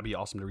 That'd be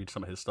awesome to read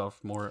some of his stuff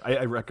more.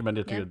 I recommend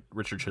it to Yeah.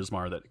 Richard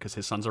Chismar that because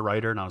his son's a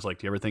writer, and I was like,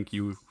 do you ever think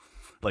you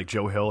like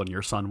Joe Hill and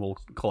your son will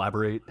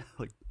collaborate?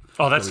 Like,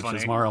 Oh, that's Joey funny.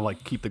 Chismar, I'll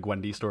like keep the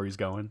Gwendy stories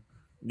going.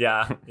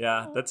 Yeah,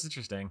 that's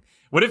interesting.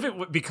 What if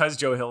it, because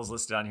Joe Hill's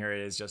listed on here,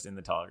 it is just in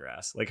the tall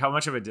grass? Like, how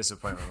much of a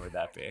disappointment would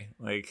that be?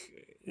 Like,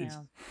 it's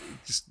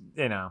just,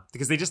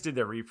 because they just did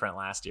their reprint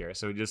last year.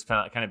 So we just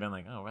kind of been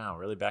like, oh, wow,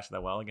 really back to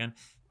that well again?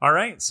 All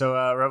right. So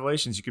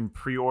Revelations, you can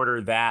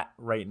pre-order that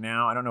right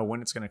now. I don't know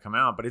when it's going to come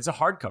out, but it's a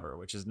hardcover,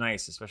 which is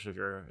nice, especially if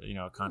you're,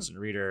 a constant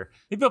reader.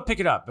 Maybe I'll pick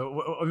it up. But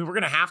I mean, we're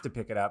going to have to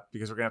pick it up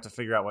because we're going to have to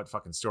figure out what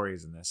fucking story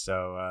is in this.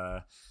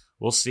 So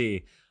we'll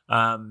see.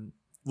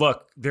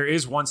 Look, there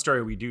is one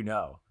story we do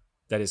know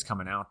that is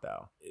coming out,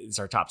 though. It's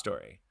our top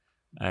story.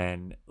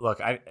 And look,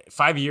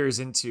 5 years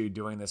into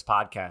doing this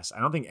podcast,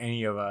 I don't think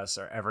any of us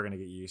are ever going to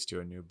get used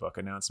to a new book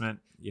announcement.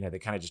 They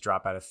kind of just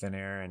drop out of thin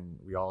air and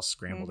we all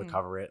scramble to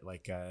cover it,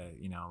 like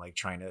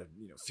trying to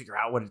figure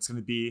out what it's going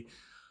to be.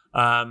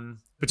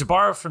 But to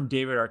borrow from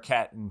David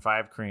Arquette and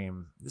Five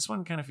Cream, this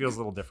one kind of feels a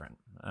little different.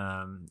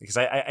 Because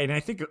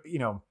I think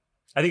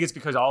it's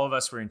because all of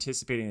us were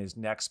anticipating his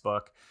next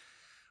book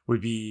would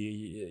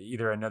be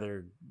either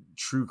another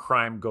true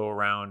crime go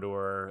around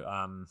or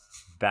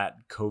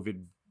that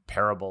COVID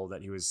parable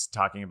that he was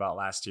talking about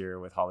last year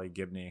with Holly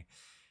Gibney.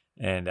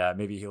 And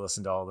maybe he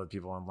listened to all the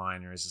people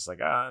online and was just like,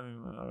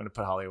 I'm going to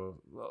put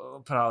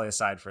Holly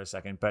aside for a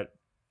second. But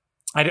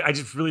I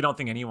just really don't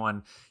think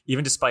anyone,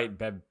 even despite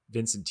Bev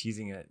Vincent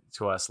teasing it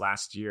to us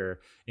last year,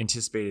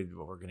 anticipated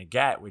what we're going to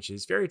get, which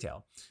is Fairy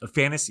Tale, a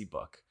fantasy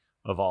book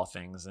of all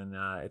things. And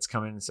it's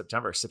coming in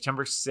September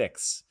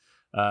 6th.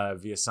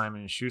 Via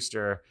Simon &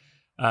 Schuster.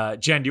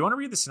 Jen, do you want to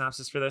read the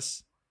synopsis for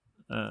this?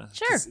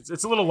 Sure.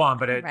 It's a little long,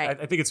 but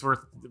Right. I think it's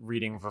worth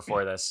reading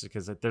before this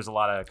because there's a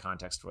lot of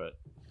context to it.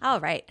 All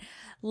right.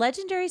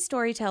 Legendary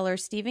storyteller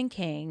Stephen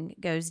King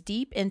goes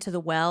deep into the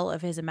well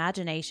of his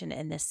imagination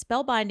in this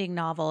spellbinding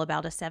novel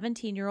about a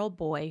 17-year-old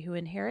boy who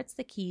inherits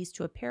the keys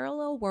to a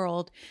parallel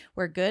world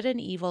where good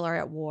and evil are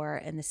at war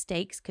and the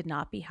stakes could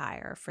not be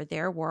higher for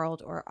their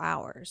world or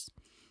ours.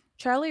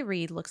 Charlie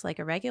Reed looks like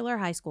a regular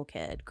high school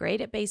kid, great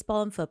at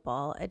baseball and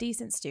football, a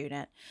decent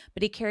student,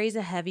 but he carries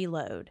a heavy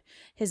load.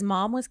 His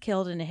mom was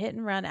killed in a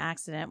hit-and-run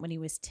accident when he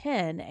was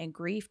 10, and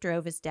grief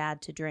drove his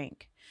dad to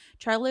drink.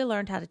 Charlie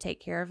learned how to take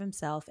care of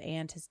himself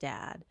and his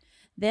dad.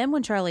 Then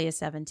when Charlie is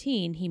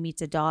 17, he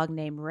meets a dog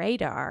named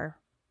Radar,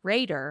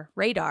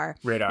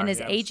 and his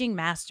aging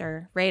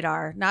master,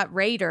 Radar, not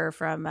Raider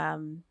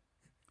from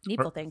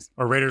Needful Things.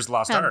 Or Raiders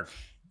Lost Ark.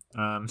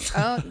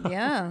 Oh,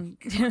 yeah.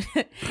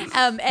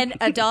 And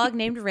a dog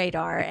named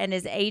Radar and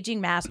his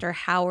aging master,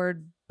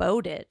 Howard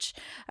Bowditch,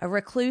 a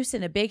recluse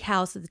in a big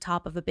house at the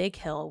top of a big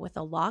hill with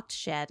a locked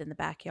shed in the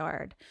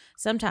backyard.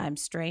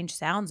 Sometimes strange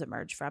sounds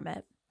emerge from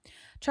it.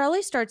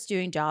 Charlie starts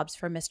doing jobs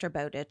for Mr.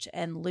 Bowditch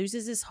and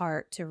loses his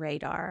heart to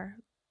Radar.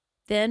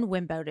 Then,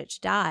 when Bowditch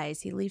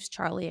dies, he leaves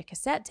Charlie a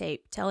cassette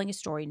tape telling a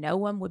story no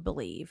one would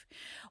believe.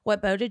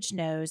 What Bowditch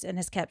knows and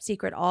has kept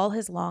secret all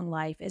his long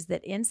life is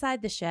that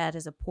inside the shed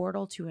is a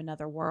portal to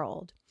another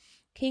world.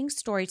 King's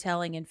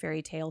storytelling in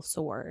Fairy Tale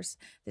soars.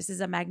 This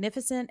is a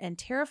magnificent and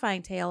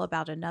terrifying tale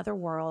about another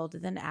world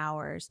than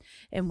ours,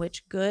 in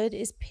which good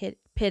is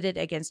pitted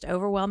against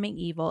overwhelming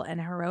evil,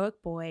 and a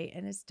heroic boy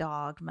and his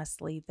dog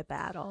must lead the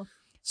battle.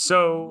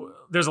 So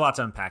there's a lot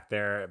to unpack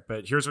there,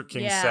 but here's what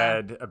King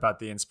said about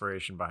the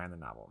inspiration behind the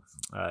novel.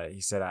 He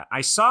said,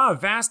 I saw a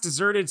vast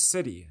deserted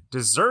city,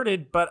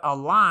 deserted but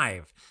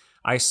alive.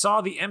 I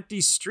saw the empty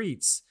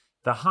streets,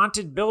 the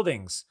haunted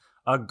buildings,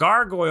 a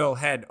gargoyle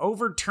head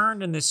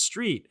overturned in the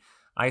street.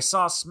 I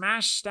saw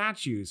smashed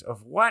statues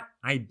of what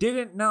I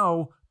didn't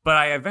know, but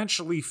I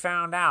eventually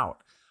found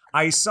out.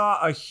 I saw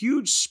a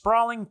huge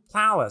sprawling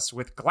palace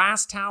with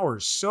glass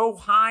towers so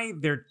high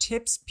their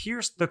tips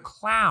pierced the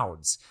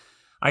clouds.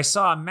 I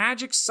saw a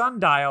magic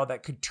sundial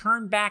that could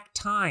turn back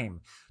time.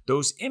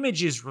 Those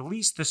images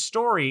released the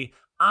story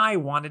I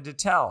wanted to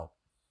tell.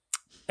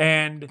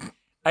 And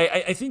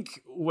I think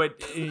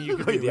what you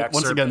could read the excerpt.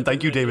 Once again,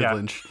 thank you, David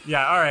Lynch.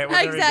 Yeah, all right.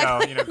 Well,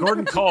 Exactly. there we go.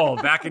 Gordon Cole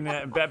back in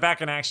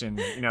action.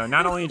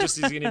 Not only just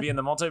is he going to be in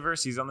the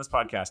multiverse, he's on this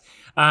podcast.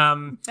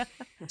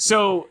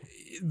 So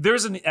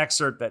there's an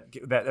excerpt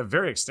that a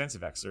very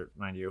extensive excerpt,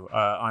 mind you,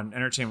 on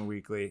Entertainment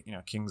Weekly.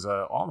 King's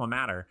alma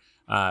mater,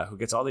 who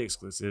gets all the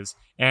exclusives,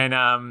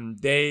 and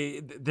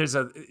there's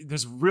a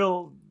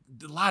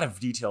lot of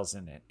details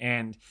in it,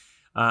 and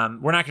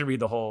we're not going to read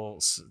the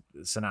whole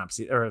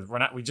synopsis, or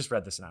we just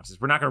read the synopsis.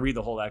 We're not going to read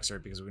the whole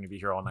excerpt because we're going to be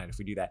here all night if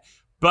we do that.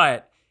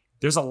 But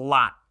there's a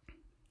lot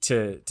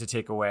to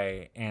take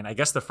away, and I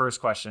guess the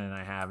first question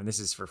I have, and this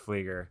is for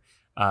Flieger.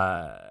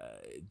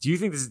 Do you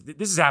think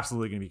this is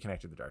absolutely going to be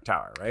connected to the Dark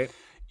Tower, right?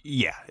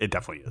 Yeah, it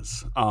definitely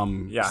is.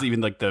 Yeah. So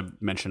even like the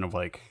mention of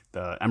like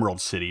the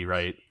Emerald City,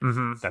 right?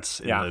 Mm-hmm. That's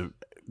in the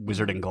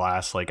Wizard and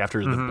Glass. Like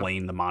after the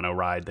Blaine the Mono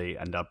ride, they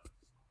end up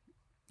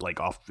like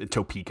off in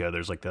Topeka.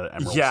 There's like the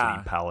Emerald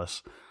City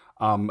Palace.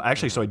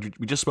 Actually, so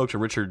we just spoke to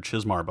Richard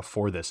Chismar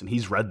before this, and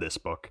he's read this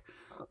book.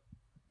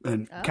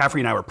 And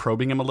Caffrey and I were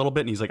probing him a little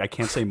bit, and he's like, I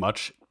can't say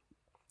much,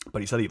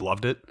 but he said he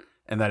loved it,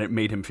 and that it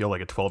made him feel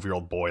like a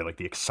 12-year-old boy, like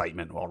the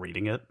excitement while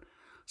reading it.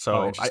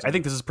 So I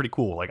think this is pretty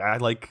cool. Like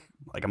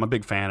I'm a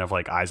big fan of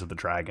like Eyes of the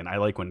Dragon. I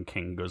like when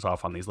King goes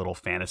off on these little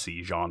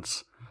fantasy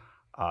jaunts.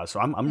 So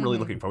I'm really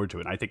looking forward to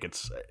it. And I think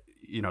it's,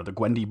 the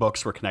Gwendy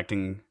books were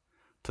connecting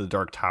to the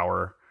Dark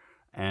Tower,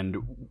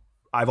 and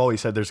I've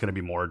always said there's going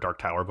to be more Dark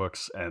Tower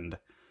books, and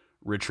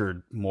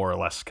Richard more or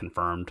less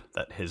confirmed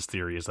that his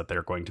theory is that there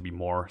are going to be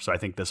more. So I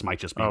think this might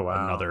just be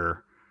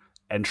another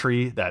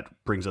entry that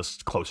brings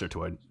us closer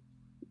to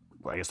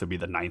I guess it'd be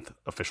the 9th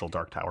official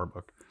Dark Tower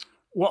book.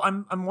 Well,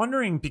 I'm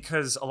wondering,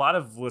 because a lot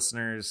of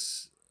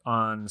listeners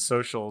on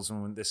socials,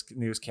 when this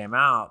news came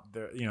out,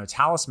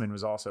 Talisman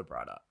was also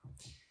brought up.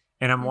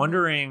 And I'm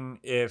wondering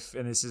if,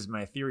 and this is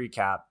my theory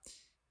cap,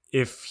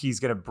 if he's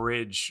going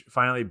to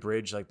finally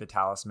bridge like the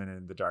Talisman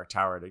and the Dark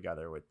Tower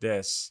together with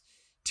this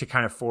to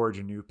kind of forge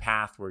a new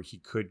path where he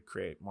could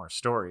create more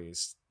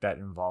stories that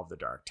involve the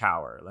Dark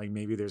Tower. Like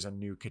maybe there's a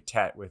new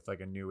cassette with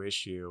like a new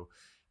issue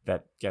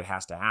that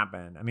has to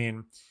happen. I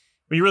mean,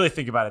 when you really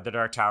think about it, the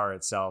Dark Tower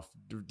itself,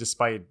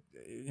 despite,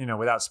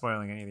 without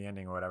spoiling any of the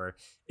ending or whatever,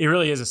 it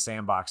really is a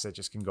sandbox that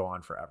just can go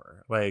on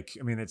forever. Like,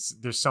 I mean,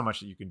 there's so much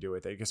that you can do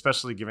with it,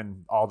 especially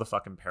given all the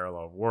fucking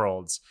parallel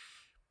worlds.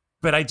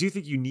 But I do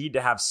think you need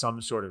to have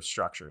some sort of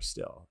structure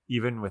still,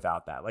 even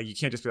without that. Like, you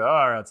can't just be like, oh,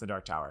 all right, it's the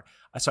Dark Tower.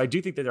 So I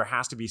do think that there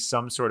has to be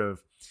some sort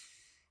of,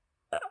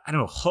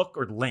 hook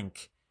or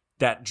link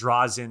that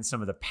draws in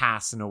some of the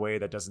past in a way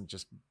that doesn't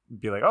just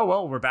be like, oh,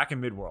 well, we're back in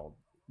Midworld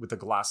with a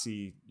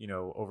glossy,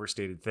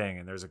 overstated thing.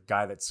 And there's a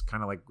guy that's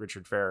kind of like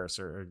Richard Ferris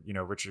or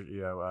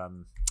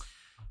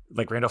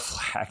like Randall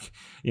Flagg,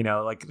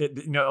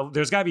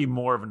 there's gotta be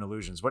more of an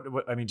illusions. What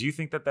I mean, do you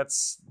think that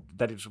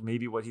is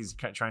maybe what he's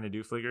trying to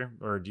do, Flieger?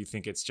 Or do you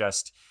think it's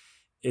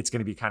going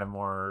to be kind of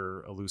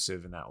more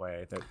elusive in that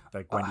way that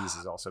like Wendy's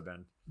has also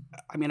been?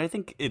 I mean, I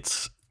think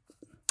it's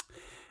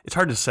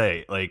hard to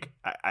say. Like,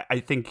 I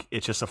think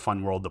it's just a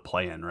fun world to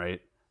play in,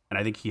 right? And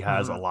I think he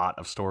has a lot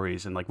of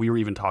stories. And like, we were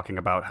even talking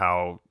about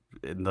how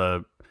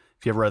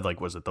if you ever read,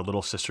 like, was it The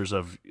Little Sisters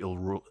of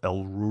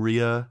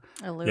Elruria?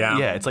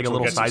 Yeah, it's like a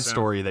little side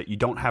story that you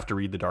don't have to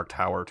read the Dark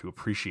Tower to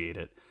appreciate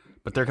it.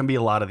 But there can be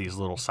a lot of these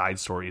little side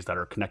stories that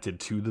are connected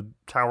to the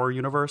Tower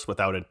universe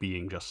without it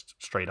being just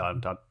straight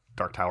on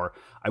Dark Tower.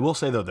 I will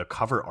say, though, the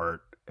cover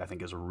art, I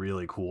think, is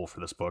really cool for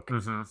this book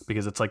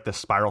because it's like this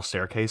spiral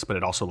staircase, but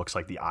it also looks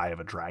like the eye of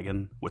a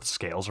dragon with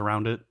scales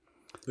around it.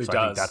 It so does,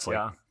 I think that's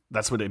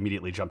that's what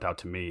immediately jumped out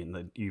to me, and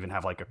that you even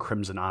have like a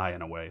crimson eye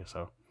in a way.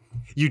 So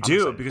you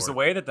do, because the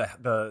way that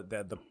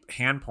the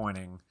hand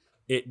pointing,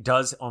 it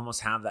does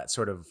almost have that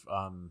sort of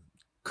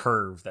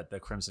curve that the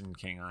Crimson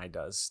King eye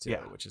does too,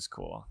 which is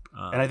cool.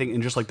 And I think,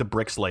 in just like the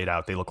bricks laid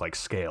out, they look like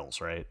scales,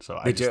 right? So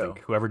I just think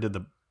whoever did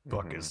the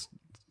book it's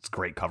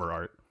great cover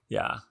art.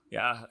 Yeah.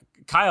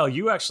 Kyle,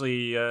 you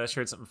actually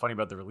shared something funny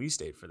about the release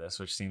date for this,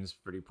 which seems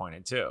pretty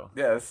pointed too.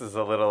 Yeah, this is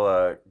a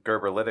little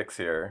Gerberlytics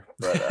here,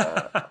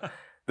 but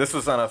this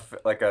was on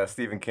a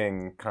Stephen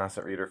King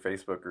constant reader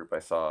Facebook group I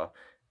saw,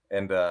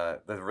 and the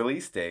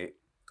release date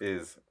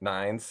is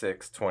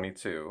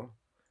 9/6/22.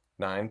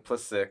 9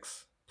 plus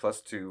 6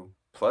 plus 2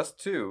 plus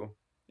 2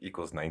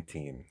 equals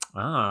 19.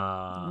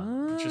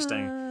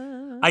 Interesting.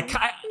 I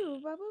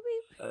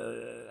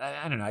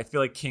don't know. I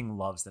feel like King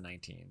loves the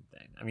 19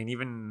 thing. I mean,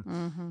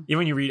 even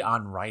when you read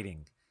On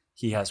Writing,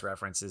 he has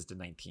references to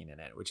 19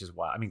 in it, which is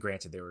why. I mean,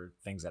 granted, there were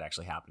things that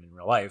actually happened in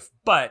real life,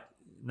 but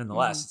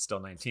nonetheless, it's still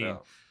 19.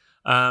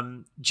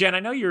 Jen, I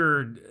know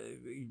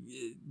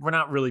we're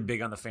not really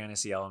big on the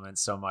fantasy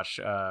elements so much,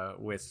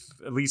 at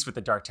least with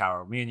the Dark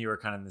Tower. Me and you are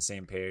kind of on the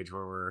same page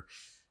where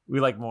we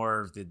like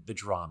more of the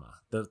drama,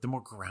 the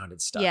more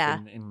grounded stuff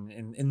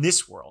in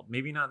this world,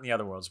 maybe not in the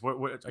other worlds.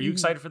 What are you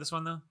excited for this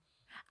one though?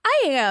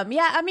 I am.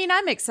 Yeah. I mean,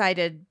 I'm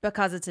excited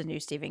because it's a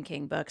new Stephen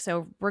King book.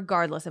 So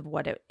regardless of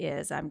what it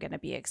is, I'm going to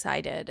be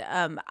excited.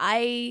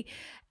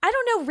 I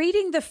don't know.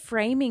 Reading the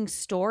framing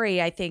story,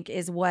 I think,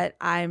 is what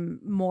I'm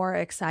more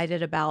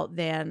excited about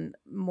than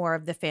more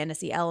of the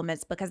fantasy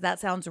elements, because that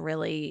sounds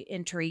really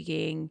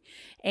intriguing.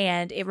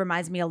 And it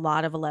reminds me a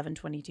lot of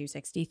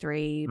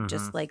 11/22/63,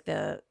 just like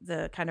the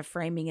kind of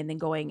framing and then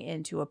going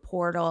into a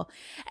portal.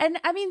 And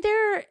I mean,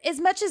 as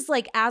much as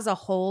like as a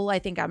whole, I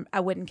think I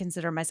wouldn't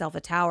consider myself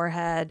a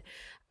Towerhead.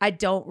 I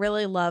don't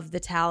really love the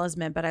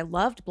Talisman, but I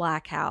loved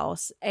Black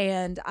House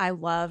and I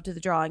loved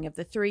the Drawing of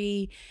the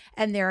Three.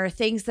 And there are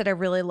things that I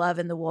really love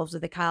in the Wolves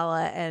of the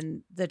Kala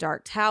and the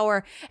Dark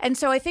Tower. And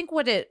so I think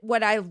what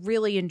I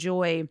really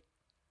enjoy.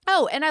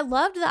 Oh, and I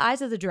loved the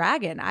Eyes of the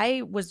Dragon.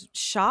 I was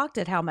shocked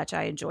at how much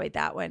I enjoyed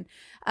that one.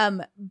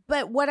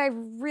 But what I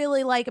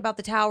really like about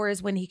the Tower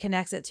is when he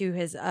connects it to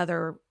his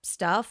other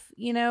stuff,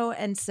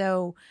 and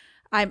so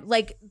I'm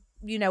like,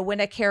 when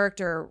a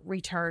character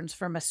returns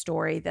from a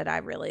story that I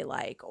really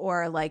like,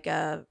 or like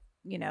I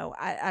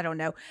don't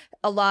know,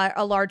 a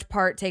large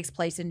part takes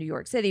place in New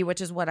York City, which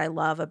is what I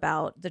love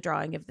about the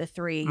Drawing of the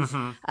Three.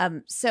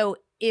 So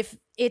if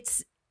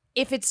it's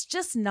if it's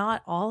just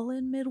not all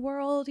in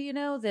Midworld,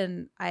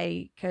 then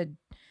I could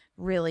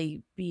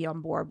really be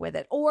on board with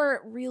it,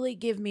 or really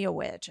give me a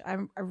witch. I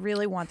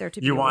really want there to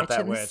be a witch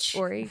in this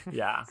story.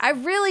 Yeah, I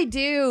really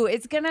do.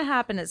 It's gonna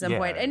happen at some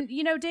point. And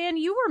Dan,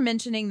 you were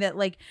mentioning that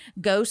like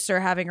ghosts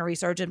are having a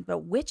resurgence,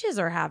 but witches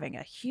are having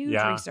a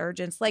huge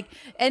resurgence. Like,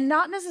 and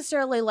not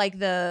necessarily like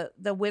the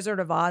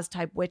Wizard of Oz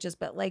type witches,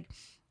 but like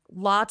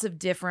lots of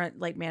different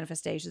like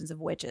manifestations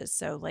of witches.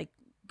 So like,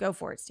 go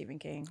for it, Stephen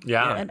King.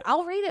 Yeah. And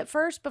I'll read it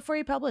first before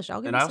you publish.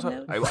 I'll give you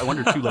some notes. I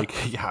wonder too, like,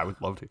 yeah, I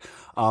would love to.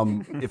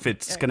 If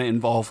it's going to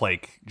involve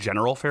like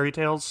general fairy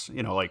tales,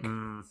 like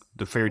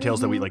the fairy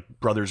tales that we like,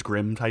 Brothers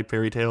Grimm type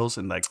fairy tales.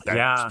 And like,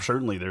 that,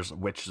 certainly there's a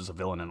witch as a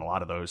villain in a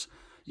lot of those,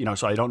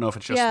 so I don't know if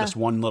it's just this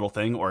one little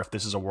thing or if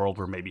this is a world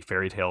where maybe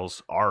fairy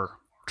tales are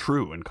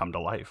true and come to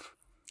life.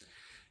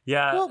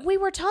 Yeah. Well, we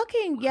were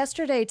talking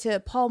yesterday to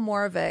Paul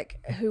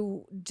Moravec,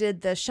 who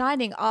did the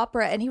Shining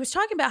opera, and he was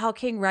talking about how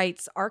King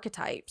writes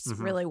archetypes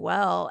really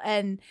well.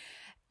 And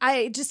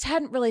I just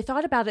hadn't really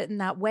thought about it in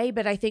that way,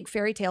 but I think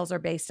fairy tales are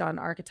based on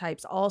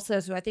archetypes also.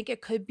 So I think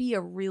it could be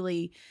a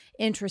really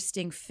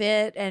interesting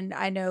fit. And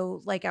I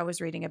know, like, I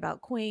was reading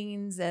about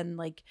queens and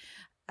like,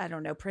 I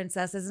don't know,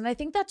 princesses. And I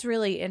think that's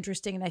really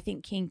interesting. And I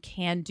think King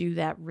can do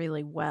that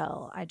really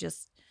well.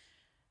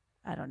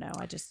 I don't know.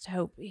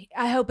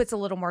 I hope it's a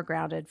little more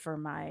grounded for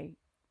my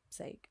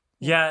sake.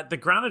 Yeah, the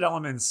grounded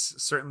elements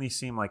certainly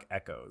seem like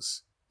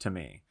echoes to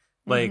me.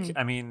 Like,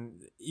 I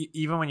mean,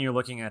 even when you're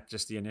looking at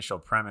just the initial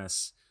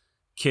premise,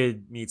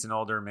 kid meets an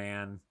older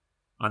man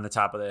on the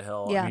top of the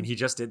hill. Yeah. I mean, he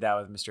just did that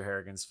with Mr.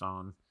 Harrigan's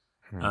phone.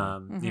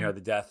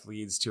 The death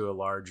leads to a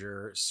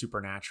larger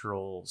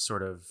supernatural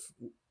sort of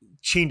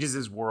changes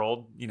his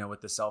world, with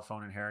the cell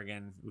phone and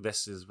Harrigan.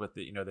 This is with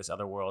the, this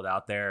other world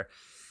out there.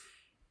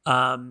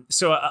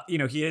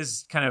 He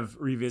is kind of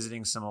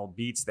revisiting some old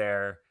beats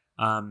there,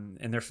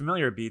 and they're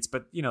familiar beats,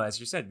 but as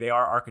you said, they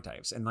are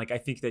archetypes. And like, I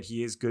think that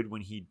he is good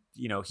when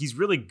he's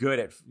really good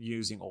at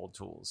using old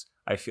tools,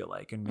 I feel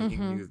like,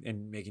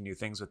 and making new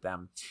things with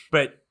them.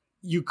 But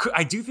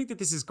I do think that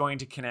this is going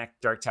to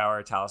connect Dark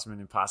Tower, Talisman,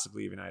 and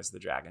possibly even Eyes of the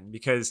Dragon,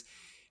 because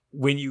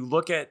when you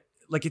look at,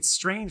 like, it's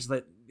strange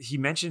that he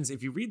mentions,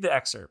 if you read the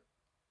excerpt,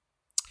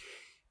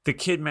 the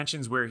kid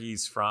mentions where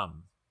he's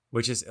from,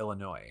 which is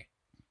Illinois.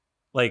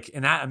 Like,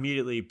 and that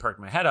immediately perked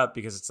my head up,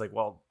 because it's like,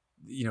 well,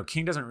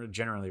 King doesn't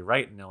generally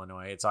write in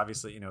Illinois. It's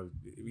obviously,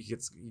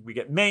 we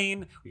get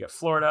Maine, we get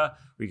Florida,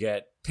 we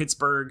get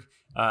Pittsburgh,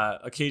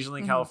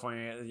 occasionally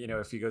California,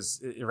 if he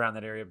goes around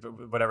that area,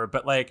 but whatever,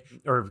 but like,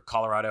 or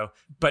Colorado,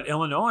 but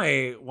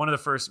Illinois, one of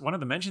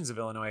the mentions of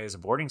Illinois is a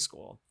boarding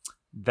school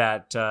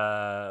that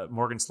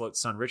Morgan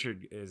Sloat's son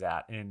Richard is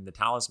at in the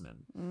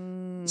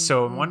Talisman.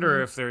 So I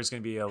wonder if there's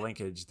going to be a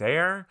linkage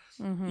there.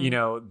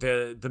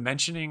 The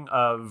mentioning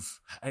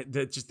of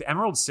just the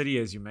Emerald City,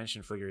 as you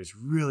mentioned, Fligger, is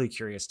really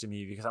curious to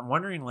me, because I'm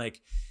wondering,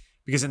 like,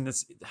 because in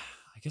this,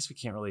 I guess we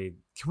can't really,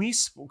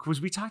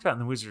 because we talked about in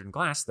the Wizard and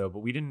Glass though, but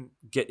we didn't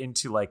get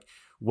into like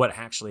what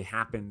actually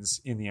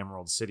happens in the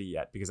Emerald City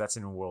yet, because that's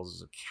in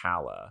Worlds of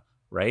Kala,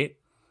 right?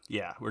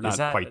 Yeah, we're not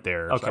quite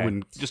there. Okay. So I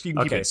mean, just you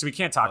can keep it so we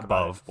can't talk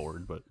above about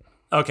board, but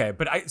okay.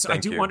 But I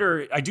do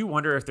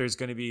wonder if there's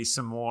going to be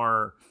some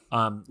more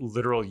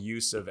literal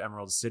use of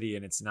Emerald City,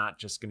 and it's not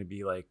just going to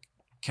be like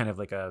kind of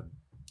like a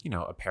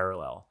a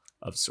parallel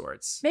of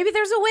sorts. Maybe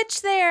there's a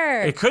witch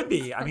there. It could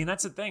be. I mean,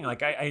 that's the thing. Like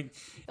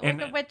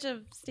the witch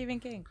of Stephen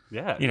King.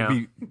 Yeah,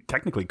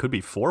 technically could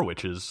be 4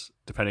 witches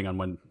depending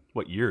on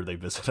what year they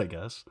visit, I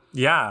guess.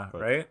 Yeah,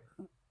 right.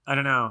 I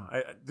don't know.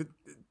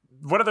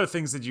 What other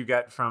things did you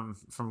get from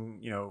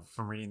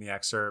reading the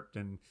excerpt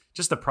and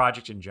just the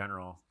project in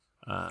general?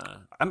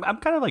 I'm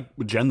kind of like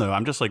with Jen though.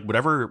 I'm just like,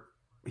 whatever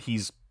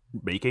he's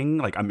making,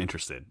 like, I'm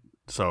interested.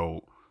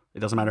 So it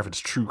doesn't matter if it's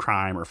true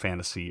crime or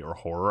fantasy or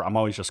horror. I'm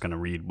always just going to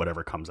read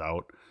whatever comes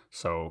out.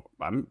 So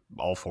I'm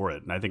all for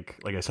it. And I think,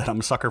 like I said,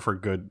 I'm a sucker for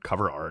good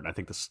cover art. And I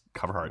think this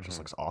cover art just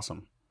looks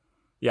awesome.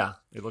 Yeah,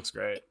 it looks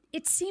great.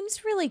 It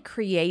seems really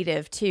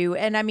creative too.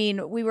 And I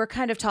mean, we were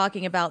kind of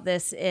talking about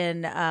this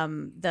in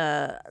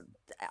the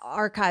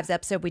archives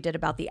episode we did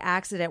about the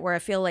accident, where I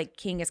feel like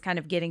King is kind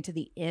of getting to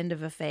the end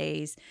of a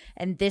phase,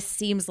 and this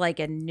seems like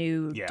a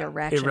new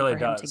direction for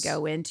him to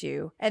go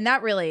into, and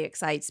that really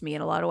excites me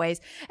in a lot of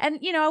ways. And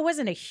I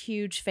wasn't a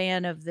huge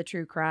fan of the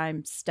true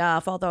crime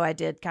stuff, although I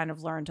did kind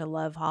of learn to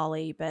love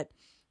Holly, but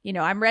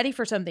I'm ready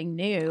for something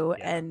new.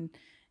 And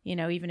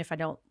even if I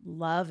don't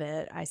love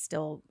it, I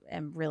still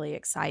am really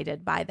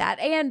excited by that.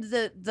 And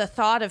the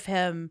thought of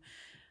him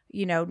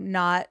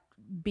not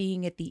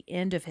being at the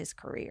end of his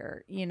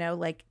career,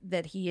 like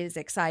that he is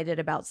excited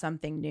about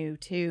something new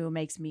too,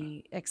 makes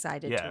me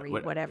excited to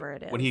read whatever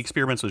it is. When he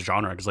experiments with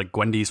genre, because like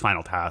Gwendy's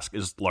Final Task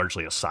is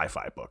largely a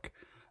sci-fi book.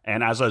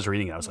 And as I was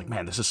reading it, I was like,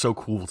 man, this is so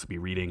cool to be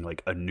reading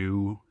like a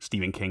new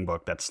Stephen King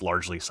book that's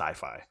largely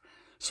sci-fi.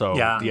 So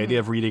the idea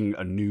of reading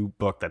a new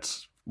book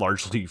that's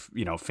largely,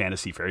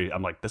 fantasy fairy,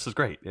 I'm like, this is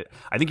great.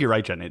 I think you're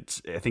right, Jen.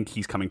 I think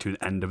he's coming to an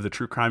end of the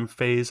true crime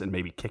phase and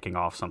maybe kicking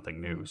off something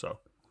new. So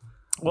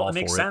Well, all it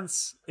makes for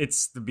sense.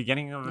 It's the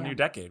beginning of a Yeah. new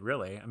decade,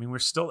 really. I mean, we're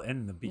still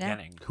in the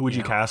beginning. Who would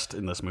you know? cast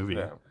in this movie?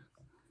 Yeah.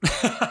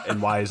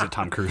 And why is it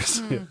Tom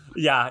Cruise?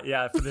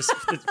 Yeah. For this,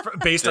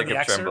 based on the Jacob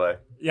excerpt. Tremblay.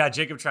 Yeah,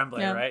 Jacob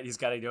Tremblay, Yeah. right? He's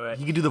got to do it.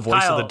 He could do the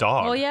voice Kyle, of the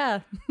dog. Oh yeah.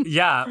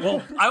 Yeah.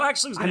 Well, I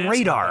actually was going to I'm ask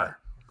you about Radar. that.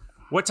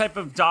 What type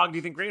of dog do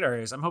you think Radar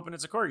is? I'm hoping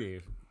it's a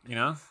corgi. You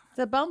know? It's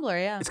a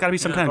bumbler, yeah. It's got to be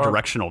some Yeah, kind of or-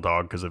 directional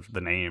dog because of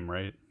the name,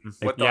 right?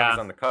 What dog Yeah. is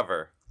on the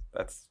cover?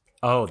 That's.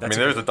 Oh, I that's mean,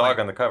 there's a good dog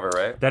point. on the cover,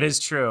 right? That is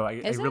true. I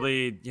Is it?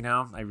 really,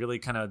 I really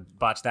kind of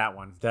botched that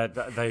one.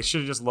 That they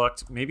should have just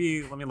looked.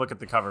 Maybe let me look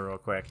at the cover real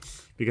quick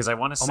because I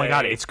want to say. Oh my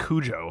God, it's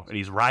Cujo and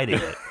he's riding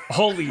it.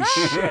 Holy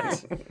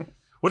shit!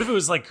 What if it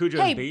was like Cujo's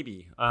Hey.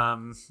 baby?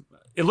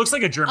 It looks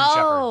like a German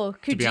Oh,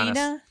 Shepherd. To be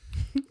honest. Kujina.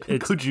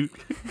 It's Cujo,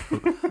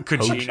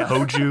 Kujina.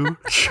 Hoju.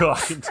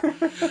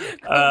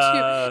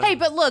 God. Hey,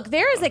 but look,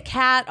 there is a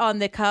cat on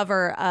the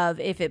cover of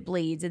If It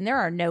Bleeds, and there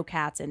are no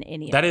cats in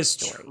any of That the is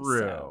stories, true.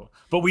 so.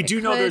 But we It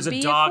do know could there's a be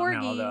a dog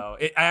corgi. now, though.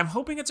 I'm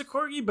hoping it's a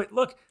corgi, but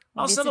look,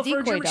 I'll It's a settle for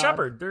a decoy German dog.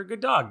 Shepherd. They're a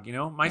good dog.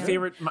 My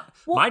favorite,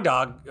 my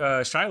dog,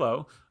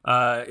 Shiloh,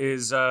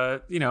 is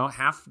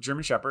half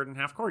German Shepherd and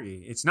half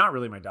corgi. It's not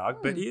really my dog,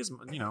 but he is.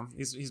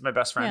 He's my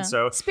best friend. Yeah.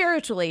 So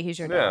Spiritually, he's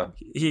your Yeah. dog.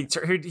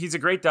 he's a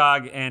great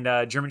dog,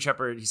 and German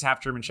Shepherd. He's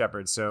half German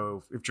Shepherd.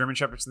 So if German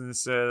Shepherd's in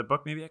this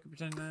book, maybe I could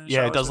pretend. Yeah,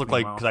 Shiloh's it does with look me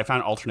like well. because I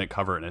found an alternate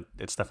cover and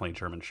it's definitely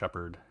German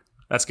Shepherd.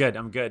 That's good.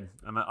 I'm good.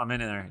 I'm in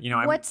there.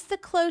 What's the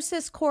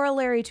closest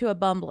corollary to a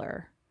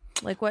bumbler?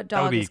 Like what That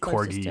would dog be is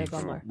closest to a corgi,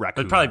 bumbler?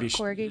 raccoon. It'd probably be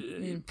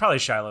Corgi? probably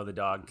Shiloh the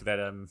dog that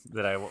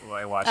I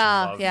watch. Oh,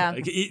 and love. yeah.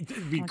 Like,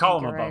 we call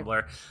him a you're right.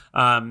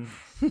 bumbler.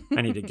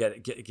 I need to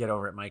get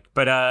over it, Mike.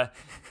 But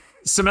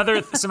some other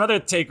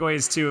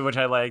takeaways too, which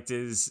I liked,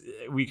 is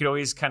we could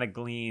always kind of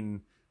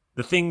glean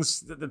the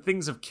things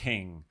of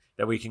King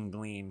that we can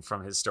glean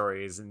from his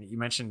stories. And you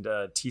mentioned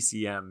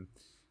TCM,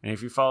 and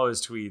if you follow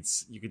his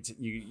tweets, you could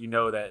you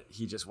know that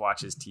he just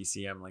watches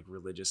TCM like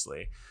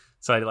religiously.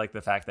 So I like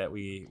the fact that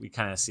we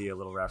kind of see a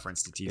little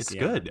reference to TCM. It's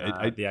good.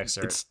 The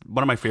excerpt. It's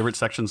one of my favorite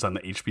sections on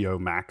the HBO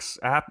Max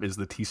app is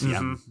the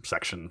TCM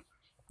section.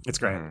 It's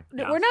great.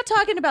 No, we're not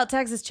talking about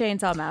Texas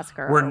Chainsaw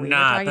Massacre. We're are we?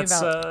 not. Talking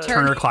That's, about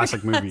Turner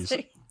Classic Movies.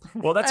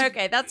 Well, that's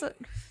Okay, that's what.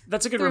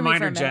 That's a good Threw me for a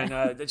reminder, Jen.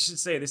 minute. I should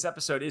say this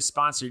episode is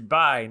sponsored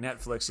by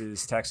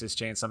Netflix's Texas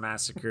Chainsaw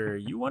Massacre.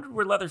 You wondered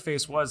where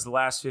Leatherface was the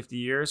last 50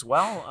 years?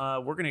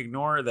 Well, we're going to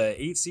ignore the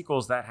 8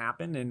 sequels that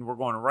happened, and we're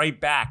going right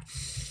back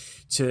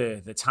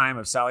to the time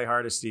of Sally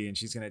Hardesty, and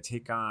she's going to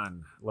take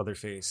on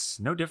Leatherface,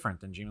 no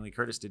different than Jamie Lee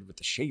Curtis did with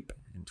The Shape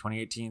in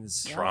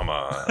 2018's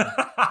Trauma.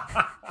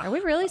 Are we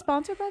really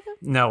sponsored by them?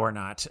 No, we're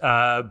not.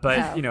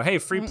 But No. hey,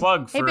 free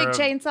plug for Hey, Big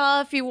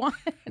Chainsaw, if you want.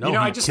 No,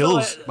 I he just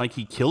kills feel like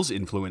he kills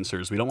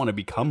influencers. We don't want to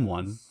become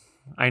one.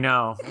 I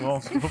know. Well,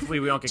 hopefully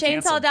we don't get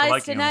canceled Chainsaw for dies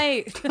liking him.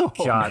 tonight. Oh,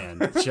 God,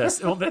 man.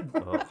 just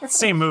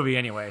same movie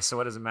anyway. So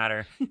what does it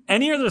matter?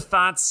 Any other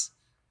thoughts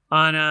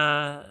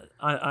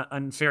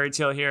on Fairy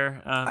Tale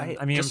here?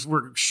 I mean,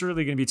 we're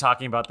surely going to be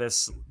talking about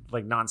this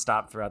like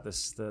nonstop throughout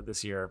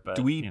this year. But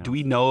Do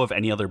we know of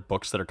any other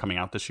books that are coming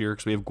out this year?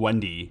 Because we have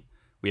Gwendy,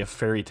 we have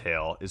Fairy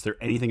Tale. Is there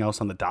anything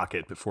else on the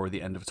docket before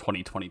the end of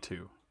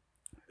 2022?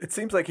 It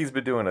seems like he's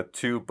been doing a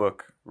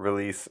 2-book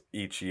release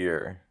each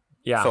year.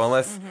 Yeah. So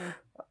unless,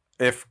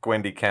 if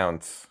Gwendy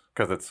counts,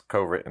 because it's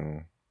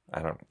co-written,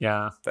 I don't.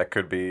 Yeah. There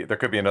could be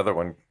another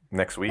one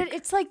next week. But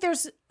it's like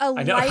there's a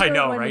I know,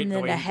 lighter one right? and The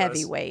then way a he goes.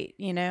 heavyweight,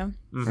 you know?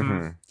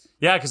 Mm-hmm.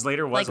 Yeah, because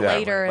later was Like a lot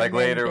later more. and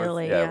then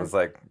Billy, it was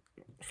like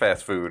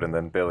fast food, and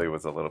then Billy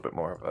was a little bit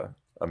more of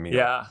a meal.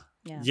 Yeah.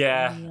 Yeah.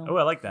 Yeah. Meal. Oh,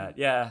 I like that.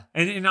 Yeah.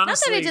 And Not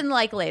honestly, that I didn't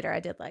like later. I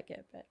did like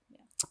it, but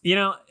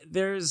yeah.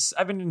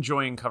 I've been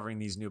enjoying covering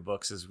these new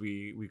books as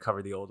we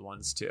cover the old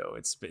ones too.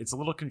 It's a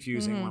little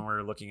confusing when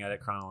we're looking at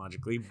it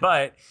chronologically,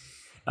 but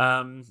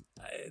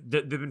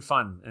they've been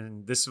fun,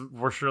 and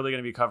we're surely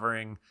going to be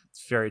covering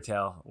Fairy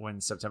Tale when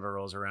September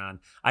rolls around.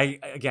 I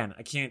can't.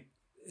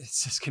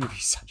 It's just going to be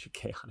such a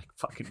chaotic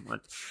fucking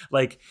month.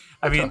 Like,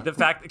 I mean, the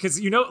fact,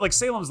 because like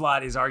Salem's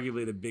Lot is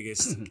arguably the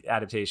biggest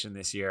adaptation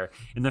this year,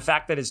 and the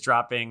fact that it's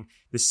dropping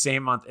the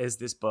same month as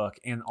this book,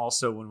 and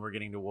also when we're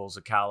getting to Wolves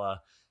of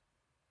Kala,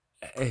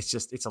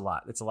 it's a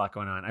lot. It's a lot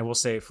going on. I will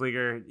say,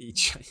 Flieger, you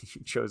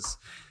chose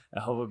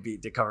a hell of a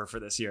beat to cover for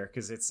this year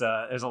because it's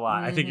there's a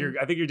lot. I think you're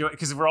doing,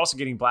 because we're also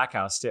getting Black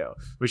House too,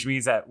 which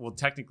means that we'll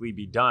technically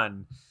be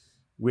done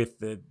with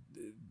the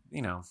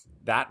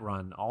that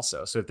run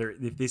also. So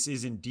if this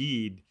is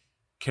indeed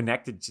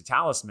connected to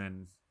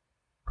Talisman,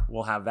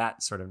 we'll have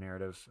that sort of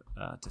narrative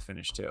to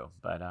finish too.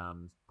 But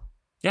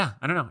yeah,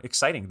 I don't know.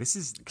 Exciting. This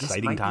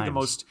Exciting might times. be the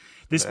most.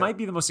 This might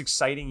be the most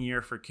exciting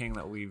year for King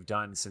that we've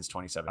done since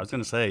 2017. I was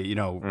going to say,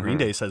 Green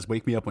Day says,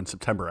 "Wake me up when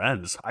September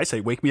ends." I say,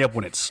 "Wake me up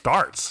when it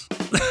starts."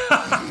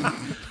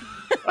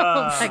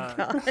 my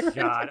God.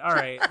 God. All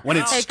right. When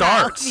it Hey, Kyle,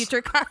 starts.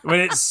 future Kyle. When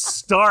it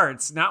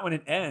starts, not when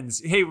it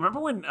ends. Hey, remember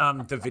when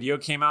the video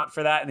came out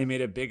for that and they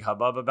made a big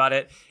hubbub about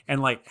it?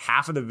 And like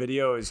half of the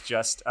video is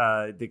just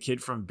the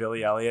kid from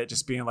Billy Elliot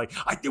just being like,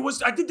 I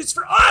did this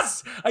for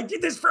us. I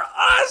did this for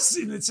us.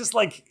 And it's just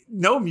like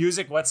no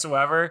music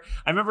whatsoever.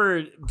 I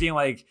remember being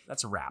like,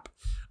 that's a wrap.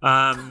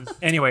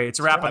 Anyway, it's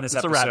a wrap on this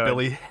episode. It's a wrap,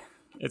 Billy.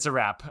 It's a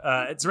wrap.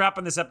 It's a wrap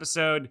on this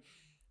episode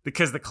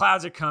because the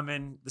clouds are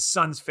coming. The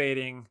sun's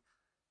fading.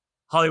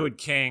 Hollywood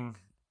King.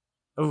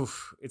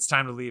 Oof, it's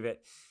time to leave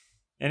it.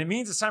 And it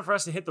means it's time for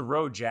us to hit the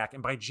road, Jack.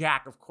 And by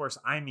Jack, of course,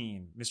 I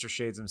mean Mr.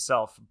 Shades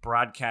himself,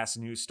 broadcast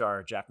news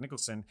star Jack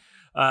Nicholson.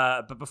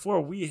 But before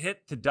we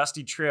hit the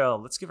dusty trail,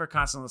 let's give our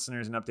constant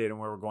listeners an update on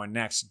where we're going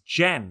next.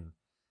 Jen,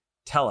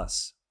 tell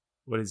us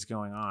what is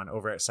going on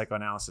over at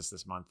Psychoanalysis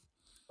this month.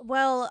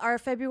 Well, our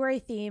February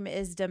theme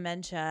is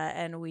dementia,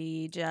 and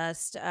we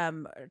just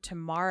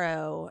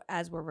tomorrow,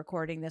 as we're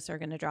recording this, are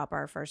going to drop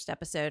our first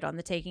episode on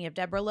the taking of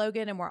Deborah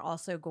Logan, and we're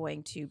also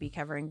going to be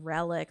covering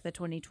Relic, the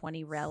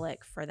 2020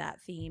 Relic, for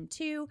that theme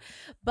too.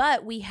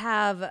 But we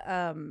have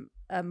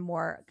a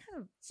more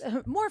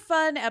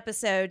fun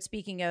episode.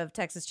 Speaking of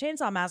Texas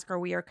Chainsaw Massacre,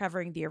 we are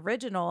covering the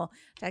original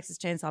Texas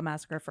Chainsaw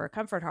Massacre for a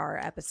comfort horror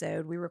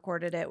episode. We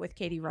recorded it with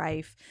Katie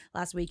Reif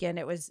last weekend.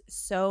 It was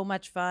so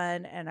much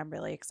fun, and I'm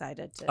really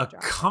excited to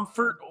drop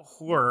comfort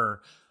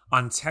horror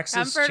on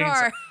Texas Comfort Chainsaw.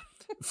 horror.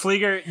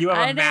 Flieger, you have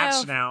I a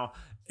match know. now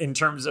in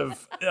terms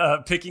of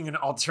picking an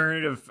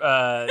alternative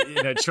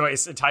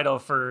choice, a title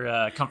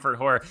for comfort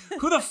horror.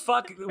 Who the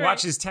fuck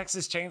watches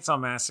Texas Chainsaw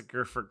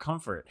Massacre for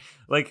comfort?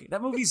 Like,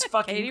 that movie's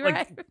fucking Katie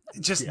like Reif.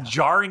 just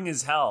jarring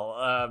as hell.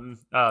 Oh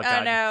God.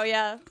 I know,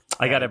 yeah.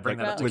 I gotta bring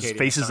that up to Was Katie.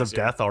 Faces next of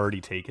time I see her. Death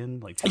already taken?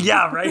 Like,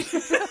 Yeah, right.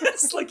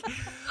 It's like,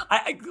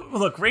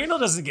 look, Randall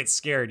doesn't get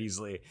scared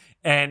easily,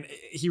 and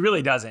he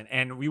really doesn't.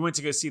 And we went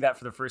to go see that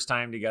for the first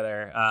time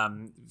together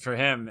for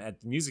him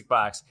at the Music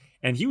Box,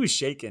 and he was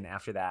shaken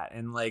after that.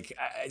 And like,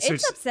 so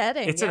It's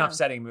upsetting. It's an yeah.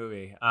 upsetting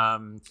movie. I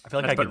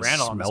feel like I put can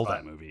Randall on the smell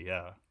spot. that movie.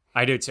 Yeah.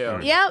 I do too.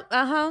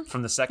 Yep.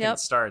 From the second Yep. it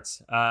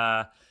starts.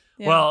 Yeah.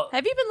 Well,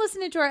 have you been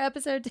listening to our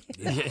episode?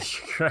 yeah,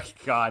 right,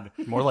 God.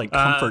 More like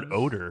comfort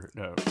odor.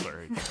 No,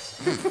 sorry.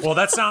 Well,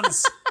 that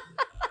sounds.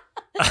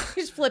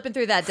 Just flipping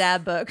through that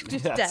dad book.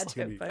 Just Yeah, dad it's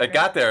joke like- book. I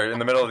got there in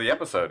the middle of the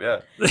episode. Yeah.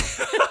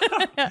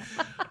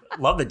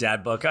 Love the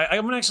dad book.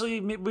 I'm gonna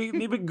actually maybe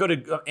we can go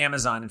to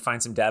Amazon and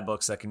find some dad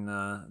books that can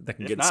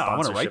get Nah, I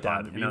want to sponsorship write that.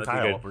 on. Me You know, and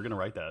that'd be Kyle, good. we're gonna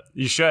write that.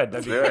 You should.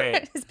 That'd be Let's do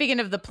it. great. Speaking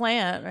of the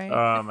plant, right?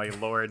 Oh my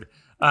Lord.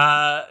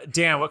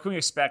 Dan, what can we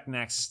expect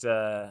next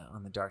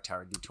on the Dark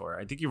Tower Detour?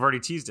 I think you've already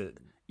teased it.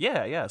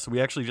 Yeah. So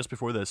we actually, just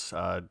before this,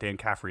 Dan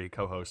Caffrey,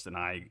 co-host, and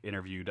I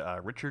interviewed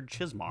Richard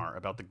Chismar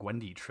about the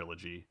Gwendy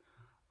trilogy.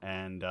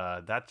 And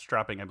that's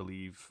dropping, I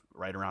believe,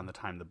 right around the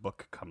time the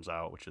book comes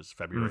out, which is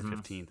February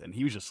 15th. And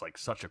he was just like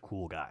such a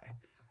cool guy.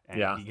 And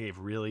Yeah. he gave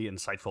really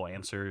insightful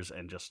answers,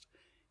 and just,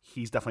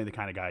 he's definitely the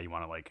kind of guy you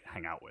want to like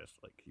hang out with.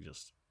 Like,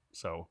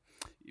 so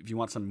if you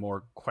want some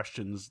more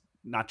questions,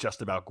 not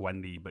just about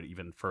Gwendy, but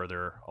even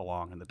further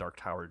along in the Dark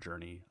Tower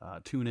journey,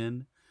 tune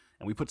in.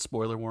 And we put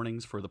spoiler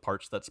warnings for the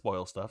parts that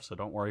spoil stuff, so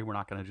don't worry, we're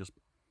not going to just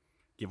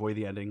give away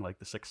the ending like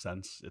The Sixth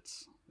Sense.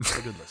 It's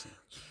a good listen.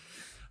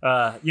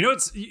 I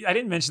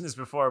didn't mention this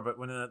before, but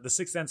when the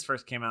Sixth Sense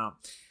first came out,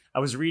 I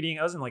was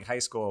in like high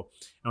school,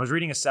 and I was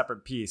reading a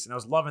separate piece, and I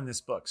was loving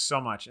this book so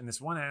much. And this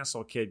one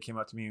asshole kid came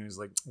up to me and was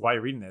like, "Why are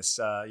you reading this?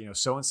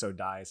 So-and-so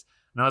dies."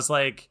 And I was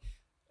like,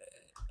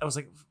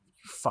 "You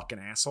fucking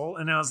asshole."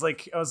 And I was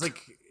like,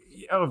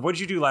 "Oh, what'd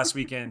you do last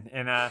weekend?"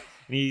 And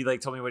he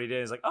like told me what he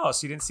did. He's like, "Oh,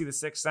 so you didn't see The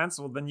Sixth Sense?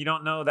 Well, then you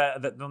don't know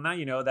that well, now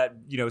you know that,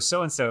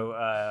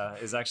 so-and-so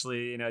is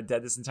actually,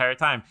 dead this entire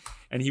time."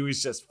 And he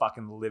was just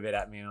fucking livid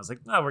at me. And I was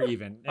like, "No, we're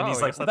even." And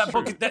he's like, yes, "Well, that's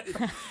that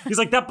book, he's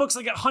like, that book's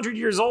like 100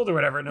 years old or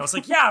whatever." And I was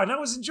like, "Yeah," and I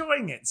was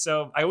enjoying it.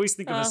 So I always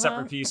think of a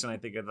separate piece when I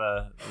think of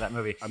that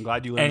movie. I'm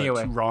glad you learned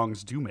Anyway. that 2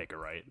 wrongs do make a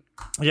right.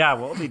 Yeah,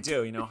 well, they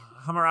do,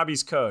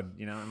 Hammurabi's code,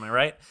 am I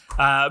right?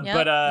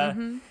 Yep. But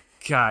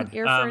God.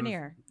 Ear for an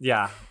ear.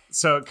 Yeah.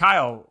 So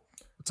Kyle,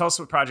 tell us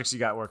what projects you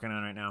got working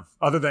on right now,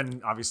 other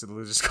than obviously the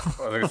Losers Club.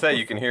 I was going to say,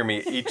 you can hear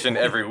me each and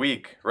every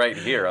week right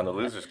here on the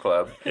Losers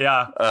Club.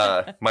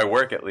 Yeah. My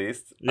work, at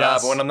least.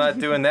 Yes. But when I'm not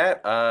doing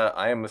that,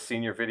 I am a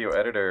senior video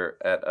editor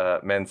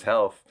at Men's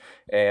Health,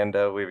 and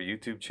we have a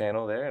YouTube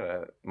channel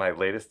there. And, my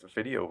latest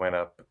video went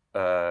up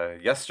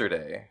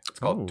yesterday. It's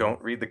called Ooh.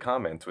 Don't Read the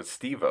Comments with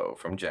Steve-O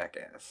from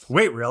Jackass.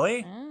 Wait,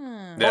 really?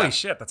 Mm. Yeah. Holy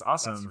shit, that's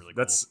awesome. That's really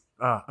cool.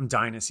 I'm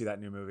dying to see that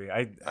new movie.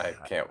 I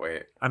can't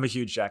wait. I'm a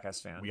huge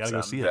Jackass fan. We gotta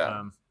go see it.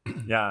 Yeah.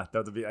 Yeah,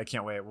 that'll be. I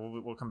can't wait.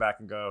 We'll come back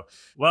and go.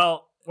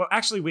 Well,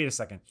 actually, wait a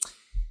second.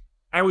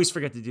 I always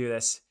forget to do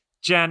this.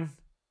 Jen,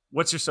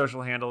 what's your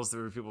social handles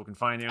where people can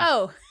find you?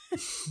 Oh,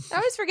 I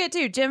always forget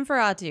too. Jim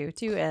Ferratu,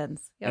 2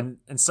 N's. Yep. And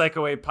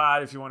Psychoaid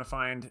Pod if you want to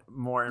find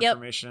more Yep.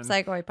 information.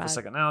 Psychoaid for Pod.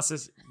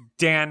 Psychoanalysis.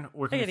 Dan,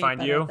 where can I we gotta find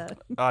get you? better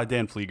at that.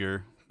 Dan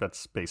Flieger,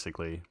 that's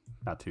basically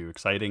not too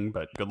exciting,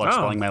 but good luck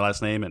spelling my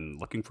last name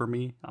and looking for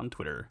me on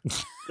Twitter.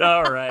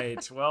 All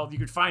right. Well, you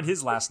could find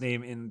his last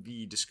name in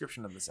the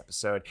description of this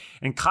episode.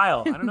 And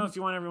Kyle, I don't know if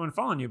you want everyone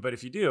following you, but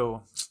if you do,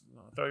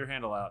 throw your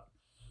handle out.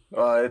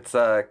 It's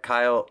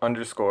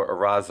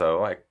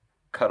Kyle_Arazo. I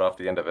cut off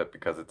the end of it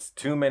because it's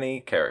too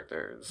many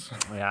characters.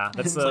 Yeah,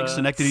 that's It's like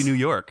Schenectady, New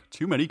York.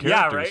 Too many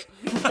characters.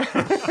 Yeah, right?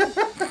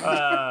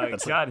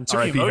 God, and too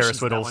many R.I.P. emotions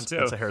Harris in that Whittles. one, too.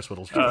 That's a Harris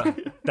Whittles joke.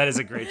 That is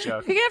a great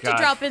joke. You're going to have God.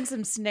 to drop in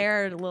some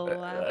snare a little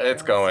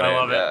It's going I in,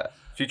 love it. yeah.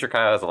 Future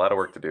Kyle has a lot of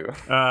work to do.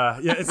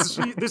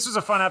 This was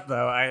a fun ep,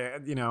 though.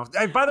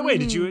 By the way,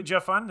 did you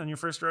have fun on your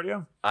first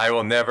rodeo? I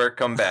will never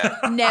come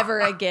back. Never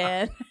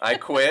again. I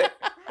quit.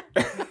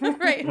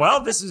 Right.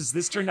 Well,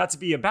 this turned out to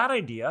be a bad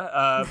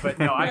idea, but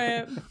no,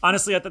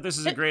 honestly, I thought this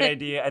was a great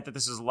idea. I thought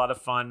this was a lot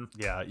of fun.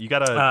 Yeah, you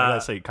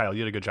gotta say, Kyle,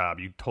 you did a good job.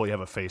 You totally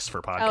have a face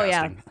for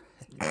podcasting.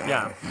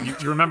 Yeah, you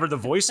remember the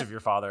voice of your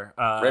father.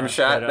 Rim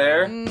shot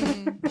there.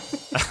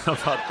 How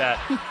about that?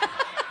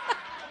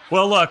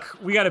 Well, look,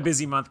 we got a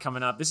busy month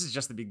coming up. This is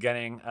just the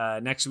beginning.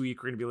 Next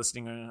week, we're going to be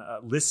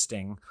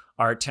listing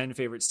our 10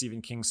 favorite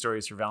Stephen King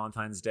stories for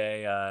Valentine's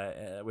Day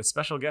with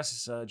special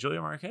guest Julia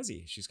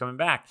Marquezi. She's coming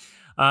back.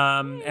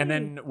 And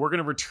then we're going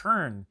to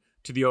return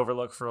to the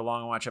Overlook for a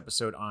long watch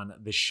episode on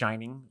The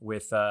Shining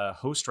with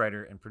host,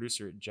 writer, and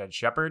producer Jed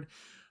Shepard.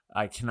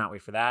 I cannot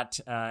wait for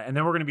that. And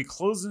then we're going to be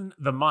closing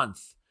the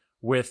month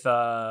with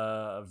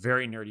a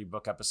very nerdy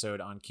book episode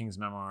on King's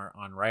memoir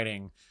on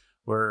writing.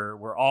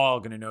 We're all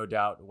going to no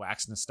doubt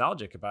wax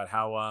nostalgic about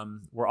how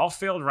we're all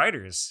failed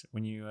writers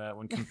when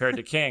compared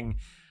to King.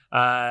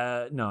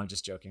 No, I'm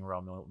just joking. We're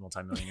all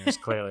multimillionaires,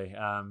 clearly.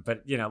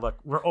 But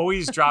look, we're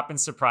always dropping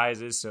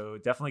surprises, so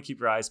definitely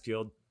keep your eyes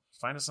peeled.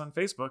 Find us on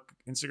Facebook,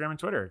 Instagram, and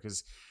Twitter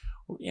because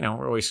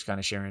we're always kind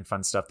of sharing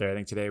fun stuff there. I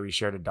think today we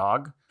shared a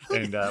dog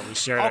and we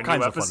shared all a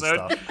kinds new of fun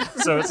episode. stuff.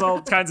 So it's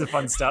all kinds of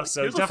fun stuff.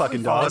 So Here's a definitely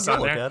fucking follow dog. us on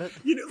Go look there. at it.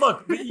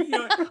 Look,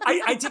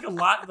 I take a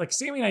lot. Like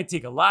Sammy and I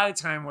take a lot of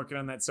time working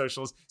on that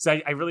socials. So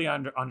I really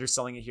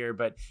underselling it here.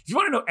 But if you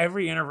want to know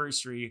every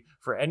anniversary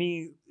for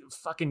any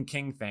fucking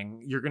King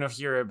thing, you're gonna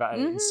hear about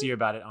it and see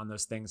about it on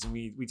those things. And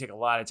we take a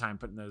lot of time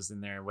putting those in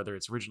there, whether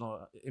it's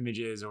original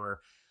images or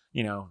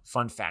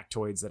fun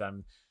factoids that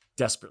I'm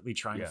desperately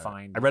trying to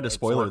find. I read a at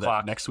spoiler 4 that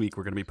o'clock. next week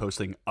we're going to be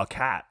posting a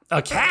cat.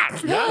 A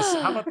cat. Yes.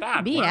 How about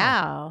that? Meow.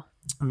 Wow.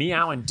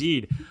 Meow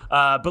indeed.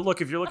 But look,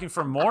 if you're looking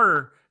for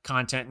more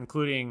content,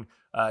 including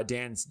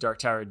Dan's Dark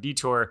Tower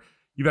Detour,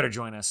 you better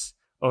join us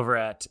over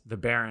at The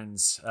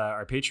Barons,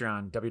 our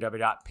Patreon,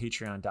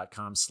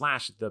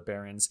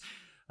 www.patreon.com/TheBarons.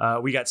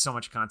 We got so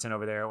much content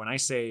over there. When I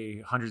say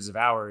hundreds of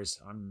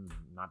hours, I'm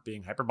not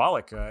being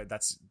hyperbolic.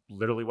 That's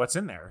literally what's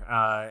in there.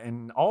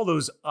 And all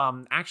those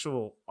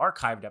actual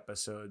archived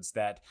episodes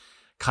that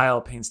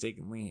Kyle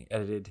painstakingly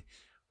edited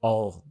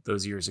all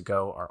those years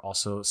ago are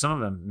also,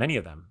 many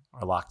of them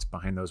are locked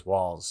behind those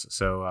walls.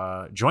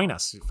 So join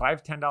us,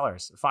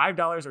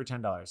 $5 or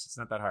 $10. It's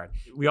not that hard.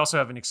 We also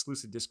have an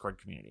exclusive Discord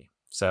community.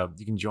 So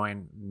you can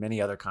join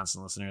many other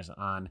constant listeners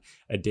on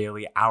a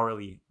daily,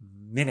 hourly,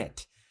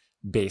 minute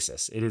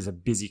basis. It is a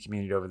busy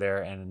community over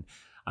there. And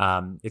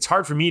it's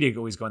hard for me to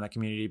always go in that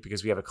community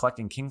because we have a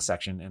collecting King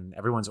section and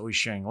everyone's always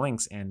sharing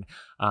links. And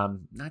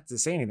not to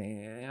say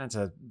anything, not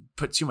to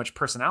put too much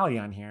personality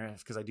on here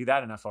because I do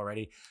that enough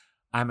already.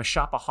 I'm a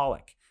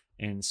shopaholic.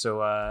 And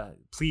so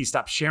please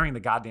stop sharing the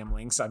goddamn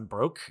links. I'm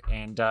broke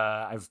and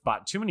I've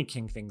bought too many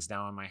King things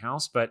now in my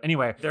house. But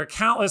anyway, there are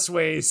countless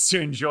ways to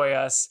enjoy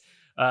us,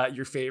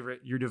 your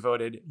favorite, your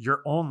devoted,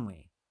 your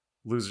only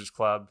Losers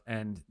Club.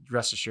 And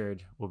rest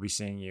assured, we'll be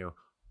seeing you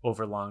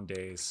over long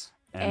days.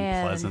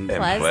 And pleasant.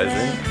 nights. I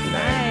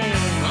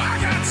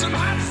got some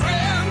hot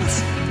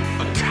friends.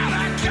 God,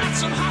 I got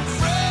some hot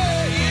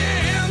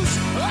friends.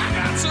 I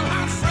got some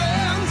hot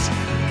friends.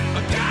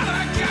 God,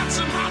 I got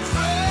some hot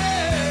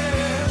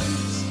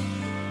friends.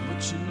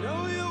 But you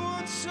know you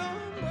want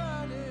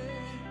somebody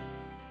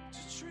to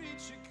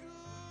treat you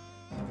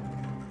good.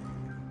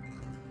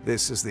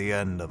 This is the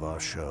end of our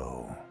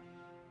show.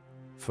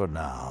 For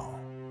now.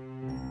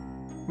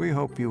 We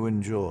hope you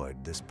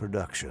enjoyed this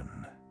production.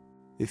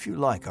 If you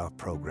like our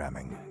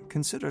programming,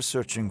 consider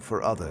searching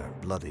for other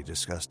bloody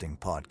disgusting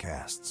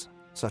podcasts,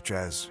 such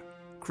as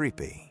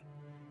Creepy,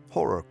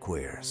 Horror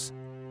Queers,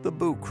 The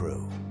Boo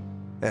Crew,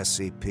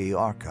 SCP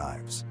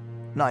Archives,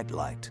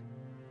 Nightlight,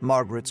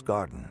 Margaret's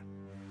Garden,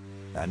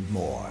 and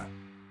more.